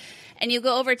table. And you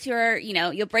go over to her,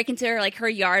 you'll break into her, like her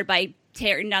yard by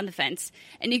tearing down the fence,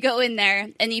 and you go in there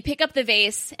and you pick up the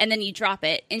vase, and then you drop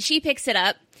it, and she picks it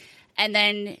up, and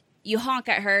then you honk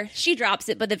at her, she drops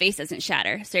it, but the vase doesn't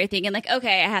shatter. So you're thinking like,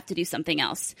 okay, I have to do something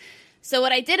else. So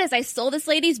what I did is I stole this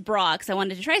lady's bra because I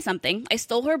wanted to try something. I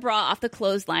stole her bra off the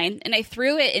clothesline, and I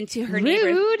threw it into her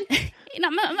neighbor.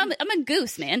 I'm a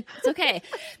goose, man. It's okay.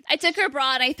 I took her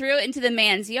bra and I threw it into the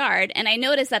man's yard, and I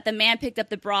noticed that the man picked up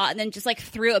the bra and then just like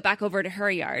threw it back over to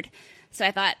her yard. So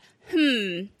I thought,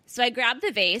 So I grabbed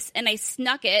the vase and I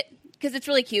snuck it, because it's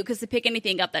really cute, because to pick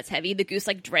anything up that's heavy, the goose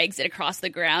like drags it across the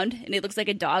ground, and it looks like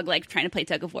a dog like trying to play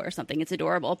tug of war or something. It's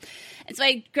adorable. And so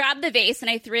I grabbed the vase and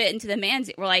I threw it into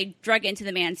I drug it into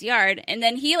the man's yard, and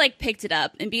then he like picked it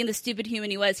up, and being the stupid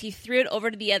human he was, he threw it over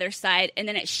to the other side, and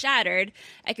then it shattered.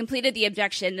 I completed the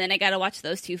objection, then I got to watch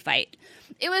those two fight.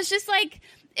 It was just like,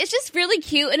 it's just really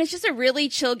cute, and it's just a really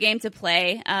chill game to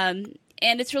play.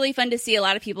 And it's really fun to see a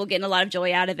lot of people getting a lot of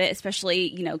joy out of it,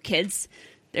 especially, kids.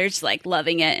 They're just like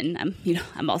loving it. And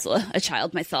I'm also a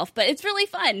child myself, but it's really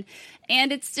fun.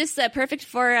 And it's just perfect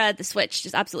for the Switch,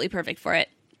 just absolutely perfect for it.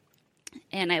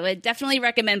 And I would definitely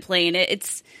recommend playing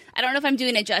it. I don't know if I'm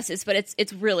doing it justice, but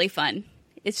it's really fun.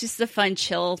 It's just a fun,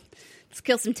 chill, let's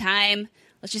kill some time.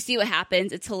 Let's just see what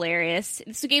happens. It's hilarious.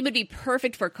 This game would be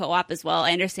perfect for co-op as well.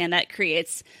 I understand that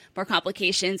creates more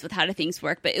complications with how things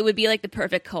work, but it would be like the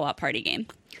perfect co-op party game.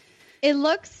 It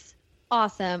looks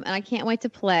awesome, and I can't wait to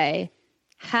play.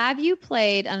 Have you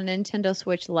played on a Nintendo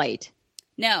Switch Lite?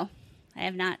 No, I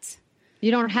have not.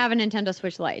 You don't have a Nintendo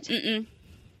Switch Lite? Mm-mm.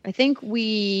 I think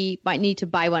we might need to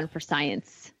buy one for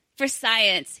science. For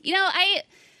science.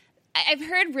 I've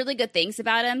heard really good things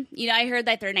about them. I heard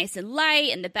that they're nice and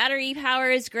light and the battery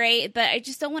power is great, but I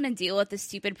just don't want to deal with the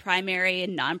stupid primary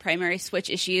and non-primary Switch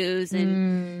issues.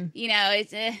 And,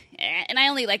 it's, and I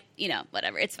only like,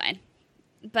 whatever, it's fine.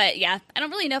 But yeah, I don't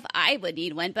really know if I would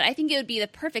need one, but I think it would be the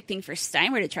perfect thing for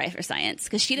Steimer to try for science,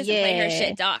 because she doesn't play her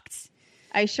shit docked.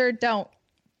 I sure don't.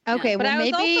 Okay, but well, I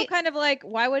was maybe also kind of like,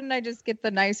 why wouldn't I just get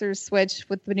the nicer Switch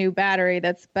with the new battery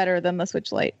that's better than the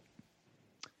Switch Lite?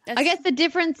 I guess the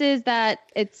difference is that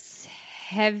it's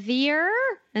heavier,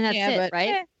 and that's it,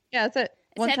 right? Yeah, that's it.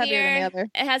 One's heavier than the other.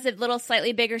 It has a little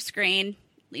slightly bigger screen.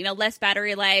 Less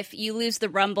battery life. You lose the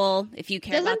rumble if you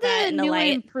care about that in the Lite. Doesn't the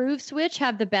new improved Switch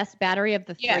have the best battery of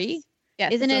the three?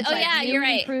 Yes. Isn't it? Oh, yeah, you're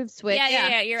right. Improved Switch.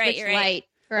 Yeah, you're right. Switch You're right.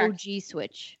 Lite, OG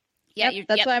Switch. Yeah,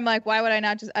 that's why I'm like, why would I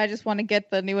not I just want to get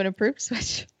the new and improved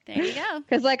Switch. There you go.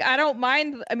 Because I don't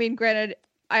mind. I mean, granted,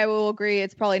 I will agree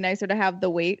it's probably nicer to have the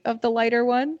weight of the lighter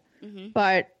one,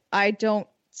 but I don't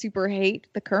super hate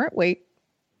the current weight.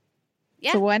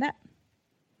 Yeah. So why not?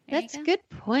 That's a good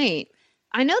point.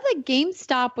 I know that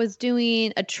GameStop was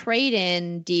doing a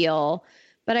trade-in deal,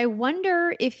 but I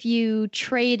wonder if you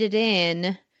trade it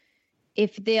in,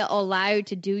 if they'll allow you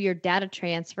to do your data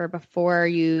transfer before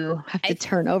you have to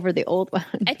turn over the old one.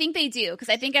 I think they do, because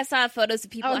I think I saw photos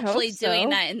of people actually doing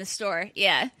that in the store.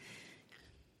 Yeah.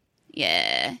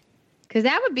 Yeah. Because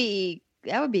that would be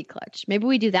clutch. Maybe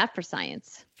we do that for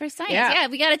science. For science, yeah.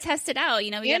 We got to test it out. We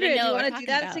got to know. Do you want to do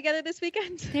that together this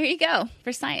weekend? There you go.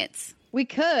 For science. We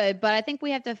could, but I think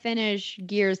we have to finish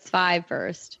Gears 5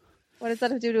 first. What does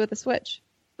that have to do with the Switch?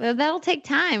 Well, that'll take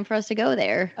time for us to go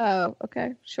there. Oh,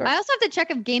 okay. Sure. I also have to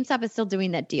check if GameStop is still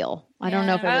doing that deal. I don't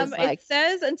know if it was it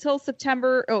says until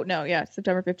September. Oh, no. Yeah.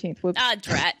 September 15th. Whoops.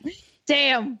 Drat.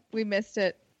 Damn. We missed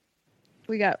it.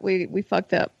 We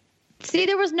fucked up. See,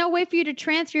 there was no way for you to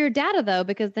transfer your data, though,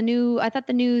 because I thought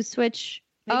the new Switch.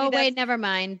 Wait, never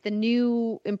mind. The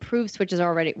new improved Switch was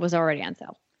already on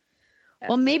sale.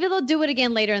 Well, maybe they'll do it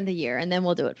again later in the year, and then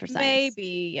we'll do it for science.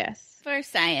 Maybe, yes. For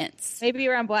science. Maybe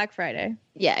around Black Friday.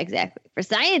 Yeah, exactly. For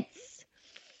science.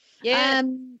 Yeah.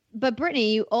 But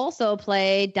Brittany, you also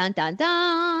played Dun Dun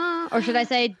Dun, or should I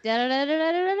say da da da da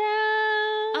da da da?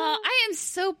 I am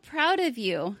so proud of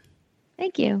you.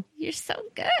 Thank you. You're so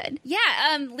good.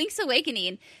 Yeah, Link's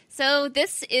Awakening. So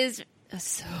this is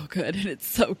so good, and it's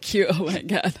so cute. Oh my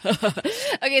god.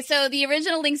 Okay, so the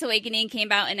original Link's Awakening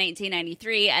came out in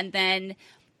 1993, and then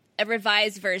a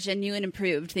revised version, new and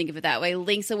improved, think of it that way,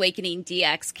 Link's Awakening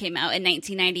DX came out in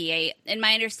 1998. And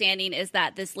my understanding is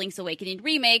that this Link's Awakening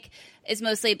remake is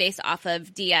mostly based off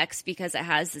of DX because it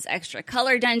has this extra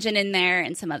color dungeon in there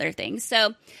and some other things.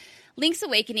 So Link's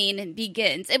Awakening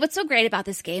begins. And what's so great about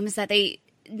this game is that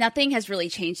nothing has really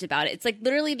changed about it. It's like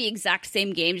literally the exact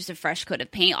same game, just a fresh coat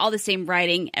of paint, all the same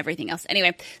writing, everything else.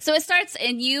 Anyway, so it starts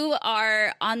and you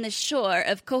are on the shore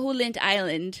of Koholint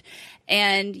Island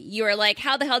and you're like,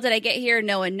 how the hell did I get here?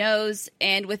 No one knows.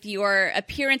 And with your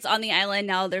appearance on the island,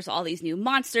 now there's all these new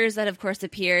monsters that of course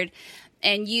appeared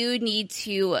and you need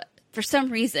to, for some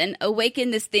reason,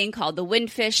 awaken this thing called the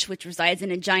Windfish, which resides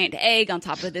in a giant egg on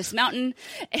top of this mountain.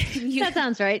 And that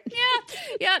sounds right.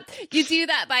 Yeah. You do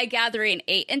that by gathering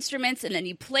 8 instruments, and then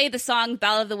you play the song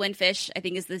Ballad of the Windfish, I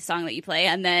think is the song that you play,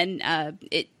 and then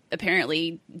it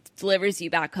apparently delivers you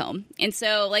back home. And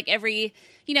so, like every,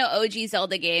 OG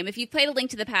Zelda game, if you've played A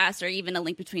Link to the Past or even A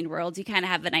Link Between Worlds, you kind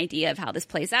of have an idea of how this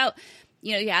plays out.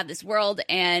 You have this world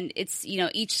and it's,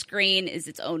 each screen is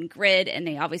its own grid and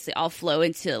they obviously all flow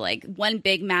into like one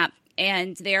big map.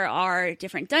 And there are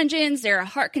different dungeons, there are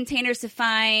heart containers to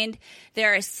find,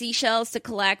 there are seashells to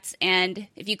collect. And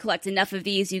if you collect enough of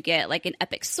these, you get like an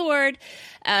epic sword.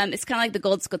 It's kind of like the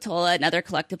Gold Scatola and other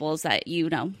collectibles that,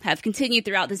 have continued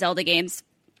throughout the Zelda games.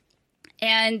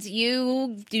 And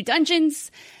you do dungeons.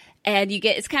 And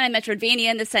it's kind of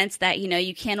Metroidvania in the sense that,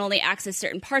 you can only access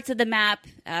certain parts of the map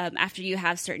after you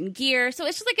have certain gear. So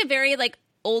it's just like a very like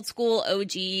old school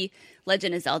OG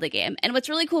Legend of Zelda game. And what's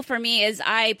really cool for me is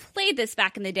I played this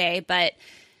back in the day, but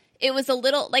it was a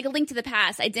little like A Link to the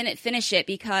Past. I didn't finish it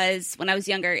because when I was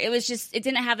younger, it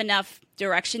didn't have enough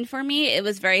direction for me. It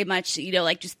was very much,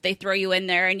 like just they throw you in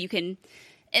there and you can,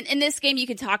 in this game, you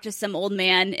can talk to some old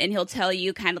man and he'll tell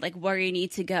you kind of like where you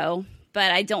need to go.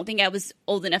 But I don't think I was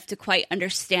old enough to quite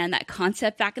understand that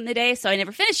concept back in the day, so I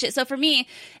never finished it. So for me,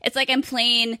 it's like I'm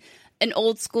playing an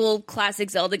old school classic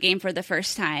Zelda game for the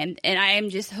first time, and I am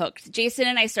just hooked. Jason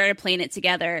and I started playing it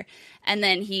together, and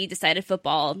then he decided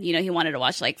football. He wanted to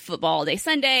watch like football all day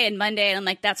Sunday and Monday, and I'm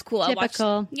like, that's cool.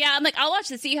 Typical. I'll watch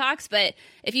the Seahawks, but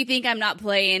if you think I'm not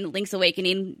playing Link's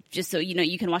Awakening just so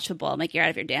you can watch football, I'm like, you're out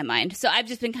of your damn mind. So I've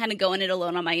just been kind of going it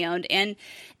alone on my own, and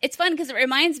it's fun because it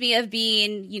reminds me of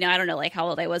being, I don't know, like how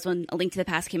old I was when A Link to the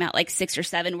Past came out, like 6 or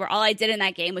 7, where all I did in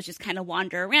that game was just kind of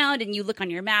wander around and you look on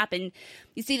your map and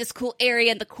you see this cool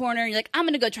area in the corner and you're like, I'm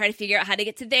going to go try to figure out how to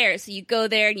get to there. So you go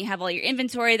there and you have all your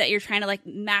inventory that you're trying to like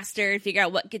master and figure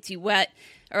out what gets you what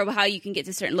or how you can get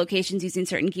to certain locations using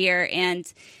certain gear.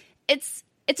 And it's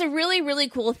it's a really, really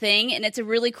cool thing, and it's a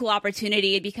really cool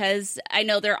opportunity because I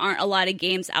know there aren't a lot of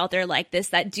games out there like this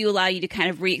that do allow you to kind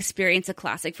of re-experience a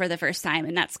classic for the first time,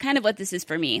 and that's kind of what this is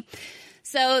for me.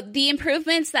 So the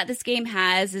improvements that this game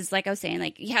has is, like I was saying,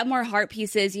 like you have more heart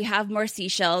pieces, you have more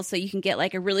seashells, so you can get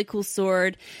like a really cool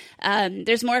sword.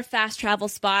 There's more fast travel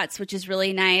spots, which is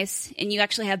really nice. And you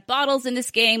actually have bottles in this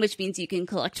game, which means you can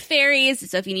collect fairies.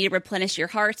 So if you need to replenish your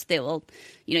hearts, they will,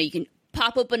 you can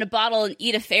pop open a bottle and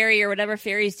eat a fairy or whatever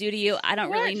fairies do to you. I don't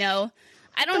really know.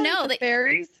 I don't know. The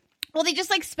fairies? Well, they just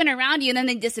like spin around you and then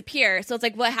they disappear. So it's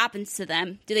like, what happens to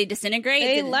them? Do they disintegrate?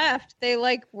 They left. They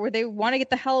they want to get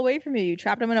the hell away from you. You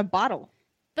trapped them in a bottle.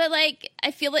 But like,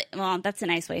 I feel like, well, that's a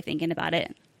nice way of thinking about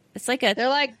it. It's like they're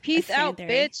like, peace out,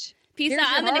 bitch. Peace out.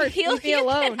 I'm going to heal you.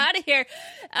 Get out of here.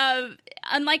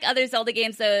 Unlike other Zelda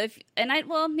games, though,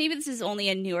 maybe this is only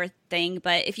a newer thing,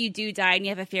 but if you do die and you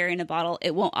have a fairy in a bottle,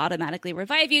 it won't automatically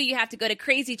revive you. You have to go to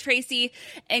Crazy Tracy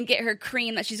and get her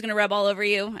cream that she's going to rub all over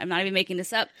you. I'm not even making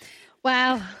this up.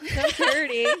 Wow, so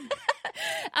dirty.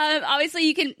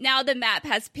 Obviously, now the map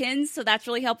has pins, so that's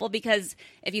really helpful because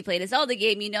if you played a Zelda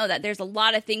game, you know that there's a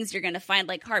lot of things you're going to find,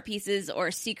 like heart pieces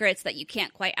or secrets that you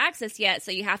can't quite access yet,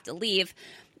 so you have to leave.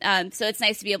 So it's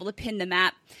nice to be able to pin the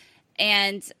map.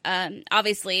 And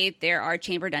obviously, there are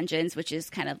chamber dungeons, which is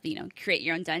kind of, create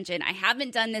your own dungeon. I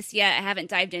haven't done this yet. I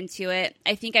haven't dived into it.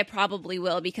 I think I probably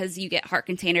will because you get heart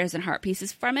containers and heart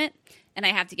pieces from it. And I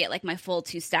have to get like my full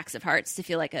 2 stacks of hearts to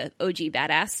feel like a OG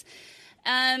badass.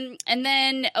 And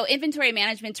then, inventory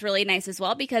management's really nice as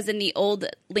well because in the old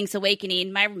Link's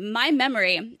Awakening, my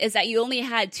memory is that you only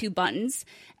had 2 buttons,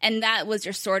 and that was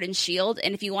your sword and shield.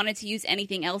 And if you wanted to use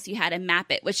anything else, you had to map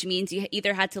it, which means you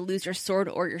either had to lose your sword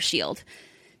or your shield.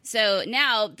 So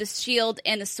now the shield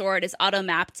and the sword is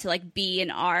auto-mapped to like B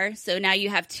and R. So now you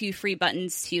have 2 free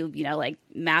buttons to, like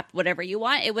map whatever you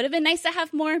want. It would have been nice to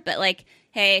have more, but like,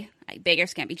 hey,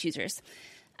 beggars can't be choosers.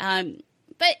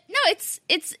 But no,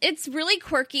 it's really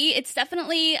quirky. It's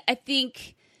definitely,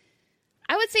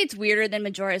 I would say it's weirder than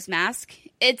Majora's Mask.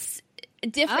 It's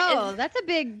different. Oh, that's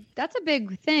a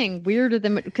big thing. Weirder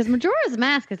than, because Majora's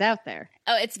Mask is out there.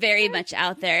 Oh, it's very much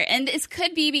out there. And this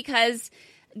could be because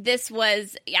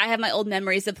I have my old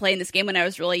memories of playing this game when I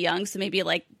was really young. So maybe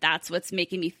like that's what's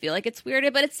making me feel like it's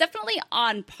weirder, but it's definitely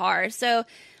on par. So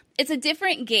it's a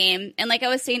different game, and like I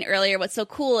was saying earlier, what's so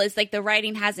cool is like the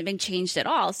writing hasn't been changed at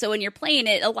all. So when you're playing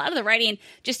it, a lot of the writing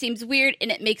just seems weird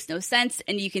and it makes no sense,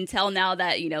 and you can tell now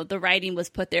that, the writing was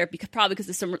put there probably because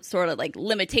of some sort of like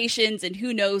limitations and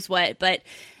who knows what, but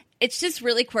it's just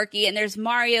really quirky. And there's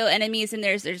Mario enemies, and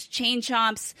there's chain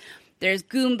chomps, there's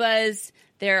Goombas,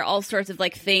 there are all sorts of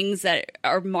like things that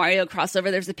are Mario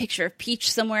crossover. There's a picture of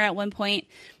Peach somewhere at one point.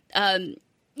 And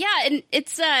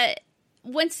it's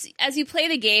as you play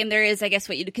the game, there is, I guess,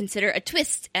 what you'd consider a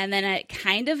twist, and then it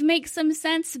kind of makes some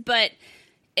sense, but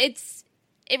it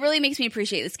really makes me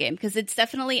appreciate this game because it's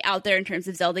definitely out there in terms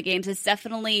of Zelda games. It's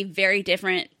definitely very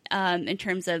different in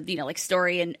terms of, like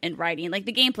story and writing. Like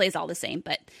the gameplay is all the same,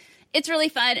 but it's really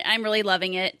fun. I'm really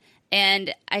loving it,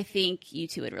 and I think you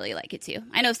two would really like it too.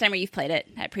 I know, Steimer, you've played it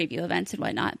at preview events and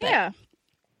whatnot, but yeah.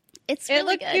 It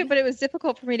looked cute, but it was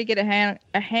difficult for me to get a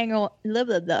hangle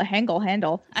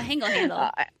handle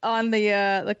on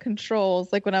the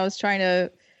controls. Like when I was trying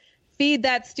to feed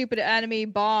that stupid enemy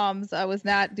bombs, I was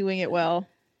not doing it well.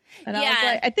 And I was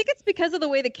like, I think it's because of the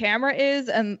way the camera is,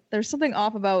 and there's something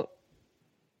off about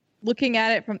looking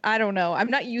at it from, I don't know. I'm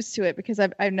not used to it because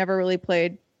I've never really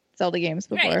played Zelda games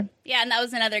before. Right. Yeah, and that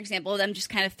was another example of them just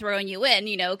kind of throwing you in,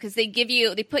 because they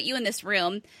put you in this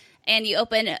room. And you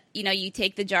open, you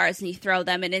take the jars and you throw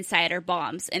them, and inside are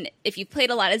bombs. And if you've played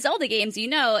a lot of Zelda games,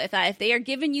 if they are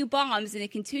giving you bombs and they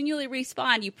continually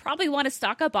respawn, you probably want to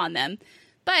stock up on them.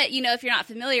 But, if you're not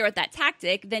familiar with that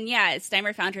tactic, then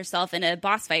Steimer found herself in a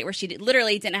boss fight where she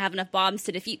literally didn't have enough bombs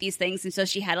to defeat these things. And so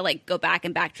she had to go back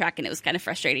and backtrack, and it was kind of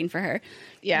frustrating for her.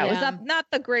 Yeah, it was not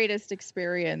the greatest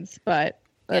experience, but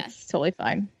that's totally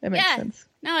fine. It makes sense.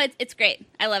 No, it's great.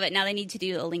 I love it. Now they need to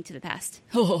do A Link to the Past.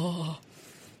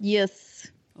 Yes.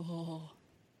 Oh.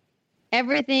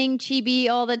 Everything chibi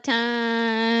all the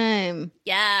time.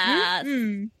 Yeah.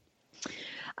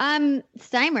 Mm-hmm.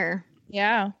 Steimer.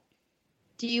 Yeah.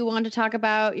 Do you want to talk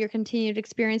about your continued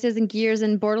experiences in Gears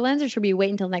and Borderlands, or should we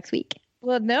wait until next week?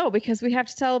 Well, no, because we have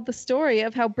to tell the story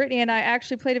of how Brittany and I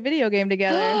actually played a video game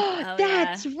together.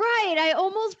 That's right. I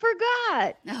almost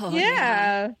forgot. Oh,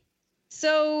 yeah.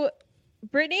 So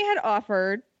Brittany had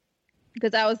offered,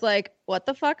 because I was like, what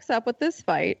the fuck's up with this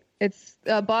fight? It's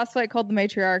a boss fight called the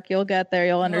Matriarch. You'll get there.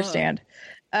 You'll understand.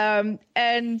 And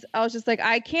I was just like,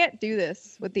 I can't do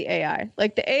this with the AI.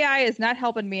 Like, the AI is not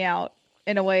helping me out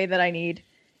in a way that I need.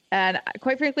 And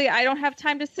quite frankly, I don't have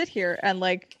time to sit here and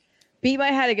like beat my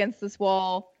head against this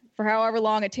wall for however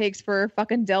long it takes for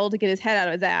fucking Dell to get his head out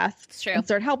of his ass and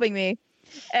start helping me.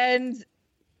 And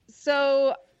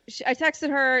so I texted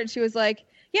her and she was like,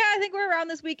 yeah, I think we're around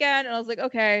this weekend. And I was like,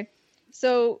 okay.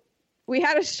 So we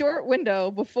had a short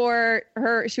window before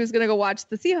she was going to go watch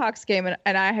the Seahawks game.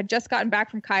 And I had just gotten back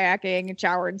from kayaking and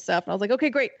showered and stuff. And I was like, okay,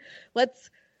 great. Let's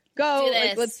go.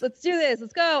 Let's do this.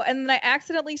 Let's go. And then I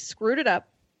accidentally screwed it up.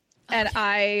 And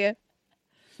I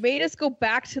made us go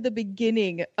back to the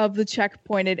beginning of the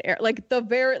checkpointed area. Like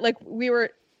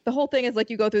the whole thing is like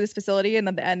you go through this facility and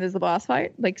then the end is the boss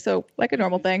fight. Like a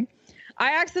normal thing.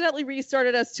 I accidentally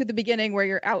restarted us to the beginning where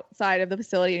you're outside of the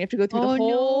facility and you have to go through the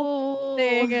whole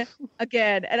thing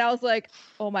again. And I was like,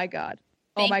 oh my God.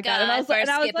 Oh my God. And I was like,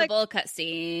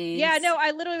 cutscenes. Yeah, no,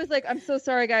 I literally was like, I'm so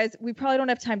sorry, guys. We probably don't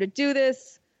have time to do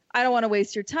this. I don't want to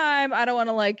waste your time. I don't want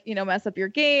to mess up your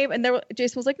game. And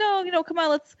Jason was like, no, come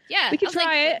on, we can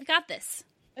try it. We got this.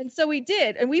 And so we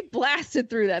did, and we blasted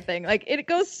through that thing. Like, it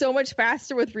goes so much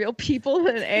faster with real people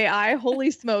than AI. Holy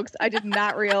smokes, I did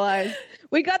not realize.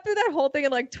 We got through that whole thing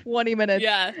in like 20 minutes.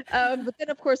 Yeah. But then,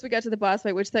 of course, we got to the boss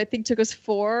fight, which I think took us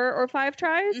 4 or 5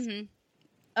 tries.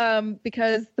 Mm-hmm.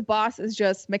 Because the boss is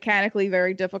just mechanically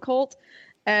very difficult,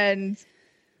 and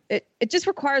it just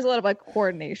requires a lot of like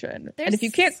coordination. And if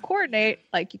you can't coordinate,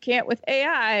 like you can't with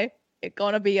AI, it's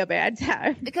going to be a bad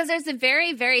time. Because there's a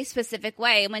very, very specific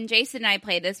way. When Jason and I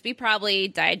played this, we probably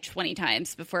died 20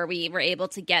 times before we were able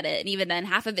to get it. And even then,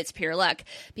 half of it's pure luck.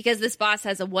 Because this boss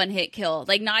has a one-hit kill.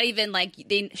 Like, not even like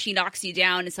she knocks you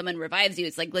down and someone revives you.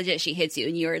 It's like legit, she hits you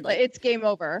and you're like... It's game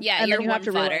over. Yeah, and you're one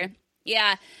fodder.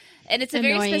 Yeah. And it's a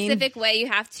very specific way you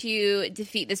have to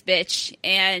defeat this bitch.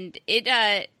 And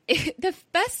the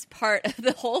best part of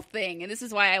the whole thing, and this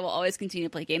is why I will always continue to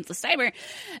play games with Steimer,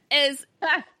 is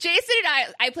Jason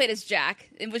and I played as Jack,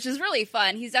 which is really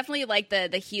fun. He's definitely like the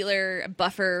healer,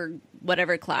 buffer,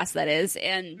 whatever class that is.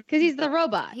 And because he's the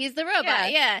robot. He's the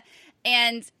robot, yeah.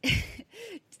 And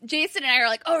Jason and I are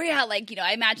like, oh yeah, like,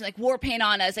 I imagine like war paint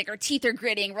on us, like our teeth are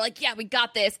gritting. We're like, yeah, we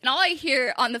got this. And all I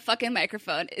hear on the fucking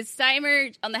microphone is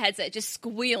Steimer on the headset just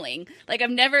squealing. Like, I've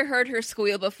never heard her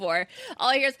squeal before. All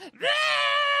I hear is, bah!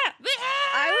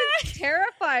 I was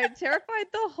terrified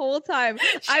the whole time.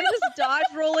 I was dodge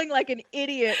rolling like an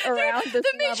idiot around this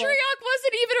The matriarch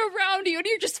wasn't even around you, and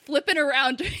you're just flipping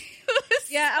around.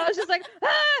 Yeah, I was just like,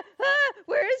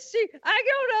 where is she? I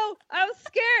don't know. I was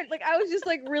scared. Like, I was just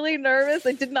like really nervous.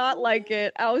 I did not like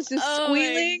it. I was just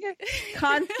squealing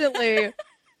constantly.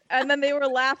 And then they were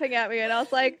laughing at me, and I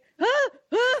was like,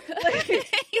 like,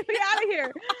 get me out of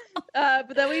here.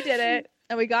 But then we did it.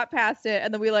 And we got past it,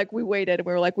 and then we waited, and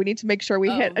we were like, we need to make sure we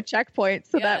hit a checkpoint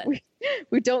so that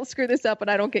we don't screw this up,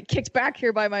 and I don't get kicked back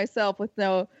here by myself with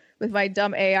my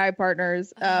dumb AI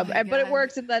partners. But it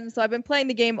works, and then so I've been playing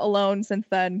the game alone since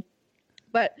then.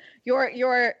 But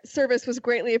your service was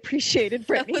greatly appreciated,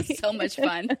 Brittany. That was so much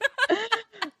fun.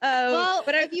 Well,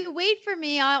 but if you wait for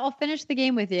me, I'll finish the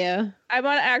game with you. I'm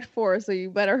on Act 4, so you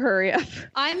better hurry up.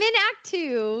 I'm in Act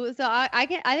 2, so I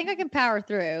think I can power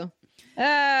through.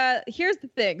 Here's the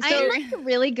thing. So, I'm like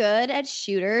really good at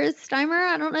shooters, Steimer.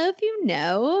 I don't know if you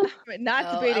know.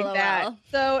 Not debating that.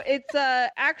 So it's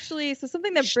actually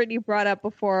something that Brittany brought up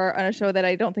before on a show that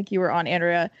I don't think you were on,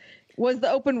 Andrea, was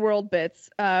the open world bits.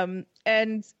 And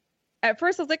at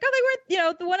first I was like, oh, they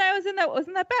were, the one I was in that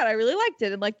wasn't that bad. I really liked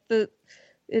it, and like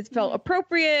it felt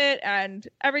appropriate and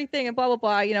everything and blah blah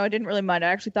blah. I didn't really mind. I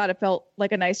actually thought it felt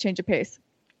like a nice change of pace.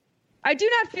 I do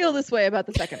not feel this way about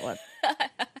the second one.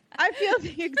 I feel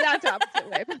the exact opposite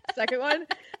way about the second one.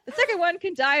 The second one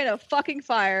can die in a fucking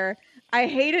fire. I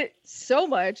hate it so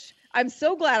much. I'm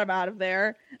so glad I'm out of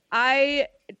there. I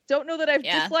don't know that I've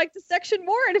disliked the section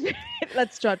more.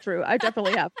 That's not true. I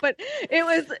definitely have. But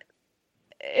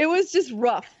it was just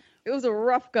rough. It was a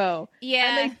rough go.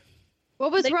 Yeah.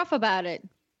 What was rough about it?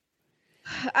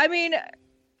 I mean,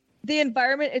 the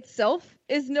environment itself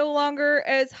is no longer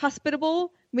as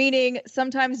hospitable. Meaning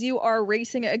sometimes you are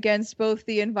racing against both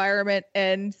the environment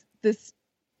and this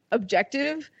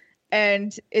objective.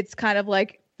 And it's kind of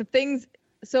like the things.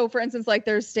 So for instance, like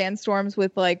there's sandstorms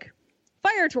with like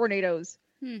fire tornadoes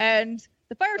and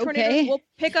the fire tornadoes will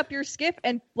pick up your skiff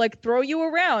and like throw you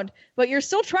around, but you're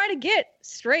still trying to get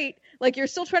straight. Like you're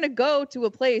still trying to go to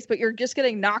a place, but you're just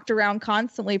getting knocked around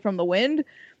constantly from the wind.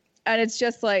 And it's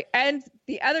just like, and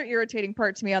the other irritating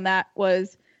part to me on that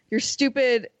was your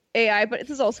stupid AI, but this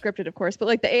is all scripted, of course, but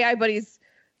like the AI buddies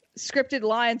scripted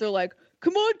lines are like,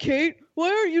 come on, Kate, why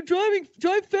aren't you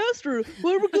drive faster?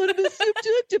 Well, we're going to miss the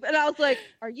objective. And I was like,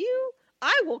 are you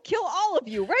I will kill all of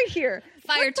you right here.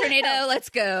 Fire tornado, let's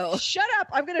go. Shut up.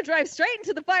 I'm going to drive straight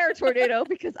into the fire tornado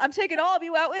because I'm taking all of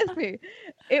you out with me.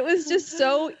 It was just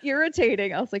so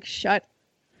irritating. I was like, shut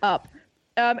up.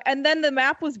 And then the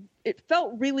map it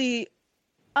felt really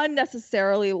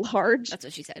unnecessarily large. That's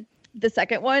what she said. The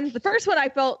second one. The first one I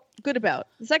felt good about.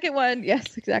 The second one,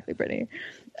 yes, exactly, Brittany.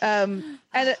 And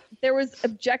there was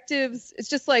objectives. It's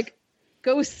just like,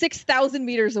 go 6,000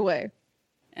 meters away.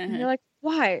 And you're like,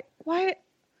 why? Why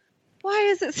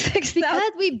is it 6,000?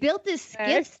 Because we built this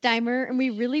skiff, Steimer, and we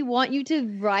really want you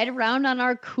to ride around on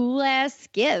our cool ass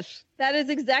skiff. That is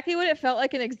exactly what it felt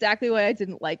like and exactly why I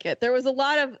didn't like it. There was a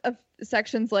lot of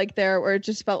sections like there where it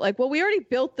just felt like, well, we already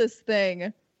built this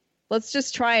thing. Let's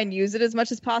just try and use it as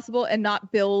much as possible and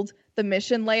not build the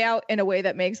mission layout in a way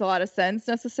that makes a lot of sense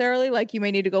necessarily. Like you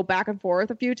may need to go back and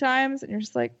forth a few times and you're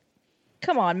just like,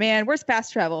 come on, man, where's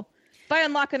fast travel? If I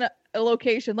unlock a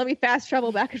location, let me fast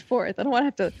travel back and forth. I don't want to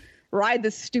have to ride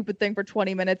this stupid thing for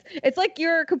 20 minutes. It's like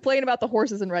you're complaining about the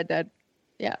horses in Red Dead.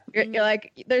 Yeah. You're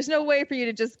like, there's no way for you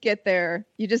to just get there.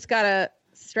 You just got to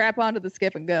strap onto the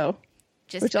skip and go.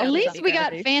 At least we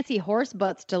got fancy horse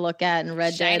butts to look at in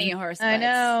Red Dead. Shiny horse butts. I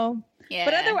know. Yeah.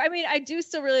 But I do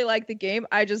still really like the game.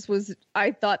 I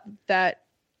thought that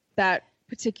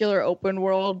particular open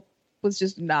world was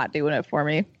just not doing it for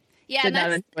me. Yeah,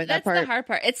 that's the hard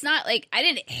part. It's not like I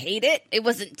didn't hate it. It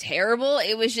wasn't terrible.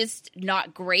 It was just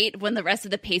not great when the rest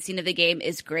of the pacing of the game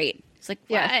is great. It's like,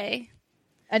 why?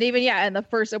 And even, in the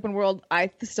first open world, I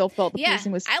still felt the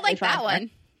pacing was I like that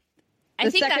one. I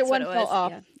think second one fell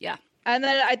off. Yeah. And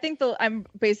then I think I'm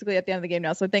basically at the end of the game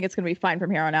now, so I think it's going to be fine from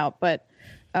here on out. But,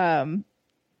 and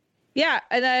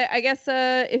I guess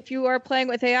if you are playing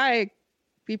with AI,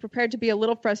 be prepared to be a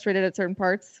little frustrated at certain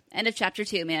parts. End of chapter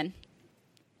 2, man.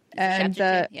 And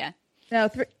chapter 2, yeah. No,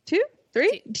 2?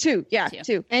 3? 2. Yeah,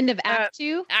 2. End of Act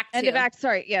 2? End of Act,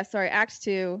 sorry. Yeah, sorry, Act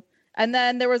 2. And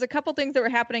then there was a couple things that were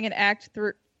happening in Act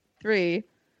 3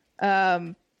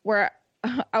 where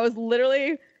I was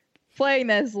literally playing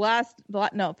this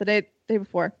the day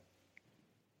before.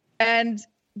 And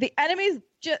the enemies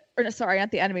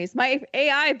not the enemies. My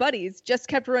AI buddies just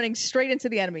kept running straight into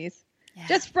the enemies. Yeah.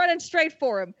 Just running straight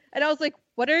for them. And I was like,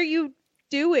 what are you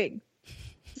doing?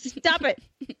 Stop it.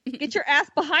 Get your ass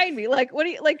behind me. Like, what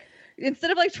do you, like, instead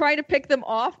of like trying to pick them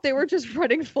off, they were just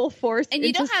running full force and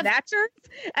into Snatchers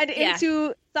and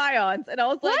into Scions. And I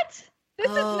was like, what?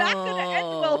 This is not going to end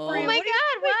well for you. Oh my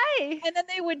God, why? And then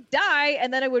they would die,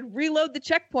 and then I would reload the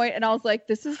checkpoint, and I was like,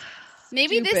 this is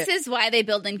maybe stupid. This is why they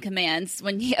build in commands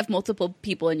when you have multiple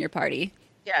people in your party.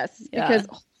 Yes, because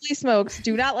holy smokes,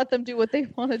 do not let them do what they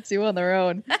want to do on their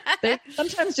own. They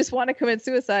sometimes just want to commit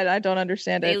suicide. I don't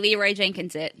understand it. They Leroy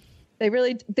Jenkins it. They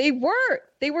were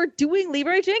doing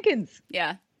Leroy Jenkins.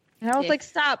 Yeah. And I was like,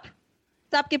 stop,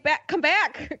 get back, come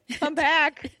back.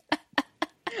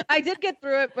 I did get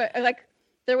through it, but like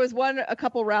there was a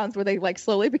couple rounds where they like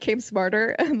slowly became smarter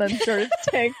and then started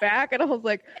staying back. And I was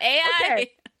like, AI.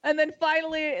 Okay. And then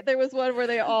finally there was one where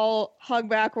they all hung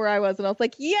back where I was. And I was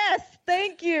like, yes,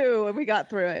 thank you. And we got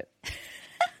through it.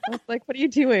 I was like, what are you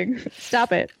doing?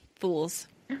 Stop it. Fools.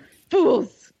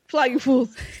 Fly, you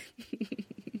fools.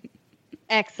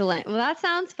 Excellent. Well, that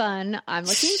sounds fun. I'm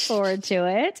looking forward to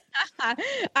it.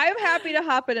 I'm happy to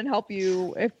hop in and help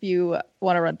you if you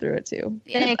want to run through it too.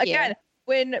 Thank you. Again,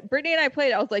 when Brittany and I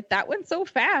played, I was like, that went so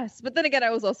fast. But then again, I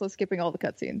was also skipping all the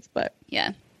cutscenes. But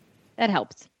yeah, that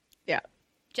helps. Yeah.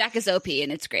 Jack is OP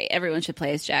and it's great. Everyone should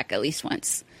play as Jack at least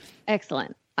once.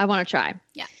 Excellent. I want to try.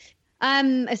 Yeah.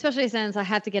 Especially since I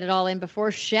have to get it all in before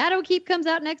Shadowkeep comes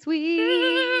out next week.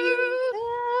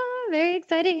 Very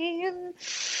exciting.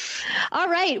 All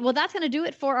right. Well, that's going to do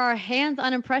it for our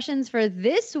hands-on impressions for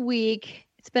this week.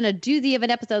 It's been a doozy of an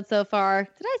episode so far.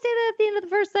 Did I say that at the end of the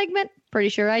first segment? Pretty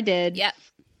sure I did. Yep.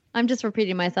 I'm just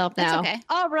repeating myself now. That's okay.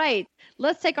 All right.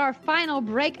 Let's take our final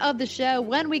break of the show.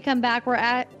 When we come back,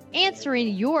 we're answering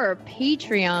your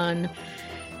Patreon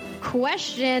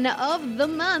question of the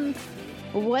month.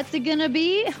 What's it going to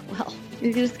be? Well,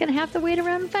 you're just going to have to wait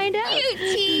around and find out. You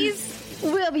tease.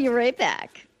 We'll be right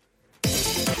back.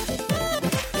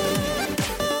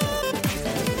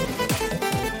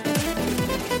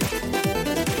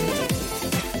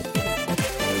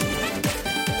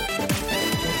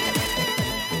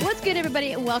 What's good,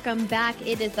 everybody? Welcome back.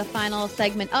 It is the final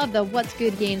segment of the What's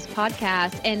Good Games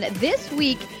podcast. And this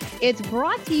week, it's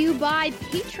brought to you by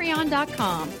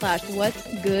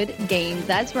patreon.com/whatsgoodgames.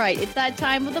 That's right. It's that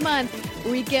time of the month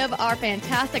where we give our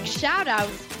fantastic shout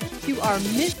outs to our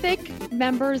Mythic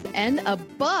members and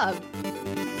above.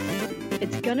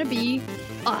 It's going to be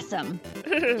awesome.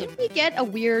 Did we get a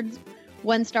weird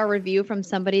 1-star review from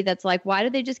somebody that's like, why do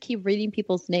they just keep reading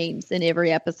people's names in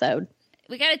every episode?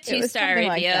 We got a 2-star review.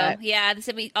 Like yeah, they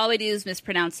said all we do is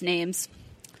mispronounce names.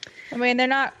 I mean, they're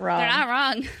not wrong. They're not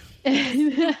wrong.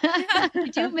 We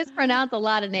do mispronounce a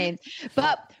lot of names.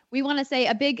 But we want to say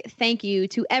a big thank you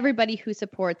to everybody who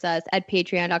supports us at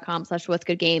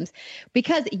patreon.com/whatsgoodgames,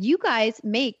 because you guys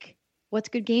make What's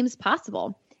Good Games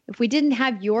possible. If we didn't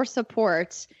have your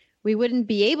support, we wouldn't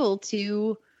be able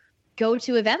to go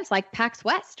to events like PAX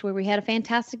West, where we had a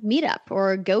fantastic meetup,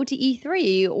 or go to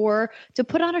E3, or to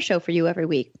put on a show for you every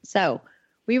week. So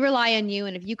we rely on you.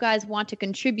 And if you guys want to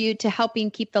contribute to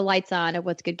helping keep the lights on at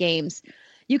What's Good Games,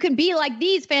 you can be like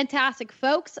these fantastic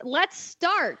folks. Let's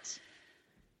start.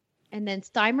 And then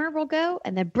Steimer will go,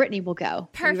 and then Brittany will go.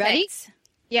 Perfect. You ready?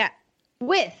 Yeah.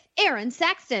 With Aaron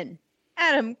Saxton,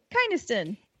 Adam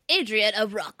Kynaston, Adriana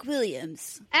Rock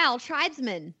Williams, Al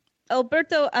Tribesman,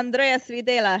 Alberto Andreas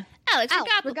Videla, Alex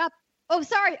Regopoulos. Oh,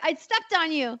 sorry, I stepped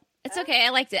on you. It's okay, I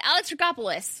liked it. Alex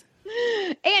Regopoulos,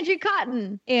 Andrew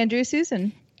Cotton, Andrew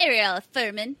Susan, Ariella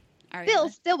Thurman, Bill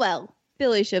Stillwell,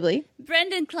 Billy Shibley,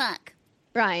 Brendan Clark,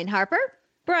 Brian Harper,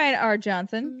 Brian R.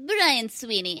 Johnson, Brian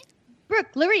Sweeney,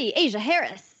 Brooke Lurie, Asia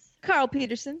Harris, Carl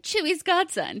Peterson, Chewy's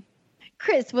godson,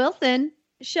 Chris Wilson,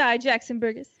 Shai Jackson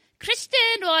Burgess, Christian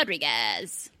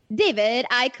Rodriguez, David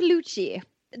Icolucci,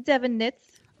 Devin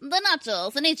Nitz,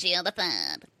 Donato Zanichi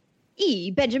III,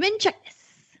 E. Benjamin Chutness,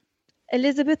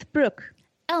 Elizabeth Brooke,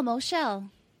 Elmo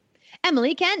Shell,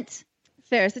 Emily Kent,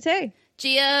 Ferris Atay,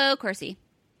 Gio Corsi,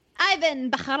 Ivan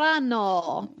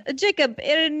Bajarano, Jacob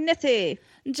Ernesti,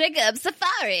 Jacob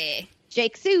Safari,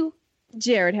 Jake Sue,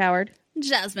 Jared Howard,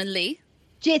 Jasmine Lee,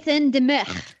 Jason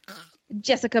Demech,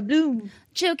 Jessica Bloom,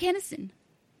 Joe Kennison,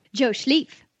 Joe Schlief,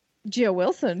 Joe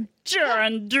Wilson,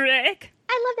 John Drake.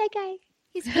 I love that guy.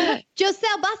 He's good.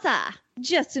 Josel Bassa,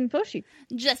 Justin Foshi,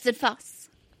 Justin Foss,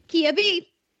 Kia B,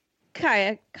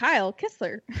 Kyle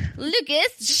Kissler,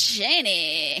 Lucas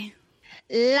Cheney,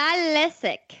 La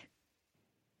Lesick,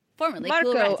 formerly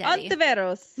Marco Cool Rat Daddy,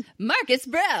 Ontiveros, Marcus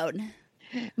Brown,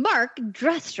 Mark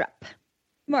Drestrup,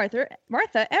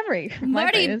 Martha Emery. My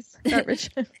Marty- brain is garbage.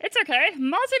 It's okay,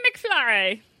 Marty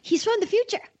McFly, he's from the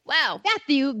future, wow,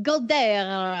 Matthew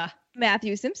Golder,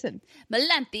 Matthew Simpson,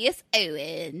 Melanthius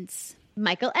Owens,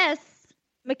 Michael S,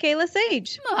 Michaela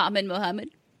Sage, Mohammed, Molly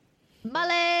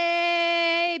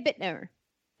Bittner,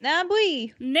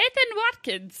 Nabui, Nathan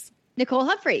Watkins, Nicole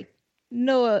Humphrey,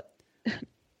 Noel.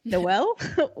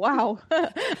 Wow.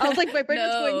 I was like, my brain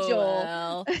was going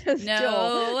Joel. It's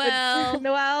Joel.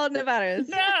 Noel Navarez.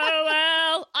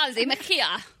 Noel, Ozzy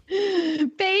Makia,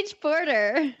 Paige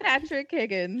Porter, Patrick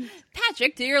Higgins,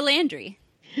 Patrick Dear Landry,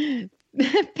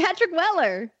 Patrick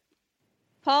Weller,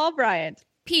 Paul Bryant,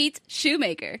 Pete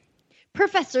Shoemaker,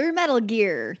 Professor Metal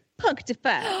Gear,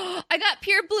 Punctified, I got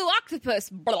pure blue octopus,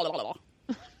 blah, blah,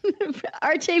 blah.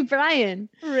 RJ Bryan,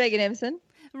 Reagan Imson,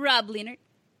 Rob Leonard,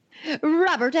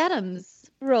 Robert Adams,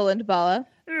 Roland Balla,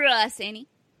 Ross Annie,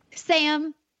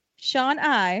 Sam, Sean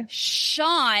I,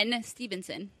 Sean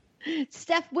Stevenson,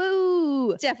 Steph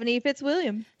Woo, Stephanie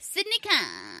Fitzwilliam, Sydney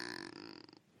Khan,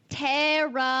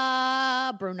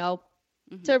 Tara Bruno,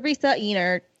 Teresa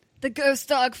Enert, the Ghost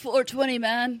Dog 420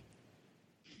 man,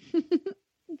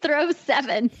 Throw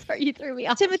 7. Sorry, you threw me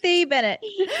off. Timothy Bennett,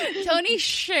 Tony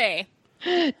Shea,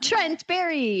 Trent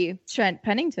Berry, Trent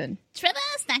Pennington, Trevor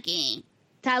Stuckey,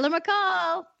 Tyler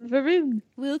McCall, Varun,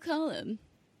 Will Collum,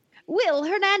 Will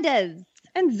Hernandez.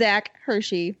 and Zach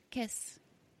Hershey. Kiss.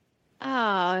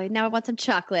 Oh, now I want some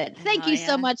chocolate. Thank Oh, you yeah.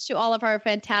 so much to all of our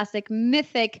fantastic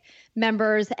mythic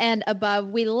members and above.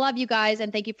 We love you guys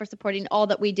and thank you for supporting all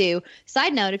that we do.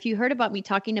 Side note, if you heard about me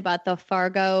talking about the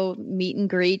Fargo meet and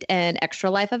greet and Extra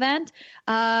Life event,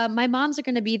 my moms are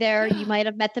going to be there. You might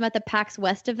have met them at the PAX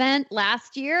West event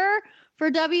last year for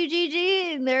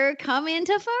WGG, and they're coming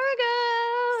to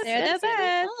Fargo. They're the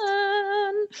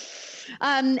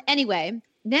best. Anyway,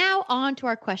 now on to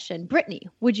our question. Brittany,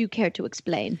 would you care to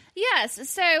explain? Yes.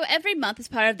 So every month, as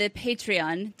part of the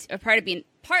Patreon, or part of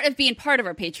being part of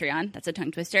our Patreon, that's a tongue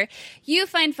twister, you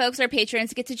find folks, our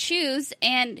patrons, get to choose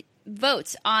and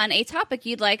vote on a topic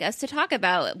you'd like us to talk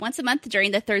about once a month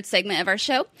during the third segment of our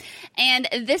show. And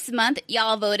this month,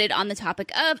 y'all voted on the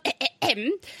topic of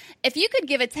if you could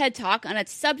give a TED Talk on a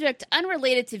subject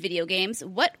unrelated to video games,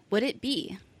 what would it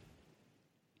be?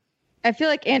 I feel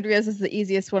like Andrea's is the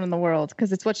easiest one in the world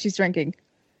because it's what she's drinking.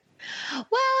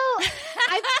 Well,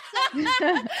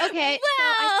 Okay, so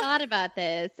I thought about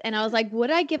this and I was like,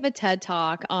 would I give a TED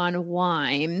Talk on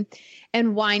wine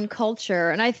and wine culture?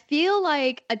 And I feel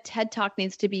like a TED Talk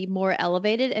needs to be more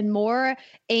elevated and more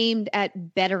aimed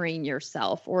at bettering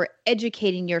yourself or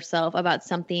educating yourself about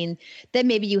something that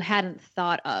maybe you hadn't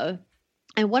thought of.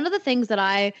 And one of the things that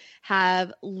I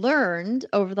have learned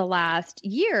over the last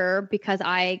year, because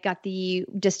I got the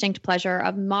distinct pleasure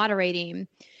of moderating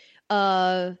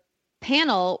a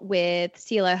panel with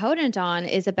Celia Hodent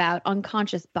is about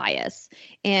unconscious bias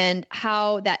and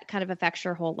how that kind of affects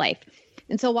your whole life.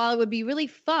 And so while it would be really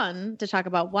fun to talk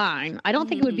about wine, I don't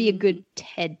think it would be a good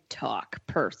TED Talk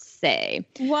per se.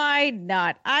 Why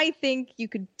not? I think you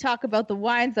could talk about the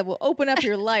wines that will open up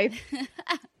your life.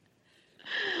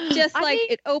 Just like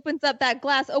it opens up that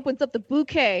glass, opens up the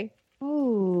bouquet.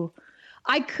 Oh,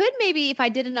 I could maybe, if I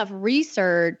did enough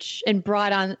research and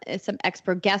brought on some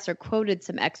expert guests or quoted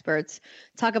some experts,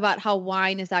 talk about how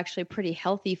wine is actually pretty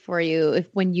healthy for you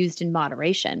when used in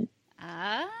moderation.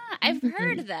 I've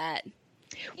heard that.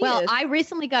 Well, I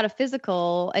recently got a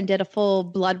physical and did a full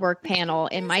blood work panel,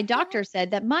 and my doctor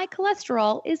said that my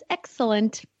cholesterol is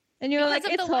excellent. And you're like,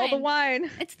 it's all the wine.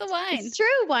 It's the wine. It's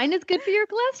true. Wine is good for your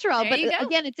cholesterol. But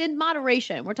again, it's in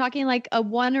moderation. We're talking like a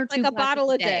 1 or 2 like a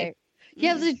bottle a day.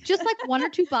 Yeah, just like 1 or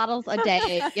 2 bottles a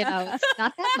day. You know, it's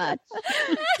not that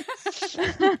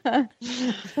much.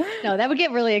 No, that would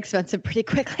get really expensive pretty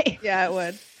quickly. Yeah, it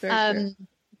would. Very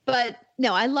but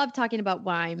no, I love talking about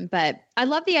wine. But I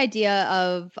love the idea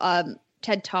of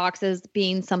TED Talks as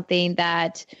being something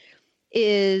that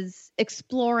is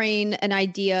exploring an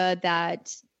idea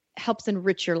that helps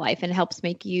enrich your life and helps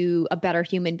make you a better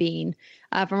human being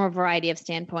from a variety of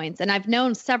standpoints. And I've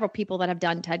known several people that have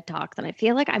done TED Talks, and I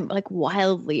feel like I'm like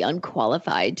wildly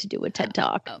unqualified to do a TED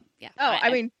Talk. Yeah.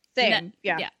 I mean, same.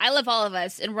 Yeah. I love all of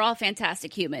us, and we're all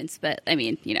fantastic humans. But I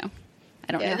mean, I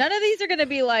don't know. None of these are going to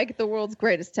be like the world's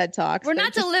greatest TED Talks. We're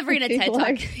not delivering a TED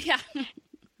Talk. Yeah.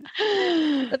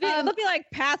 They'll be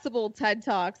like passable TED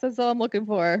Talks. That's all I'm looking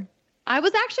for. I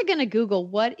was actually going to Google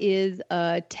what is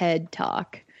a TED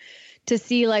Talk to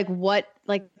see like what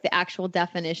like the actual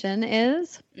definition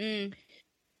is.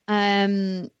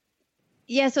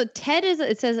 Yeah, so TED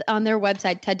it says on their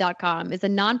website, TED.com, is a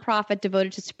nonprofit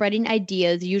devoted to spreading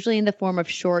ideas, usually in the form of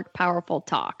short, powerful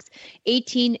talks,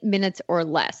 18 minutes or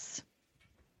less.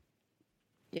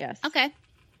 Yes. Okay.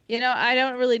 I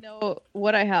don't really know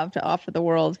what I have to offer the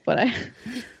world, but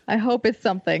I hope it's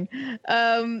something.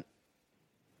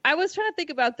 I was trying to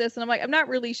think about this, and I'm like, I'm not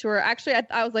really sure. Actually,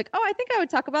 I was like, I think I would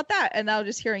talk about that. And now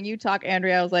just hearing you talk,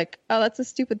 Andrea, I was like, that's a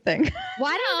stupid thing.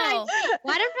 Why don't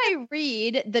I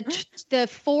read the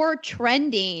 4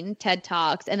 trending TED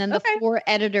Talks and then the 4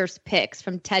 editors' picks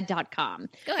from TED.com?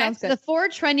 Go ahead. So the 4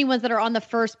 trending ones that are on the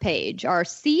first page are: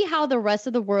 see how the rest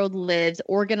of the world lives,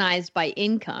 organized by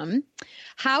income;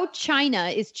 how China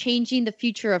is changing the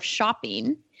future of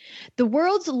shopping; the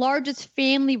world's largest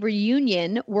family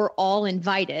reunion, we're all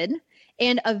invited;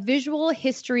 and a visual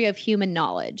history of human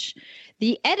knowledge.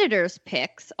 The editor's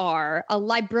picks are: a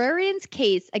librarian's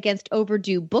case against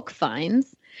overdue book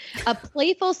fines; a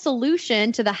playful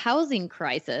solution to the housing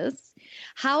crisis;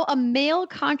 how a male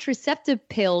contraceptive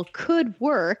pill could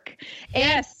work;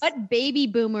 and what baby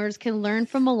boomers can learn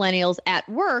from millennials at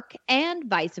work, and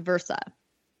vice versa.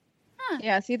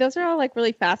 Yeah, see, those are all like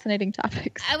really fascinating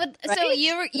topics. I would. Right? So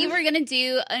you were going to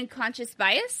do unconscious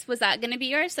bias. Was that going to be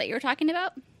yours that you were talking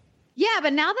about? Yeah,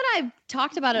 but now that I've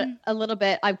talked about it a little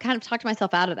bit, I've kind of talked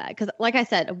myself out of that because, like I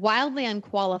said, wildly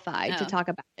unqualified to talk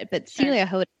about it. But Celia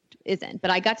Hodent isn't. But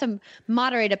I got to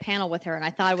moderate a panel with her, and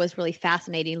I thought it was really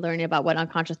fascinating learning about what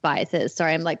unconscious bias is.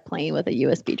 Sorry, I'm like playing with a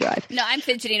USB drive. No, I'm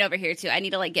fidgeting over here too. I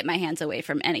need to like get my hands away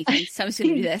from anything, so I'm just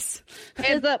going to do this.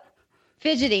 Hands up,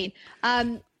 fidgeting.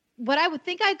 What I would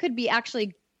think I could be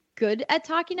actually good at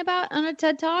talking about on a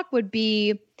TED Talk would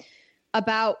be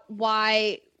about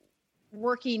why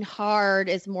working hard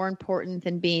is more important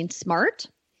than being smart.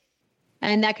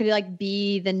 And that could like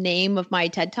be the name of my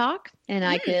TED Talk. And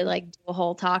I could like do a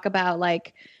whole talk about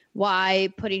like why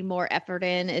putting more effort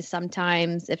in is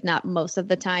sometimes, if not most of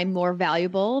the time, more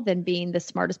valuable than being the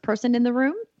smartest person in the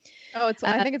room. I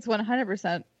think it's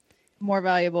 100% more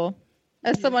valuable.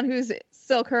 As someone who's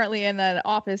still currently in an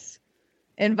office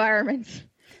environment,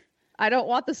 I don't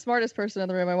want the smartest person in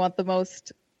the room. I want the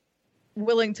most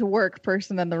willing to work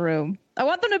person in the room. I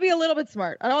want them to be a little bit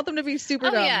smart. I don't want them to be super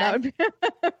dumb. Yeah. That would be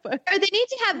or they need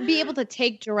to be able to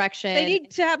take direction. They need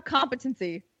to have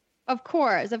competency. Of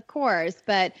course.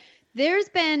 But there's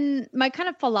been my kind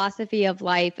of philosophy of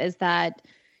life is that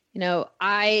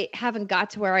I haven't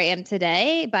got to where I am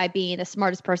today by being the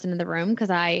smartest person in the room, because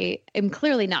I am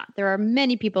clearly not. There are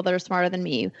many people that are smarter than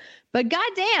me. But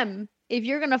goddamn, if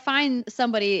you're going to find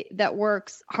somebody that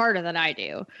works harder than I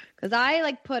do, because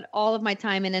I put all of my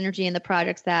time and energy in the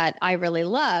projects that I really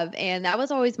love. And that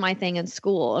was always my thing in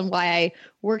school, and why I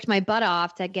worked my butt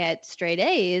off to get straight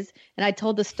A's. And I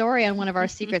told the story on one of our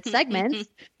secret segments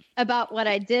about what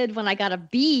I did when I got a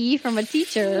B from a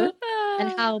teacher and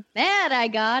how mad I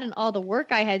got and all the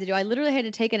work I had to do. I literally had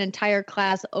to take an entire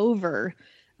class over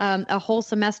a whole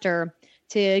semester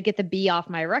to get the B off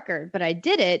my record. But I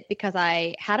did it because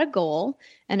I had a goal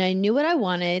and I knew what I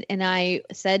wanted. And I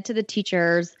said to the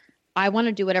teachers, I want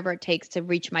to do whatever it takes to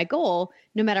reach my goal,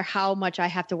 no matter how much I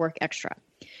have to work extra.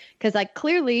 Because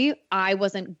clearly I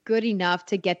wasn't good enough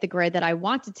to get the grade that I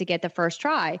wanted to get the first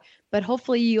try. But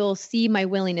hopefully you'll see my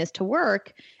willingness to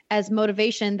work as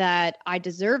motivation that I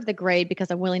deserve the grade because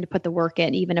I'm willing to put the work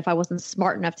in, even if I wasn't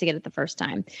smart enough to get it the first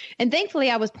time. And thankfully,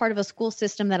 I was part of a school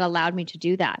system that allowed me to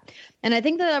do that. And I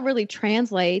think that really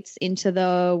translates into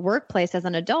the workplace as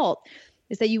an adult,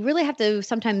 is that you really have to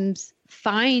sometimes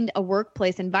find a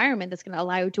workplace environment that's going to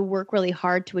allow you to work really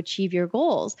hard to achieve your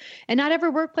goals. And not every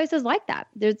workplace is like that.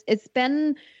 It's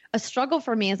been a struggle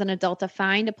for me as an adult to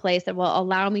find a place that will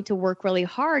allow me to work really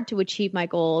hard to achieve my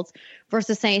goals,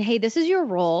 versus saying, hey, this is your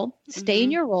role. Stay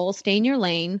in your role, stay in your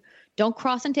lane. Don't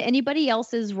cross into anybody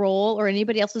else's role or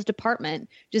anybody else's department.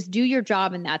 Just do your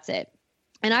job and that's it.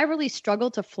 And I really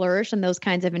struggled to flourish in those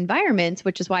kinds of environments,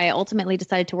 which is why I ultimately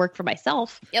decided to work for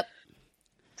myself. Yep.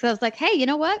 So I was like, hey, you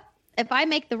know what? If I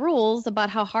make the rules about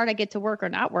how hard I get to work or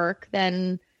not work,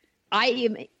 then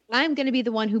I'm going to be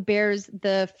the one who bears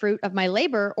the fruit of my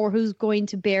labor, or who's going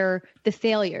to bear the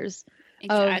failures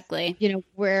exactly of,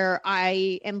 where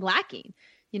I am lacking.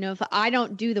 If I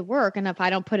don't do the work and if I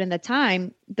don't put in the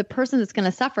time, the person that's going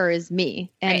to suffer is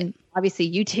me. And obviously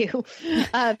you too.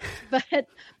 But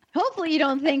hopefully you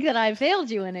don't think that I failed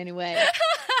you in any way.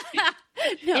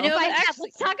 No, and if I have,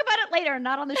 let's talk about it later,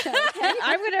 not on the show. Okay?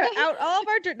 I'm going to out all of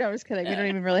our dirt. No, I'm just kidding. We don't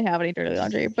even really have any dirty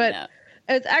laundry. But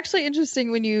it's actually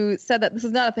interesting when you said that this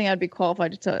is not a thing I'd be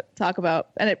qualified to talk about,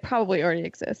 and it probably already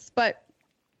exists. But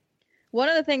one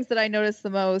of the things that I notice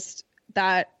the most,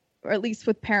 that, or at least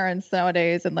with parents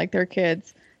nowadays and their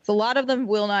kids, is a lot of them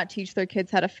will not teach their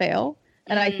kids how to fail.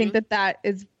 And I think that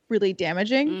is really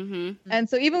damaging. And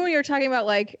so even when you're talking about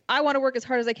I want to work as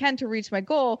hard as I can to reach my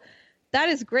goal, that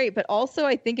is great. But also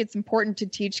I think it's important to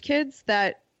teach kids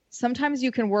that sometimes you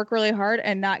can work really hard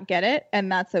and not get it, and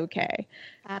that's okay.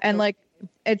 Absolutely. And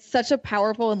it's such a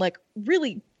powerful and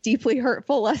really deeply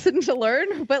hurtful lesson to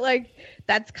learn, but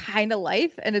that's kind of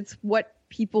life, and it's what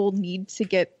people need to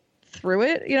get through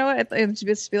it, and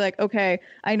just be okay,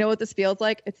 I know what this feels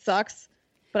like. It sucks,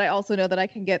 but I also know that I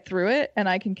can get through it and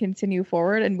I can continue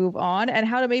forward and move on, and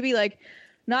how to maybe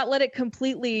not let it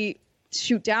completely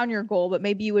shoot down your goal, but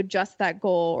maybe you adjust that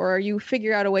goal, or you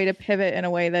figure out a way to pivot in a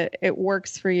way that it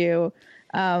works for you.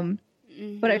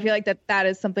 But I feel that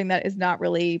is something that is not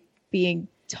really being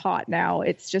taught now.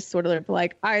 It's just sort of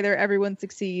either everyone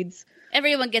succeeds,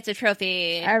 everyone gets a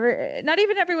trophy. Not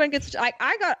even everyone gets.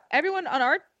 I got everyone on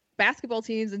our basketball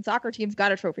teams and soccer teams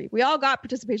got a trophy. We all got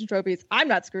participation trophies. I'm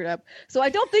not screwed up, so I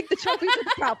don't think the trophies are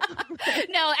the problem.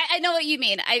 No, I know what you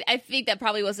mean. I think that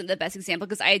probably wasn't the best example,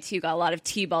 because I too got a lot of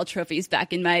T-ball trophies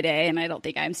back in my day, and I don't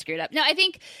think I'm screwed up. No, I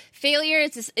think failure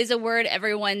is a word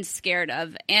everyone's scared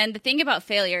of, and the thing about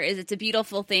failure is it's a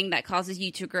beautiful thing that causes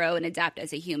you to grow and adapt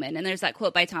as a human. And there's that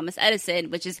quote by Thomas Edison,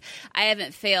 which is, I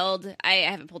haven't failed.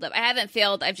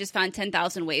 I've just found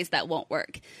 10,000 ways that won't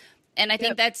work. And I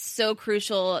think that's so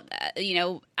crucial.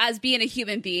 As being a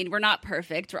human being, we're not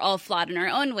perfect. We're all flawed in our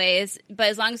own ways. But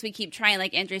as long as we keep trying,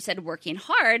 like Andrea said, working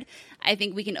hard, I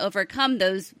think we can overcome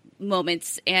those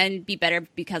moments and be better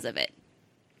because of it.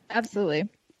 Absolutely.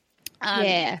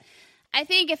 Yeah. I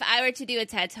think if I were to do a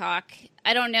TED Talk,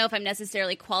 I don't know if I'm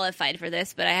necessarily qualified for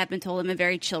this, but I have been told I'm a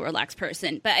very chill, relaxed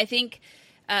person. But I think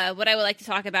what I would like to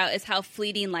talk about is how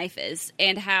fleeting life is,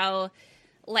 and how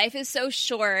life is so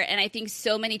short, and I think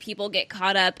so many people get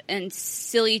caught up in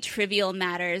silly, trivial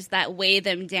matters that weigh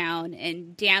them down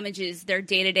and damages their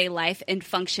day-to-day life and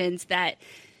functions that,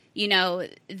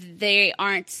 they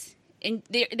aren't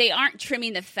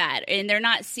trimming the fat, and they're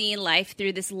not seeing life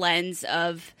through this lens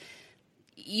of,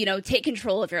 take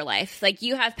control of your life.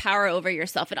 You have power over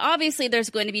yourself. And obviously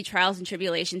there's going to be trials and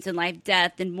tribulations in life,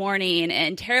 death and mourning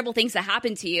and terrible things that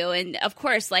happen to you. And of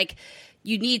course,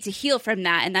 you need to heal from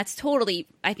that. And that's totally,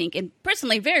 I think, and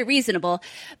personally very reasonable.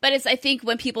 But it's, I think,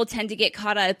 when people tend to get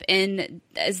caught up in,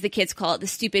 as the kids call it, the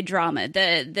stupid drama,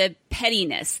 the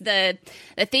pettiness, the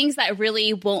things that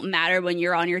really won't matter when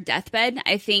you're on your deathbed,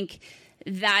 I think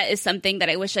that is something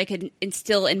that I wish I could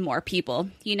instill in more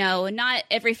people. You know, not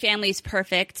every family is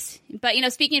perfect, but, you know,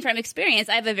 speaking from experience,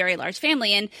 I have a very large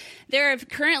family, and there are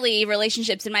currently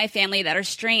relationships in my family that are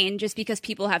strained just because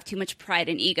people have too much pride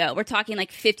and ego. We're talking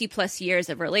like 50 plus years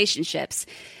of relationships.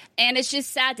 And it's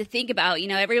just sad to think about, you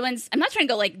know, I'm not trying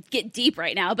to go like get deep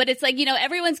right now, but it's like, you know,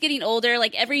 everyone's getting older,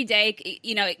 like every day,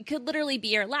 you know, it could literally be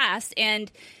your last.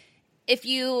 And if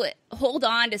you hold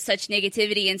on to such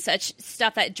negativity and such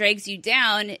stuff that drags you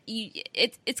down,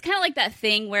 it's kind of like that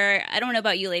thing where, I don't know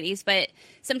about you ladies, but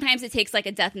sometimes it takes like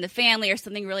a death in the family or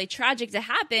something really tragic to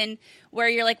happen where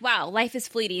you're like, wow, life is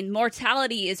fleeting.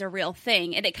 Mortality is a real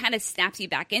thing. And it kind of snaps you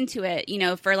back into it, you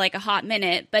know, for like a hot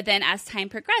minute. But then as time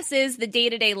progresses, the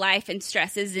day-to-day life and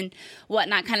stresses and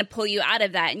whatnot kind of pull you out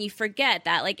of that. And you forget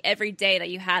that like every day that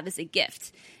you have is a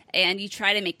gift. And you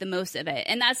try to make the most of it.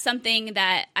 And that's something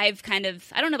that I've kind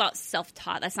of, I don't know about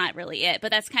self-taught, that's not really it,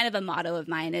 but that's kind of a motto of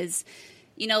mine is,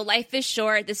 you know, life is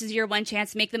short. This is your one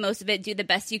chance. Make the most of it. Do the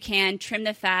best you can. Trim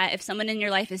the fat. If someone in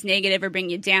your life is negative or bring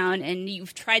you down and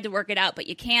you've tried to work it out, but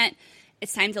you can't,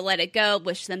 it's time to let it go.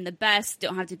 Wish them the best.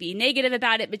 Don't have to be negative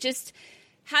about it, but just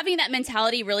having that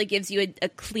mentality really gives you a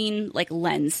clean like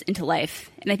lens into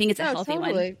life. And I think it's a healthy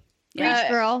one. Yeah.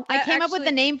 Girl, I came up with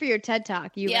the name for your TED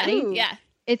Talk. You ready? Ooh. Yeah.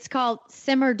 It's called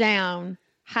Simmer Down,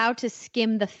 How to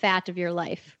Skim the Fat of Your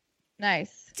Life.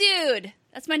 Nice. Dude,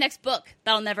 that's my next book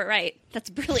that I'll never write.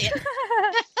 That's brilliant.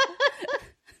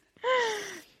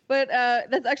 But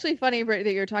that's actually funny, Brittany,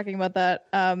 that you're talking about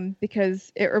that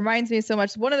because it reminds me so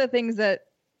much. One of the things that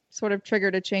sort of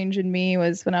triggered a change in me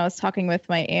was when I was talking with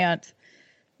my aunt.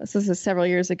 This was several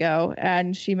years ago,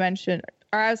 and she mentioned,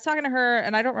 or I was talking to her,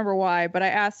 and I don't remember why, but I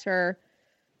asked her,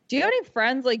 do you have any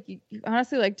friends like you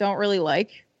honestly like don't really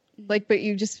like, but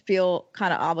you just feel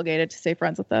kind of obligated to stay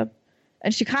friends with them?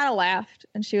 And she kind of laughed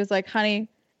and she was like, honey,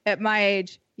 at my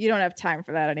age, you don't have time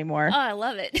for that anymore. Oh, I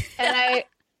love it. And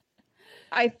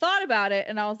I thought about it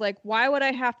and I was like, why would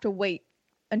I have to wait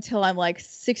until I'm like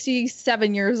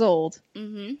 67 years old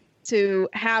to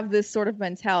have this sort of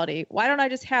mentality? Why don't I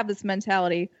just have this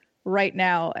mentality right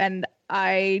now? And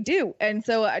I do. And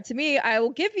so to me, I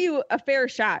will give you a fair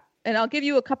shot. And I'll give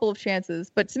you a couple of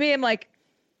chances. But to me, I'm like,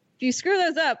 if you screw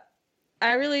those up,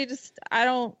 I really just, I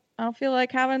don't feel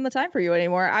like having the time for you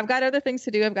anymore. I've got other things to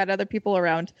do. I've got other people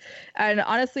around. And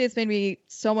honestly, it's made me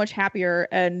so much happier.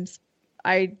 And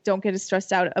I don't get as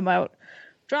stressed out about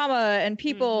drama and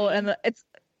people. And it's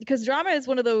because drama is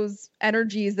one of those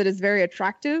energies that is very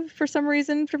attractive for some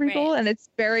reason for people. Right. And it's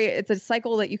a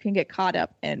cycle that you can get caught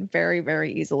up in very,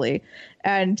 very easily.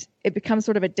 And it becomes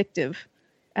sort of addictive.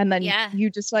 And then you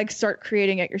just like start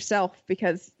creating it yourself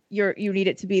because you need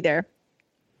it to be there.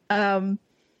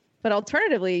 But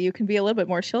alternatively, you can be a little bit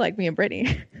more chill like me and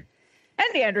Brittany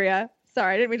and Andrea.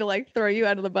 Sorry, I didn't mean to like throw you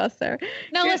under the bus there.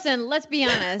 No, listen, let's be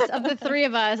honest. Of the three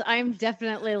of us, I'm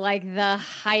definitely like the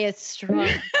highest strung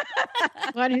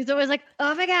one who's always like,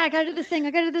 oh my God, I gotta do this thing.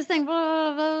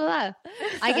 Blah, blah, blah, blah.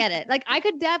 I get it. Like I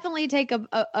could definitely take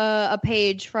a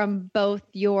page from both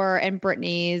your and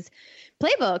Brittany's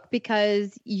playbook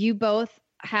because you both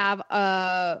have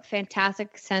a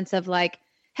fantastic sense of like,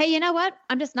 hey, you know what?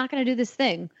 I'm just not going to do this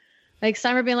thing. Like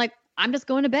Summer being like, I'm just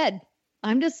going to bed.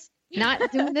 I'm just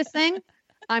not doing this thing.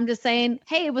 I'm just saying,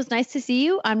 hey, it was nice to see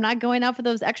you. I'm not going out for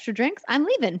those extra drinks. I'm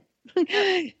leaving.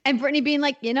 And Brittany being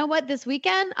like, you know what? This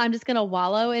weekend, I'm just going to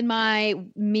wallow in my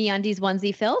MeUndies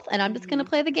onesie filth and I'm just going to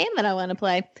play the game that I want to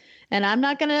play. And I'm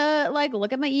not going to like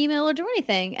look at my email or do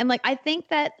anything. And like, I think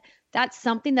that's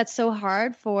something that's so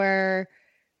hard for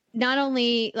not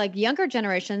only like younger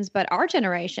generations, but our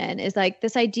generation is like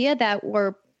this idea that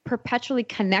we're perpetually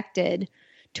connected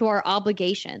to our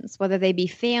obligations, whether they be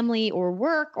family or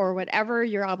work or whatever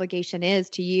your obligation is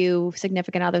to you,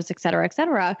 significant others, et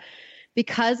cetera,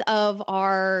 because of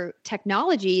our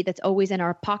technology that's always in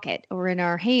our pocket or in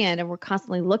our hand and we're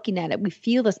constantly looking at it. We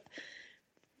feel this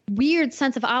weird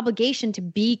sense of obligation to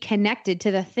be connected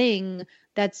to the thing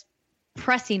that's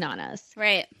pressing on us.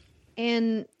 Right.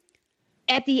 And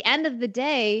at the end of the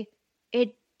day,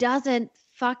 it doesn't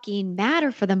fucking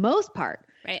matter for the most part.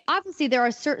 Right. Obviously, there are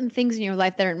certain things in your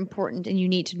life that are important and you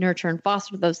need to nurture and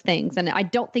foster those things. And I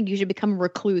don't think you should become a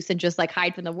recluse and just like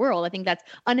hide from the world. I think that's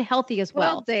unhealthy as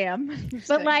well. Well, damn.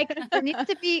 But like there needs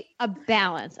to be a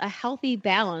balance, a healthy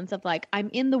balance of like, I'm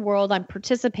in the world, I'm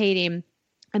participating,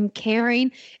 I'm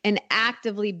caring and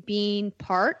actively being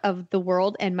part of the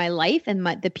world and my life and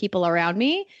the people around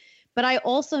me. But I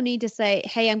also need to say,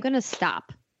 hey, I'm going to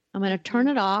stop. I'm going to turn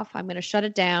it off. I'm going to shut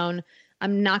it down.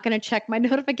 I'm not going to check my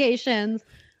notifications.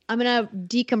 I'm going to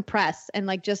decompress and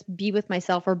like just be with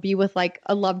myself or be with like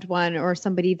a loved one or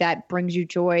somebody that brings you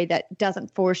joy, that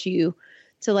doesn't force you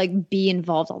to like be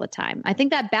involved all the time. I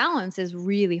think that balance is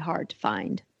really hard to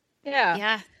find. Yeah.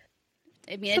 Yeah.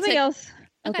 I mean, something else.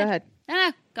 Okay. Oh, go ahead.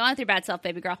 Go on with your bad self,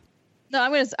 baby girl. No, I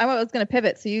was going to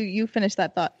pivot. So you finish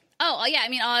that thought. Oh, yeah. I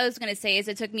mean, all I was going to say is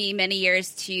it took me many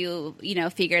years to,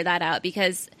 figure that out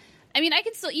because I mean, I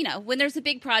can still, when there's a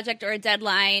big project or a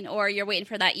deadline or you're waiting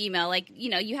for that email, like,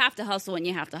 you have to hustle when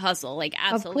you have to hustle. Like,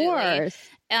 absolutely. Of course.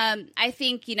 I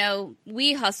think,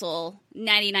 we hustle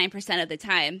 99% of the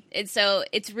time. And so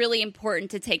it's really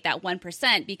important to take that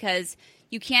 1% because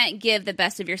you can't give the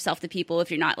best of yourself to people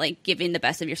if you're not like giving the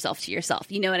best of yourself to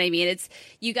yourself. You know what I mean?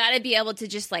 You got to be able to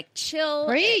just like chill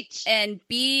and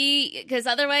be, because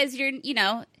otherwise you're,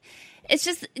 it's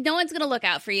just no one's going to look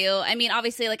out for you. I mean,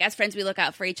 obviously, like as friends, we look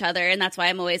out for each other. And that's why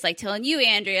I'm always like telling you,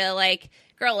 Andrea, like,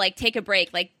 girl, like take a break,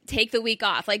 like take the week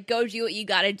off, like go do what you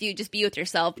got to do. Just be with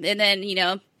yourself. And then,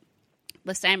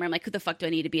 this time I'm like, who the fuck do I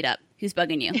need to beat up? Who's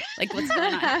bugging you? Like, what's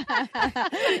going on?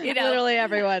 Literally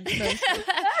everyone. But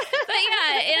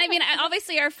yeah, and I mean,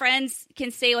 obviously our friends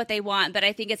can say what they want, but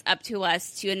I think it's up to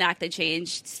us to enact the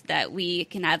change so that we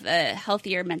can have a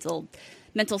healthier mental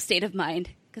state of mind.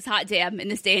 Because hot damn, in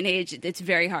this day and age, it's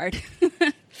very hard.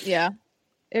 Yeah,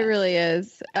 it really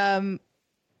is.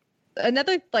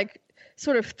 Another like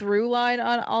sort of through line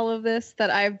on all of this that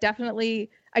I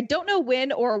don't know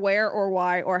when or where or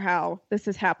why or how this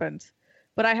has happened,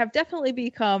 but I have definitely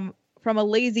become from a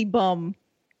lazy bum,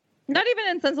 not even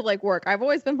in the sense of like work. I've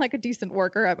always been like a decent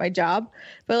worker at my job,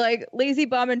 but like lazy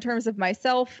bum in terms of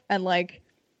myself and like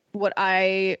what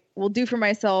I will do for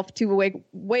myself to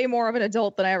way more of an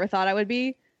adult than I ever thought I would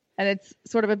be. And it's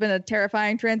sort of been a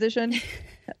terrifying transition.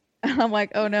 And I'm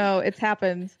like, oh no, it's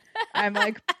happened. I'm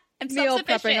like meal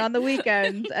prepping on the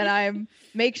weekends and I'm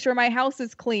make sure my house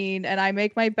is clean and I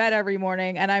make my bed every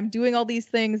morning. And I'm doing all these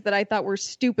things that I thought were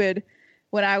stupid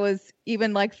when I was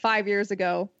even like 5 years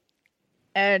ago.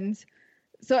 And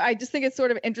so I just think it's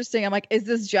sort of interesting. I'm like, is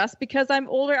this just because I'm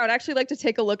older? I would actually like to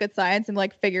take a look at science and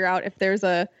like figure out if there's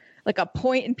a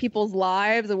point in people's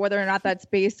lives or whether or not that's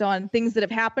based on things that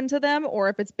have happened to them or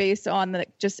if it's based on the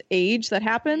just age that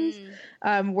happens,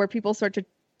 where people start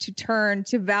to turn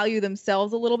to value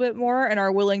themselves a little bit more and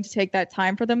are willing to take that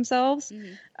time for themselves.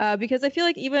 Because I feel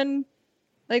like even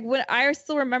like when I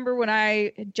still remember when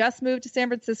I just moved to San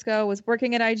Francisco, was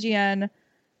working at IGN,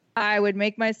 I would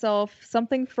make myself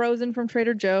something frozen from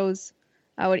Trader Joe's.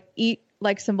 I would eat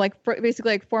like some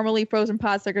basically like formerly frozen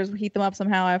pot stickers, heat them up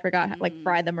somehow. I forgot like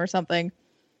fry them or something.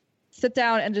 Sit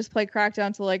down and just play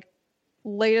Crackdown till like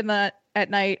late at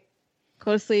night,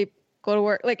 go to sleep, go to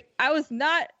work. Like I was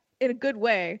not in a good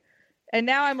way. And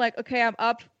now I'm like, okay, I'm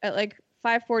up at like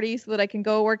 5:40 so that I can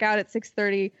go work out at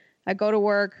 6:30. I go to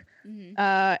work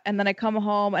and then I come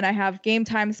home and I have game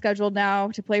time scheduled now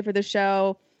to play for the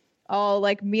show. I'll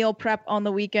like meal prep on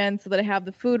the weekend so that I have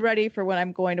the food ready for when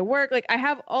I'm going to work. Like I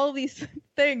have all of these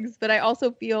things, but I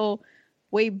also feel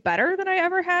way better than I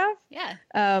ever have. Yeah.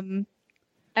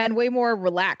 And way more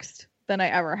relaxed than I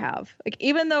ever have. Like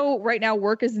even though right now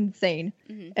work is insane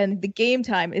and the game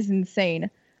time is insane,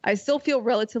 I still feel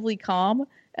relatively calm.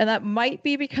 And that might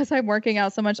be because I'm working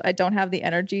out so much. I don't have the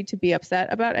energy to be upset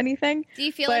about anything. Do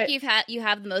you feel like you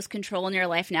have the most control in your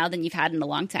life now than you've had in a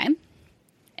long time?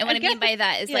 And what I mean by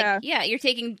that is you're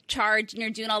taking charge and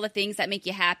you're doing all the things that make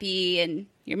you happy and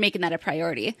you're making that a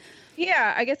priority.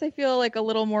 Yeah, I guess I feel like a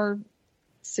little more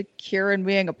secure in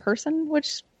being a person,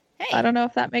 which I don't know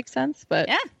if that makes sense, but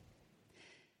yeah.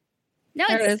 No,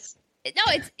 it is. No,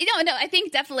 I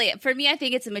think definitely for me, I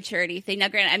think it's a maturity thing. Now,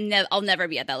 granted, I'll never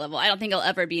be at that level. I don't think I'll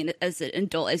ever be as an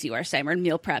adult as you are, Simon.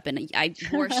 Meal prep, and I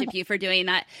worship you for doing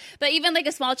that. But even like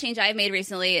a small change I've made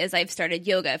recently is I've started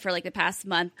yoga for like the past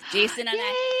month. Jason and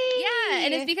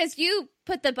and it's because you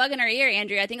put the bug in our ear,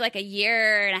 Andrea. I think like a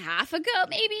year and a half ago,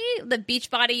 maybe the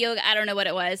Beachbody yoga. I don't know what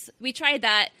it was. We tried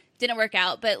that. Didn't work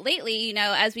out. But lately,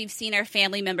 as we've seen our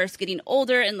family members getting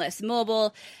older and less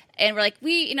mobile, and we're like,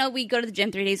 we go to the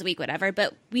gym 3 days a week, whatever,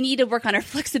 but we need to work on our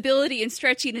flexibility and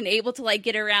stretching and able to like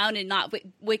get around and not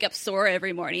wake up sore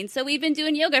every morning. So we've been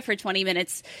doing yoga for 20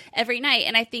 minutes every night.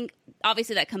 And I think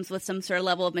obviously that comes with some sort of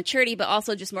level of maturity, but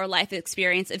also just more life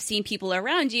experience of seeing people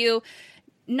around you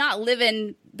not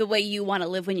living the way you want to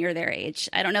live when you're their age.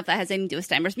 I don't know if that has anything to do with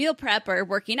Steimer's meal prep or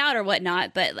working out or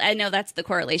whatnot, but I know that's the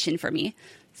correlation for me.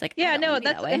 It's like,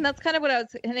 that's kind of what I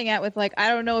was hinting at with like, I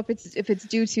don't know if it's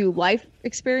due to life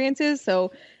experiences.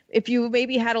 So if you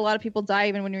maybe had a lot of people die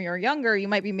even when you were younger, you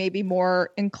might be maybe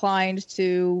more inclined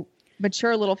to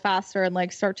mature a little faster and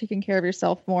like start taking care of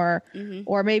yourself more.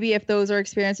 Or maybe if those are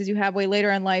experiences you have way later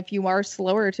in life, you are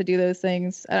slower to do those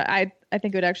things. I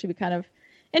think it would actually be kind of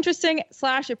interesting. /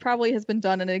 it probably has been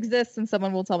done and it exists, and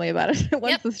someone will tell me about it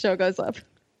once the show goes up.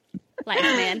 Life,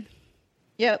 man.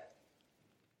 Yep.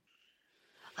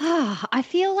 I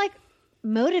feel like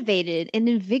motivated and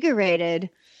invigorated.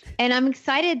 And I'm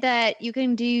excited that you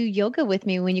can do yoga with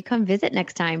me when you come visit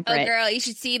next time, Britt. Oh, girl, you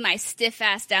should see my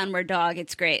stiff-ass downward dog.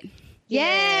 It's great.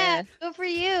 Yeah, good for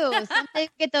you. Someday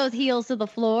get those heels to the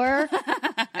floor.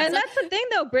 And that's the thing,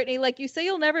 though, Brittany. Like, you say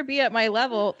you'll never be at my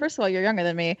level. First of all, you're younger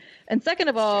than me. And second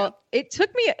of all, this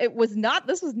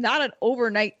was not an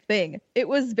overnight thing. It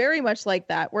was very much like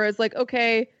that, where it's like,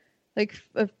 okay, like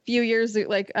a few years,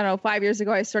 like, I don't know, 5 years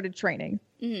ago, I started training.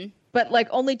 But like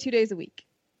only 2 days a week.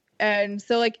 And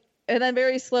so like, and then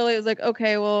very slowly it was like,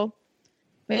 okay, well,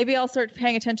 maybe I'll start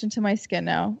paying attention to my skin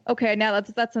now. Okay, now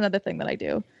that's another thing that I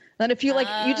do. And then if you like,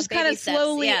 you just kind of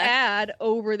slowly add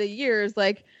over the years,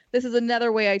 like this is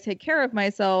another way I take care of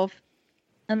myself.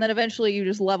 And then eventually you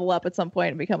just level up at some point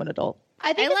and become an adult.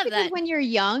 I think it's because when you're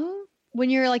young,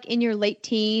 when you're like in your late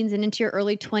teens and into your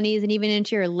early 20s and even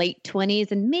into your late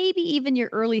 20s and maybe even your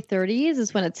early 30s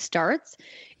is when it starts,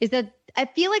 is that I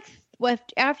feel like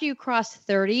after you cross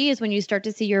 30 is when you start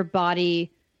to see your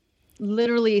body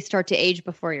literally start to age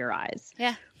before your eyes.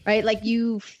 Yeah. Right? Like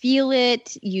you feel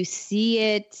it, you see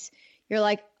it. You're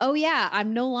like, oh yeah,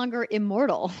 I'm no longer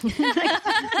immortal.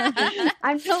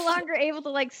 I'm no longer able to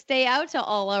like stay out till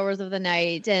all hours of the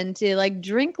night and to like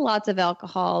drink lots of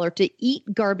alcohol or to eat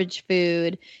garbage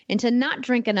food and to not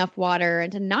drink enough water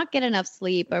and to not get enough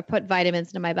sleep or put vitamins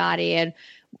into my body and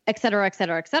et cetera, et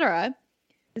cetera, et cetera.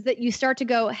 Is that you start to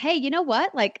go, hey, you know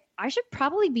what? Like, I should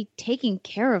probably be taking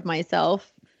care of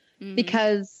myself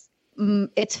because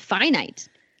it's finite.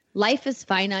 Life is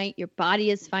finite. Your body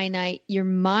is finite. Your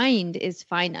mind is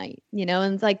finite, you know?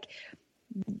 And it's like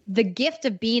the gift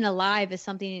of being alive is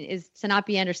something is to not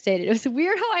be understated. It was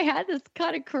weird how I had this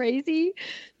kind of crazy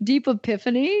deep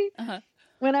epiphany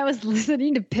when I was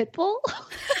listening to Pitbull.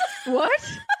 What?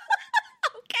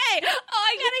 Okay. Oh,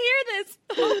 I gotta hear this.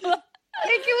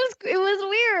 It was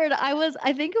weird. I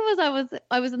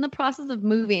was in the process of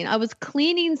moving. I was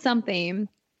cleaning something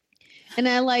and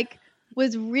I like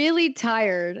was really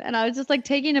tired and I was just like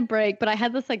taking a break, but I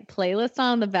had this like playlist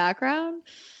on in the background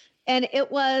and it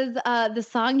was the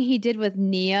song he did with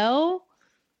Neo.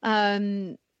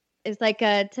 It's like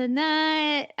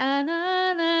tonight,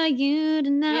 you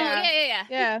tonight.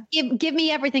 Yeah. Give me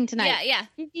everything tonight. Yeah.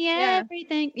 Give me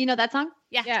everything. You know that song?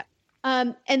 Yeah.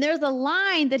 And there's a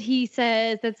line that he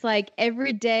says that's like,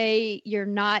 every day you're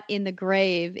not in the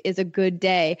grave is a good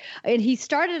day. And he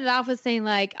started it off with saying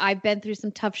like, I've been through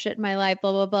some tough shit in my life,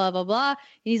 blah, blah, blah, blah, blah. And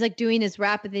he's like doing his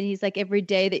rap. And then he's like, every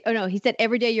day he said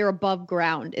every day you're above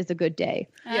ground is a good day.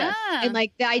 Yeah. And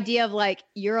like the idea of like,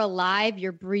 you're alive,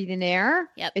 you're breathing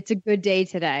air. Yep. It's a good day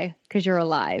today because you're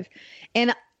alive.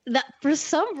 And that for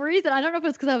some reason, I don't know if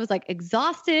it's because I was like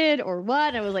exhausted or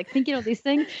what. I was like thinking of these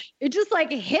things. It just like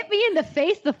hit me in the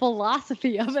face, the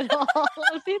philosophy of it all. I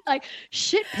was like,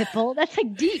 shit, Pitbull, that's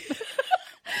like deep.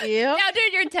 Yeah. Now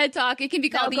during your TED Talk, it can be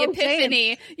called the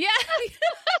Epiphany. Yeah.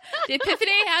 The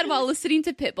Epiphany I had while listening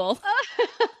to Pitbull.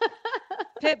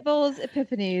 Pitbull's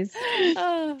epiphanies.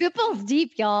 Pitbull's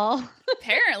deep, y'all.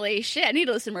 Apparently. Shit, I need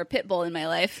to listen to more Pitbull in my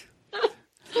life.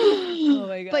 Oh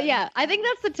my god! But yeah, I think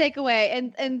that's the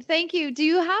takeaway. And thank you. Do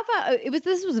you have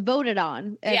this was voted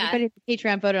on? Everybody at the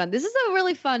Patreon voted on. This is a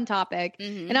really fun topic,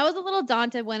 and I was a little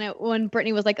daunted when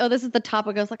Brittany was like, "Oh, this is the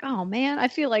topic." I was like, "Oh man, I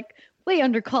feel like way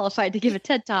underqualified to give a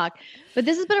TED Talk." But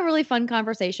this has been a really fun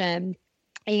conversation,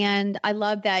 and I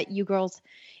love that you girls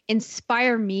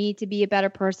inspire me to be a better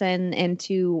person and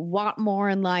to want more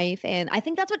in life. And I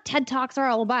think that's what TED Talks are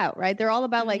all about, right? They're all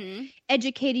about like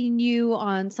educating you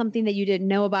on something that you didn't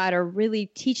know about or really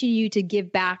teaching you to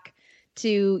give back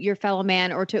to your fellow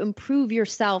man or to improve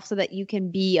yourself so that you can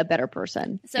be a better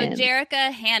person. So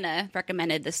Jerica Hannah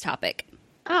recommended this topic.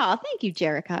 Oh, thank you,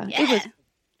 Jerica. Yeah.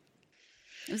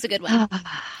 It was a good one. And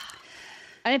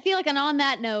I feel like, and on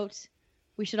that note,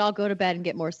 we should all go to bed and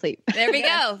get more sleep. There we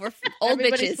go. We're old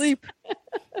bitches. Sleep.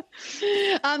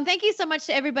 Thank you so much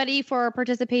to everybody for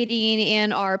participating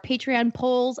in our Patreon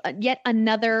polls. Yet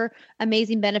another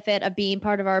amazing benefit of being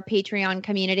part of our Patreon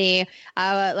community.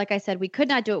 Like I said, we could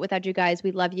not do it without you guys.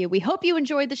 We love you. We hope you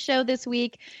enjoyed the show this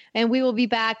week, and we will be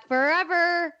back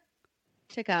forever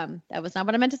to come. That was not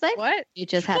what I meant to say. What? You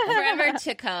just had Forever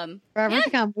to come. Forever to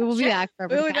come. We will be back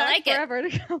forever to come. I like forever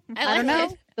to come. I don't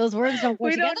know. Those words don't go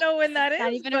We together. don't know when that is.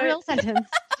 Not even a real sentence.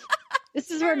 This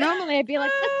is where normally I'd be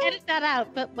like, let's edit that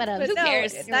out, but whatever. Who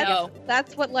cares?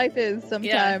 That's what life is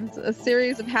sometimes. Yeah. A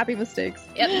series of happy mistakes.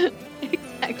 Yep.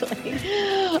 Exactly.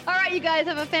 All right, you guys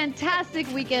have a fantastic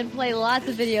weekend. Play lots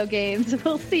of video games.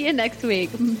 We'll see you next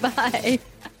week. Bye.